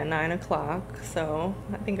client at 9 o'clock. So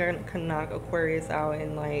I think I can knock Aquarius out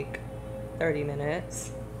in like 30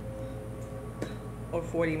 minutes. Or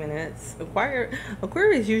 40 minutes.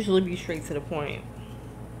 Aquarius usually be straight to the point.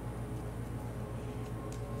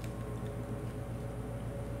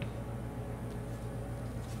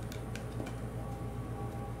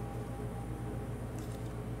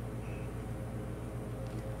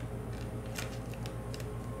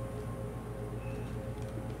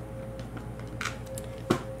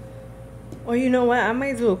 Or you know what? I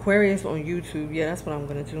might do Aquarius on YouTube. Yeah, that's what I'm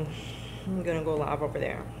going to do. I'm going to go live over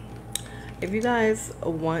there. If you guys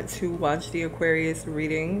want to watch the Aquarius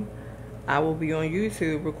reading, I will be on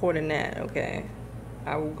YouTube recording that, okay?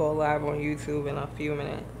 I will go live on YouTube in a few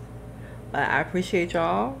minutes. But I appreciate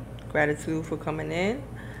y'all. Gratitude for coming in.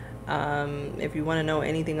 If you want to know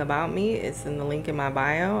anything about me, it's in the link in my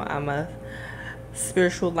bio. I'm a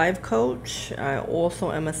spiritual life coach. I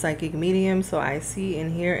also am a psychic medium, so I see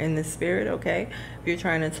and hear in the spirit, okay? If you're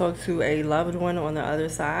trying to talk to a loved one on the other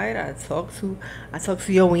side, I talk to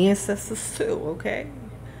your ancestors too, okay?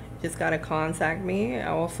 Just gotta contact me. I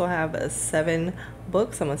also have 7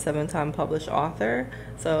 books. I'm a 7-time published author,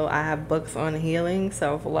 so I have books on healing,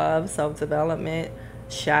 self-love, self-development,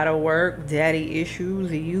 shadow work, daddy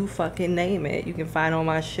issues, you fucking name it. You can find all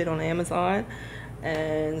my shit on Amazon.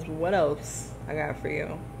 And what else I got for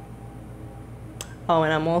you? Oh,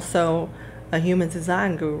 and I'm also a human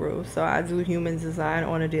design guru. So I do human design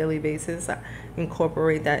on a daily basis. I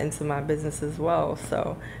incorporate that into my business as well.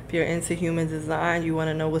 So if you're into human design, you want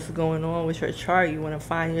to know what's going on with your chart, you want to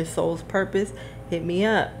find your soul's purpose, hit me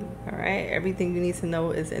up. All right. Everything you need to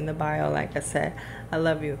know is in the bio. Like I said, I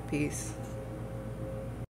love you. Peace.